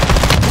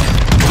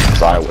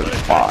 'Cause I was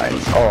fine.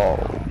 Oh.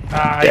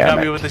 Ah, he got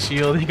me with the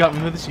shield. He got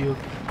me with the shield.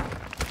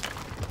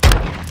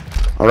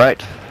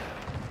 Alright.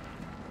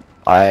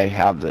 I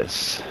have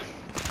this.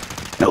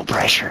 No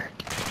pressure.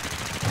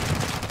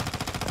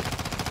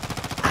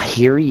 I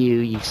hear you,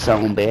 you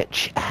son of a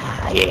bitch.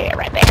 Ah, yeah,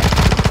 right there.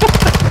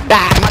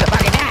 Die,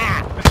 motherfucker,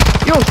 die!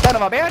 You son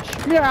of a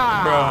bitch!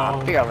 Yeah!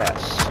 Bro. Feel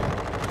this.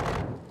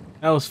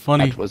 That was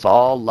funny. That was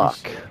all luck.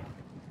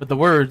 But the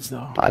words,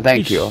 though.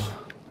 Thank you.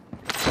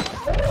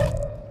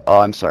 Oh,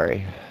 I'm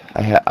sorry.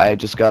 I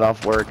just got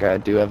off work. I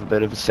do have a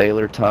bit of a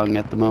sailor tongue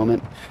at the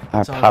moment.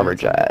 I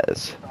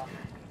apologize.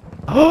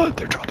 Oh,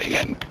 they're dropping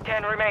in.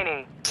 10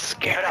 remaining.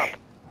 Scary.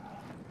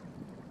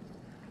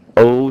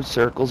 Oh,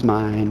 circle's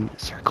mine.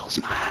 Circle's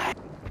mine.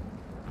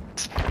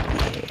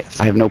 Yes.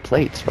 I have no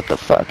plates. What the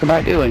fuck am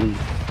I doing?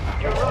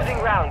 You're losing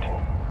round.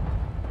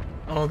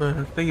 Oh,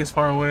 the thing is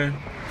far away.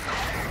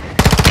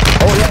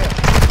 Oh, yeah.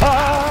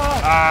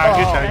 Ah,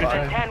 good try, good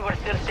try. 10 were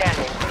still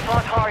standing. We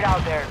fought hard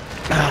out there.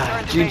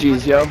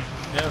 GG's, yo.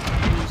 Yeah.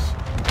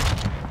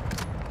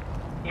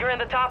 You're in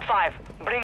the top 5. Bring